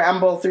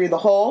scramble through the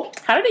hole.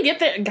 How did he get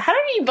there? How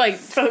did he,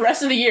 for the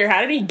rest of the year,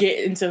 how did he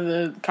get into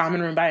the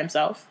common room by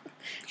himself?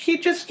 He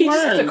just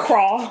had to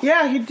crawl.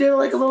 Yeah, he did a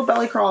little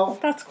belly crawl.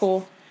 That's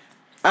cool.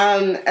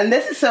 And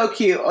this is so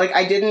cute.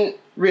 I didn't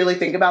really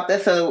think about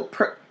this. So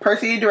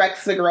Percy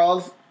directs the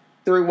girls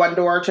through one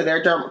door to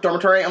their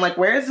dormitory. I'm like,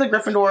 where's the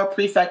Gryffindor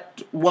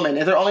prefect woman?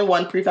 Is there only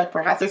one prefect?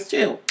 Perhaps there's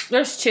two.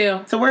 There's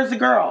two. So where's the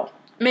girl?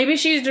 Maybe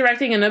she's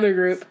directing another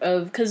group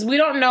because we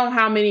don't know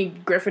how many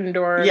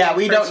Gryffindor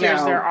we don't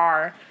know. there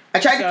are. I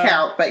tried to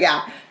count, but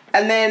yeah.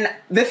 And then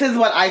this is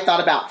what I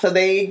thought about. So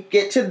they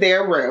get to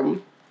their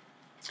room.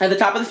 At the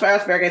top of the spiral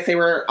staircase, they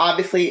were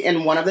obviously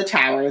in one of the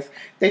towers.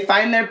 They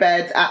find their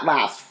beds at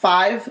last.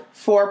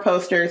 4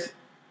 posters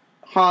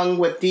hung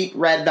with deep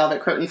red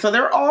velvet curtains. So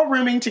they're all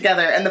rooming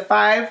together. And the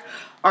 5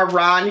 are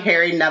Ron,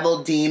 Harry,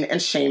 Neville, Dean, and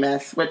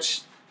Seamus,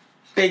 which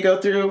they go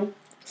through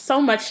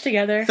so much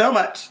together. So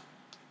much.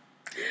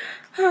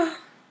 And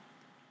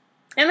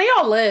they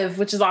all live,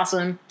 which is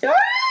awesome.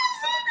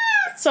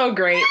 So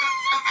great.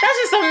 That's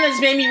just something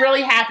that's made me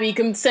really happy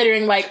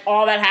considering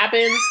all that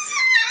happens.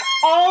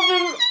 All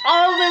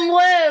of them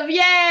live.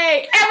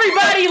 Yay!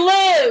 Everybody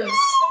lives.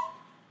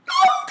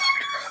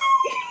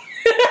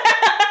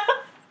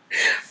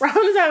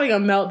 Ron is having a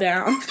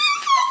meltdown.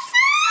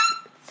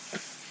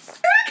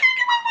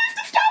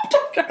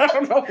 I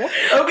don't know.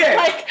 Okay.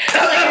 Like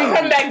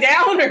come back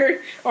down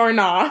or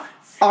nah.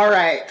 All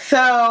right.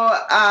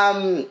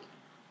 So,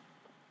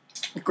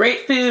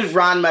 great food,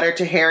 Ron muttered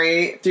to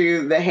Harry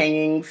through the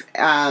hangings.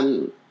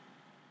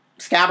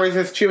 Scabbers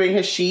is chewing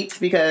his sheets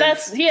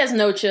because... He has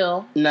no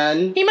chill.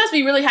 None. He must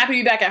be really happy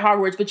to be back at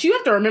Hogwarts, but you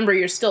have to remember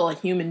you're still a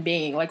human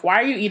being. Like, why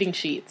are you eating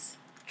sheets?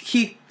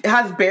 He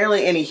has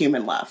barely any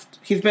human left.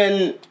 He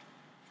still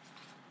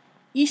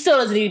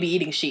doesn't need to be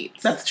eating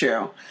sheets. That's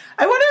true.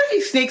 I wonder if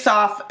he sneaks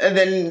off and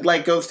then,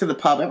 like, goes to the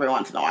pub every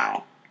once in a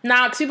while.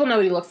 Nah, because people know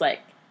what he looks like.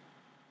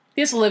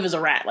 He has to live as a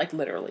rat, like,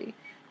 literally,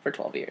 for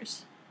 12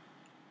 years.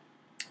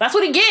 That's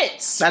what he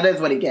gets! That is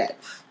what he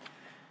gets.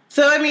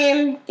 So, I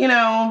mean, you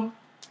know...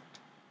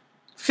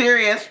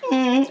 Sirius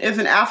is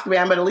an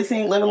Azkaban, but at least he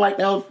ain't living like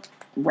no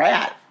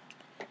rat.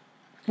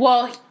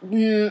 Well,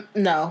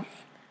 no.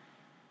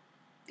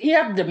 He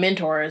had the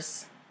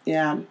Dementors.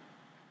 Yeah.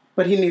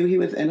 But he knew he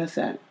was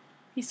innocent.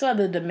 He still had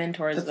the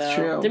Dementors, though. That's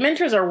true.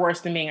 Dementors are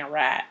worse than being a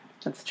rat.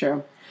 That's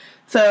true.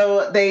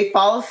 So they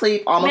fall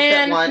asleep almost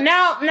at once.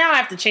 Now I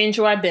have to change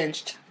who I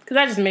benched. Because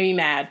that just made me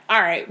mad.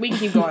 All right, we can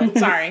keep going.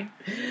 Sorry.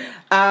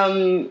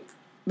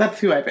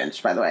 That's who I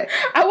benched, by the way.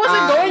 I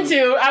wasn't going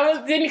to.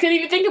 Couldn't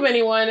even think of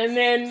anyone, and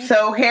then...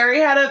 So Harry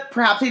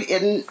perhaps he'd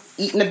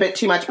eaten a bit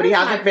too much, but he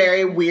has a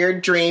very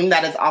weird dream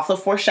that is also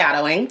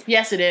foreshadowing.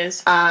 Yes, it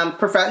is.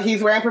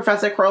 He's wearing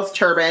Professor Quirrell's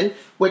turban,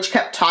 which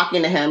kept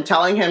talking to him,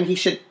 telling him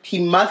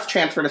he must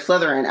transfer to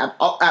Slytherin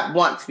at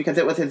once because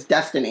it was his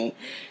destiny.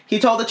 He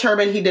told the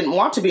turban he didn't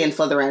want to be in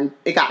Slytherin.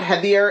 It got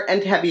heavier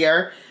and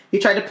heavier. He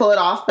tried to pull it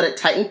off, but it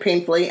tightened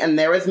painfully, and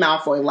there was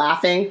Malfoy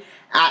laughing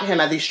at him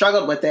as he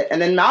struggled with it. And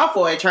then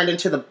Malfoy turned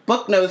into the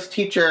hook-nosed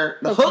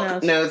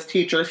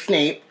teacher,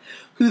 Snape,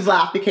 whose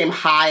laugh became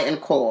high and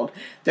cold.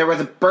 There was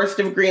a burst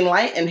of green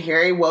light, and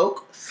Harry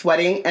woke,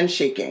 sweating and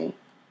shaking.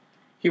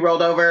 He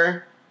rolled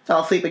over,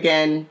 fell asleep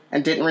again,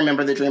 and didn't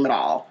remember the dream at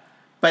all.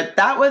 But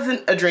that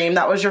wasn't a dream,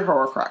 that was your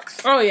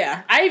Horcrux. Oh,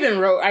 yeah. I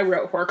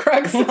wrote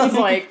Horcrux. I was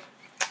like,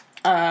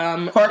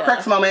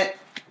 Horcrux moment.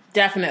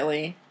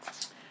 Definitely.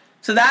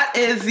 So that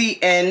is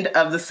the end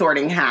of the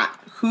Sorting Hat.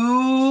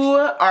 Who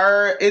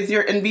is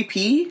your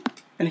MVP?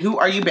 And who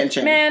are you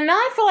benching? Man, now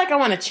I feel like I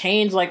want to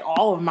change, like,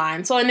 all of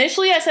mine. So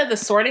initially I said the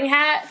Sorting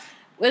Hat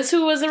was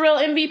who was the real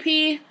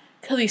MVP,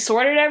 because he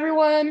sorted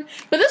everyone.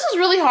 But this was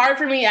really hard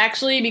for me,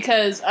 actually,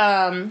 because,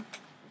 I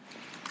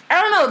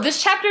don't know,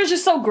 this chapter is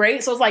just so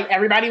great, so it's like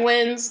everybody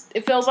wins,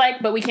 it feels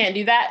like, but we can't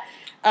do that,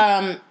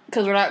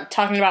 because we're not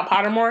talking about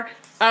Pottermore.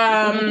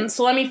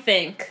 So let me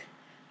think.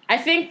 I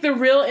think the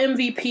real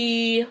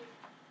MVP...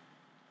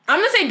 I'm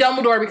gonna say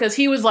Dumbledore because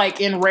he was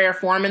like in rare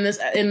form in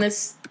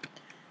this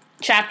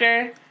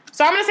chapter.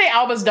 So I'm gonna say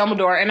Albus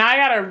Dumbledore, and I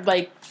gotta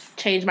like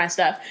change my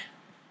stuff.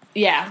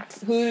 Yeah,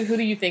 who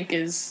do you think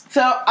is?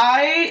 So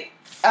I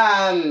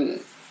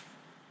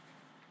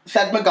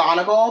said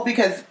McGonagall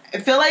because I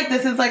feel like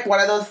this is like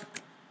one of those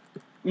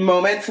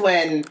moments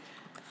when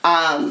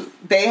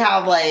they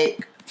have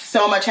like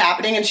so much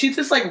happening, and she's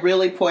just like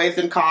really poised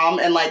and calm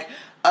and like.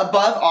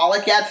 Above all,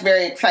 like, yeah, it's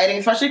very exciting,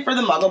 especially for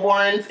the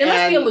Muggleborns. It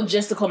must be a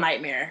logistical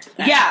nightmare.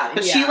 Actually. Yeah,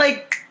 but she,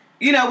 like,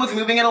 you know, was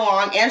moving it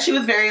along, and she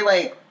was very,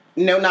 like,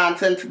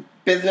 no-nonsense,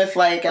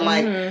 business-like, and,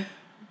 like,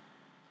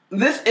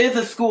 this is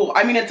a school.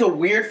 I mean, it's a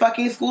weird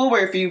fucking school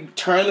where if you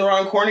turn the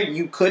wrong corner,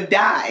 you could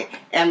die,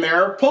 and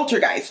there are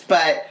poltergeists,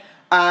 but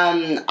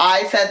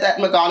I said that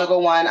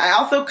McGonagall won. I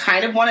also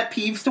kind of wanted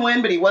Peeves to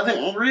win, but he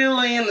wasn't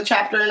really in the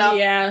chapter enough.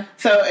 Yeah.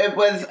 So it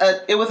was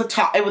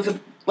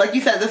like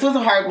you said, this was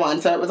a hard one,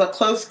 so it was a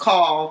close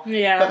call.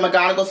 Yeah. But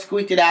McGonagall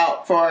squeaked it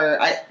out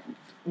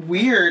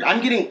weird.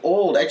 I'm getting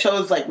old. I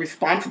chose, like,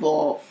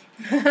 responsible,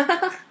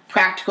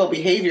 practical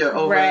behavior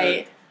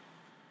over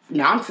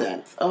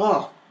nonsense.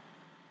 Oh,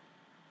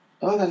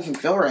 that doesn't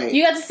feel right.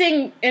 You got to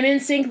sing an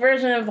NSYNC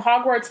version of the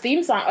Hogwarts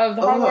theme song, of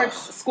the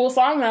Hogwarts school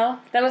song, though.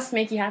 That must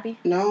make you happy.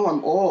 No,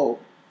 I'm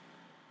old.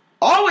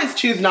 Always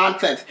choose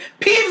nonsense.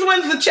 Peeves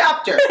wins the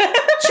chapter.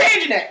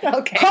 Changing it.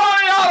 Okay.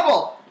 Calling it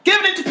audible.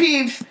 Giving it to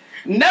Peeves.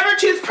 Never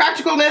choose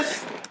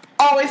practicalness.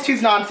 Always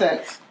choose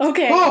nonsense.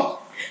 Okay.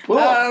 Oh,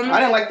 I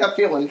didn't like that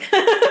feeling.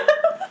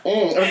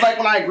 It was like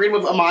when I agreed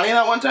with Amani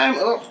that one time.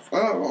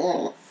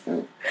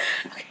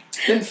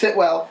 Didn't sit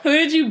well. Who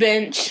did you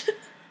bench?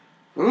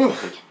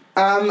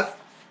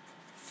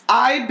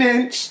 I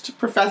benched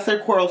Professor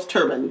Quirrell's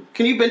turban.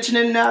 Can you bench an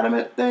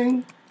inanimate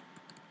thing?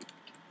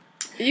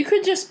 You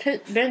could just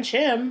bench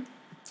him.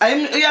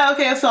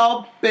 Okay, so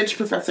I'll bench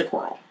Professor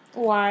Quirrell.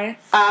 Why?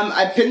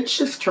 I pinched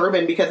his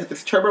turban because if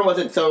his turban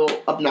wasn't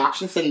so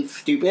obnoxious and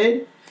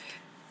stupid,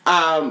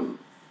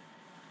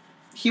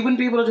 he wouldn't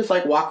be able to just,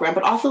 like, walk around.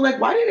 But also, like,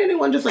 why didn't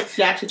anyone just, like,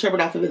 snatch the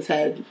turban off of his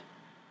head?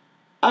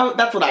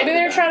 That's what I Maybe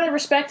they were trying to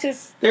respect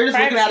his They're just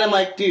privacy. looking at him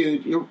like,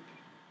 dude,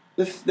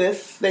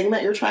 this thing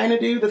that you're trying to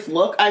do, this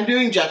look, I'm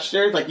doing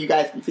gestures, like, you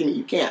guys can see me,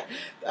 you can't.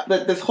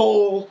 But this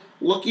whole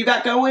look you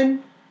got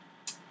going,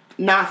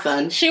 nah,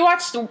 son. She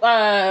watched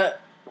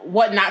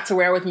what not to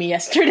wear with me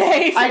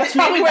yesterday. So that's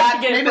probably where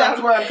she gets maybe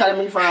that's where I'm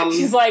coming from.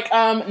 She's like,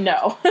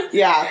 no.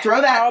 Yeah, throw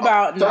that. How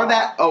about throw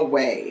that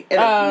away. It is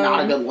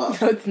not a good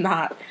look. No, it's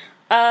not.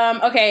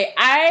 Okay,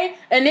 I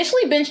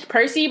initially benched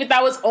Percy, but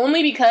that was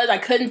only because I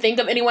couldn't think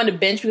of anyone to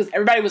bench because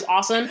everybody was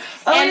awesome.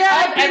 Oh, and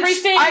yeah,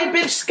 everything. I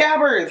benched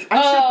Scabbers. This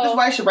is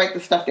why I should write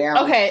this stuff down.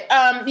 Okay,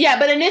 yeah,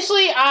 but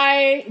initially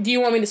do you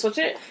want me to switch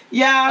it?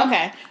 Yeah.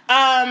 Okay.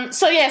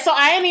 So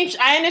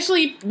I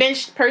initially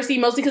benched Percy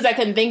mostly because I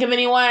couldn't think of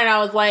anyone, and I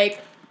was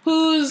like,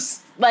 who's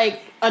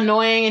like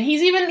annoying? And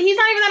he's not even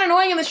that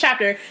annoying in this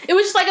chapter. It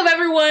was just like of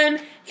everyone,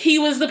 he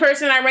was the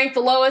person I ranked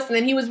the lowest, and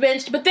then he was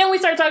benched. But then we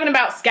started talking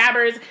about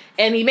Scabbers,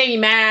 and he made me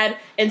mad,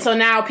 and so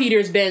now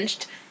Peter's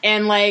benched,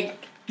 and like,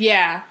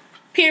 yeah,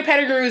 Peter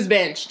Pettigrew's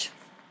benched.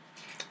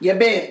 You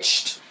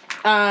benched.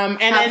 And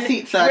then real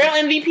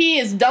MVP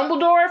is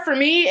Dumbledore for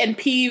me, and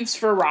Peeves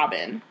for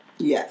Robin.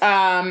 Yes.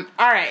 All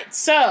right,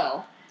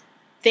 so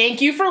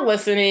thank you for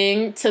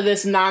listening to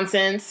this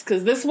nonsense,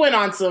 because this was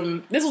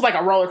like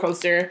a roller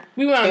coaster.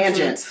 We went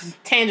on some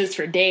tangents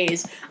for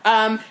days.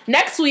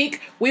 Next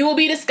week, we will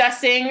be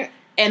discussing,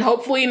 and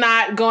hopefully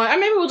not going, or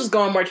maybe we'll just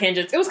go on more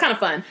tangents. It was kind of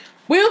fun.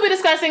 We will be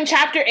discussing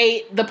Chapter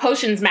 8, The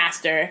Potions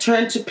Master.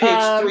 Turn to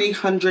page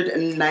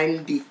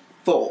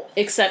 394.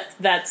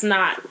 Except that's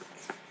not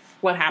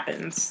what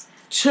happens.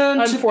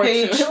 Turn to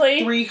page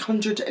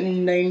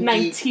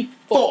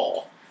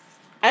 394.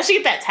 I should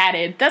get that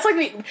tatted. That's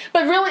like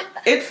but really,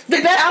 it's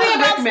the best thing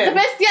about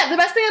the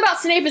best thing about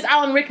Snape is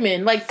Alan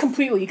Rickman, like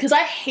completely, because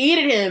I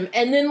hated him,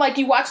 and then like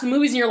you watch the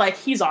movies and you're like,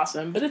 he's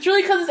awesome, but it's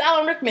really because it's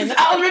Alan Rickman.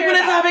 Alan Rickman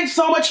is having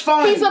so much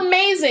fun. He's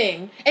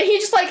amazing, and he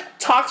just like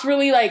talks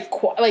really like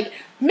man,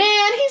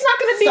 he's not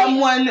going to be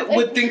someone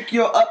would think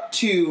you're up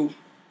to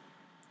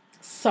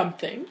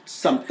something.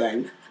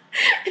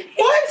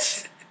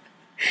 What?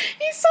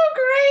 He's so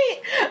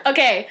great.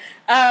 Okay.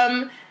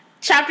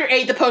 Chapter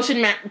 8, The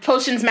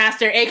Potions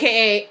Master,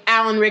 a.k.a.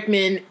 Alan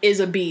Rickman, is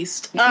a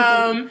beast.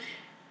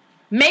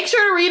 Make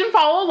sure to read and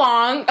follow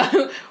along.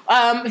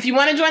 If you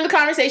want to join the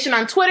conversation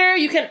on Twitter,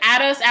 you can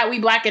add us at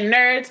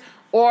WeBlackandNerds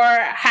or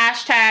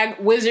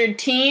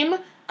 #WizardTeam.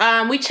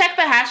 We check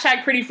the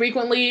hashtag pretty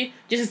frequently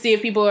just to see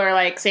if people are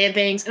like saying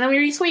things, and then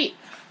we retweet.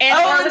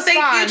 And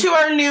thank you to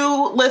our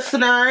new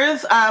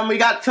listeners. We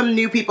got some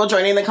new people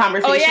joining the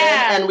conversation,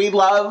 and we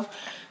love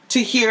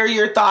to hear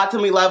your thoughts,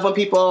 and we love when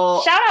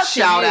people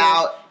shout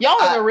out.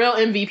 Y'all are the real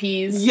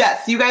MVPs.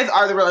 Yes, you guys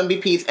are the real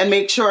MVPs, and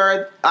make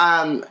sure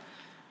that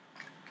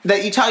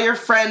you tell your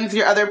friends,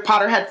 your other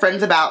Potterhead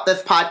friends about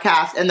this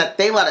podcast, and that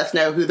they let us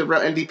know who the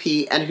real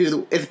MVP and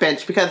who is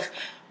benched, because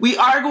we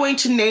are going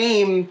to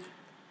name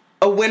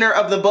a winner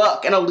of the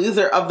book and a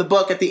loser of the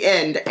book at the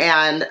end,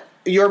 and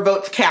your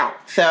votes count.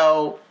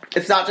 So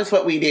it's not just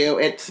what we do,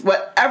 it's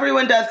what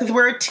everyone does, because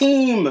we're a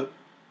team.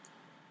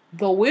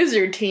 The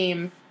Wizard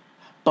Team.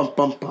 Bum,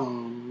 bum,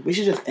 bum. We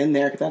should just end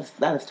there, because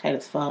that is tight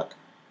as fuck.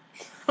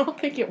 I don't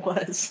think it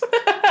was.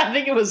 I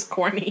think it was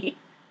corny.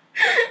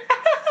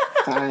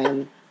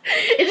 Fine.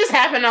 It just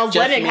happened. I was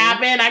letting it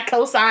happen. I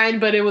co-signed,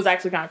 but it was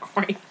actually kind of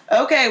corny.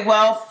 Okay,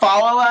 well,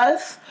 follow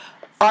us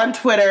on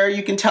Twitter.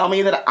 You can tell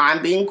me that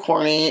I'm being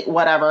corny,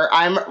 whatever.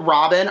 I'm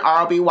Robin,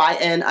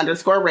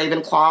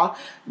 ROBYN_Ravenclaw.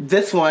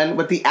 This one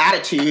with the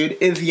attitude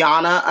is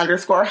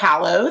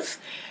Yana_Hallows.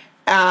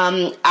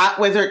 At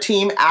Wizard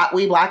Team, at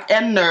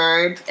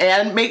WeBlackandNerds,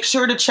 and make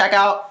sure to check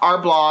out our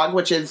blog,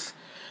 which is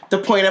the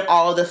point of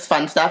all of this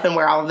fun stuff and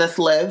where all of this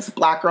lives,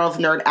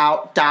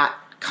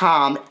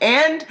 blackgirlsnerdout.com,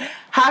 and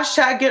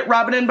 #get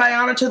Robin and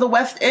Biana to the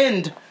West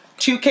End.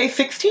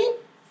 2K16?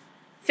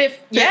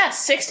 Yes,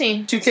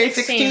 16.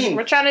 2K16.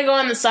 We're trying to go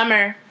in the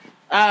summer,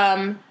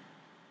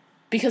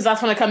 because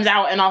that's when it comes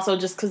out, and also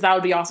just because that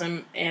would be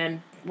awesome,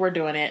 and we're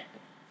doing it.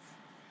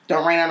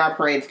 Don't rain on our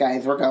parades,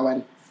 guys. We're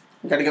going.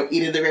 We're going to go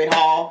eat at the Great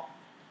Hall.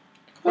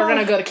 We're going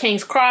to go to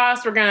King's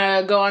Cross. We're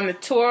going to go on the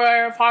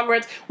tour of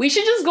Hogwarts. We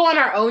should just go on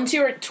our own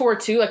tour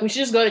too. Like, we should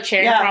just go to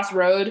Charing Cross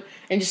Road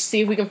and just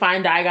see if we can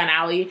find Diagon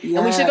Alley. Yes.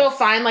 And we should go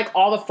find, like,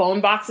 all the phone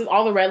boxes,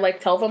 all the red, like,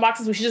 telephone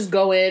boxes. We should just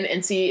go in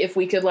and see if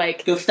we could,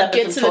 like, get to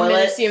the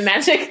Ministry of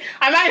Magic.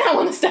 I might not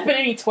want to step in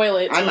any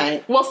toilets. I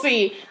might. We'll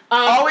see. We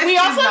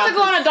also have to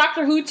go on a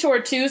Doctor Who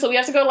tour, too. So we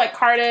have to go to, like,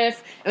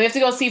 Cardiff. And we have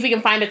to go see if we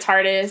can find a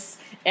TARDIS.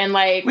 And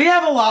like we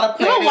have a lot of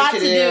planning to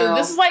do.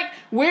 This is like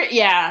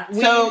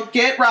so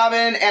get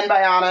Robin and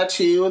Biana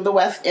to the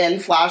West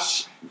End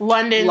 /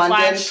 London /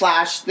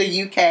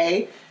 the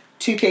UK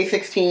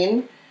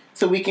 2K16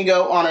 so we can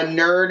go on a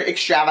nerd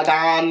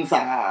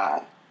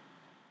extravaganza.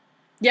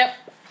 Yep.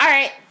 All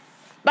right.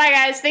 Bye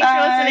guys. Thanks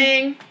for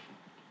listening.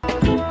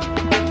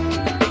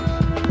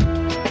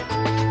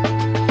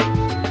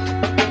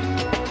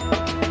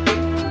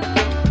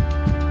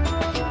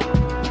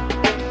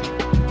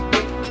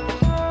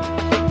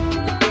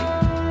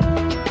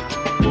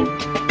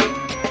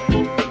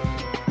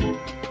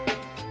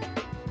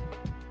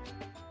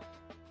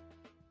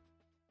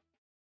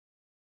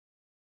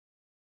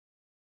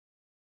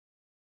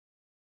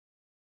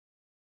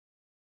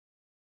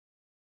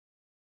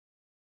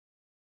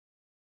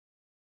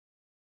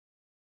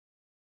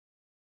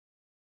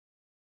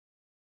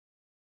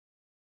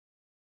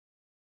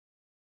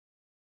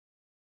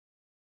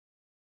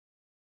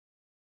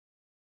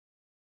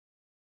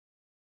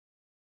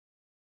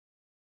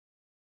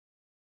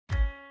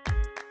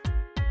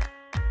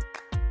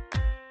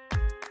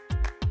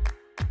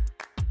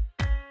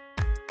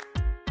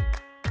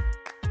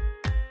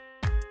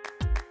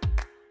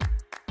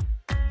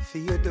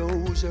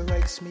 Theodosia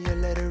writes me a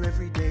letter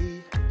every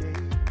day.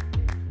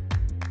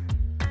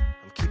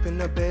 I'm keeping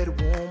her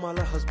bed warm while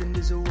her husband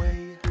is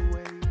away.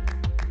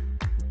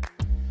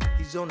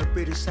 He's on the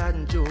British side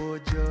in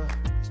Georgia.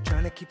 He's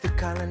trying to keep the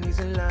colonies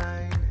in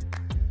line.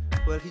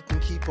 Well, he can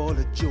keep all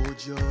of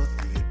Georgia.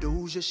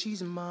 Theodosia,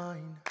 she's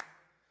mine.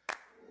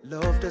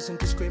 Love doesn't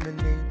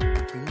discriminate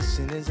between the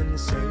sinners and the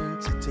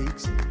saints. It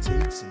takes and it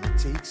takes and it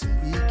takes,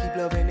 and we keep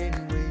loving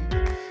anyway.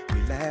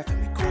 We laugh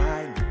and we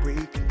cry and we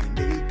break and we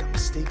make our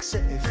mistakes.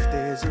 And if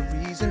there's a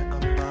reason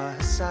I'm by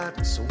her side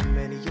when so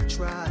many have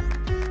tried,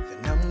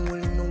 then I'm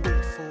willing to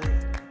wait for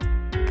it.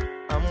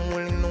 I'm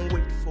willing to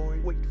wait for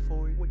it, wait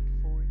for it, wait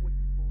for it, wait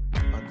for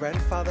it. My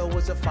grandfather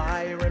was a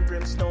fire and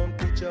brimstone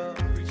preacher.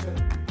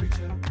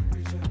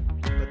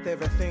 But there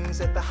are things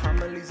that the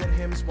homilies and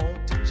hymns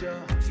won't teach ya.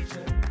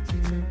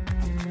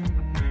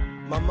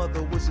 My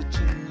mother was a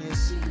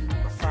genius.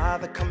 My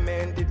father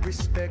commanded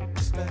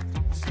respect.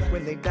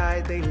 When they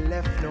died, they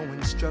left no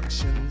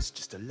instructions,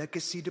 just a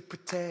legacy to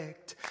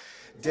protect.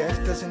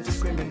 Death doesn't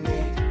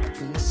discriminate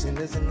between the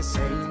sinners and the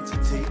saints.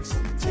 It takes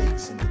and it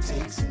takes and it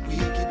takes, and we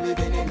keep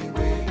living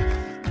anyway.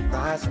 We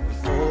rise and we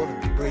fall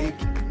and we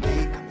break and we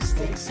make our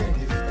mistakes. And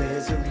if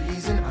there's a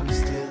reason I'm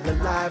still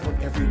alive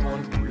when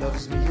everyone who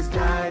loves me has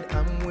died,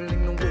 I'm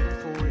willing to wait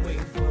for it.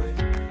 Wait for it.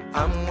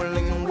 I'm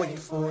willing to wait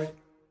for it.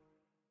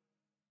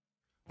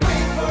 Wait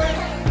for it.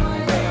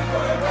 Wait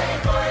for it. Wait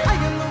for it. I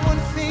am the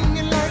one thing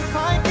in life I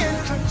can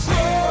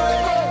control.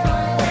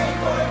 Wait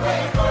for it.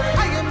 Wait for it.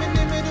 I am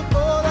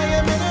inimitable. I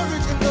am an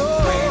original.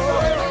 Wait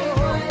for it. Wait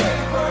for it.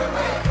 Wait for it.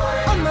 Wait for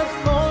it. I'm not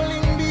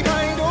falling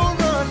behind or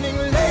running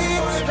late.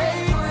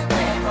 Wait for it.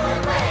 Wait for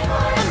it. Wait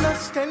for it. I'm not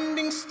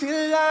standing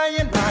still. I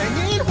am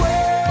lying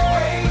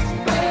wait.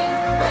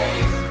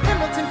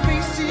 Hamilton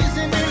faces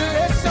an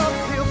endless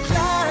uphill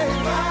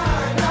climb.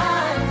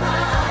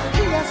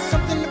 He has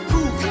something to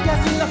prove. He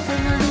has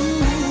nothing to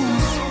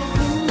lose.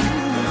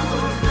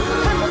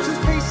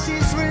 Hamilton's pace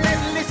is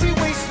relentless. He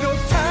wastes no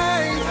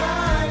time.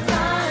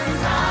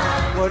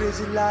 What is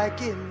it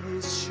like in here?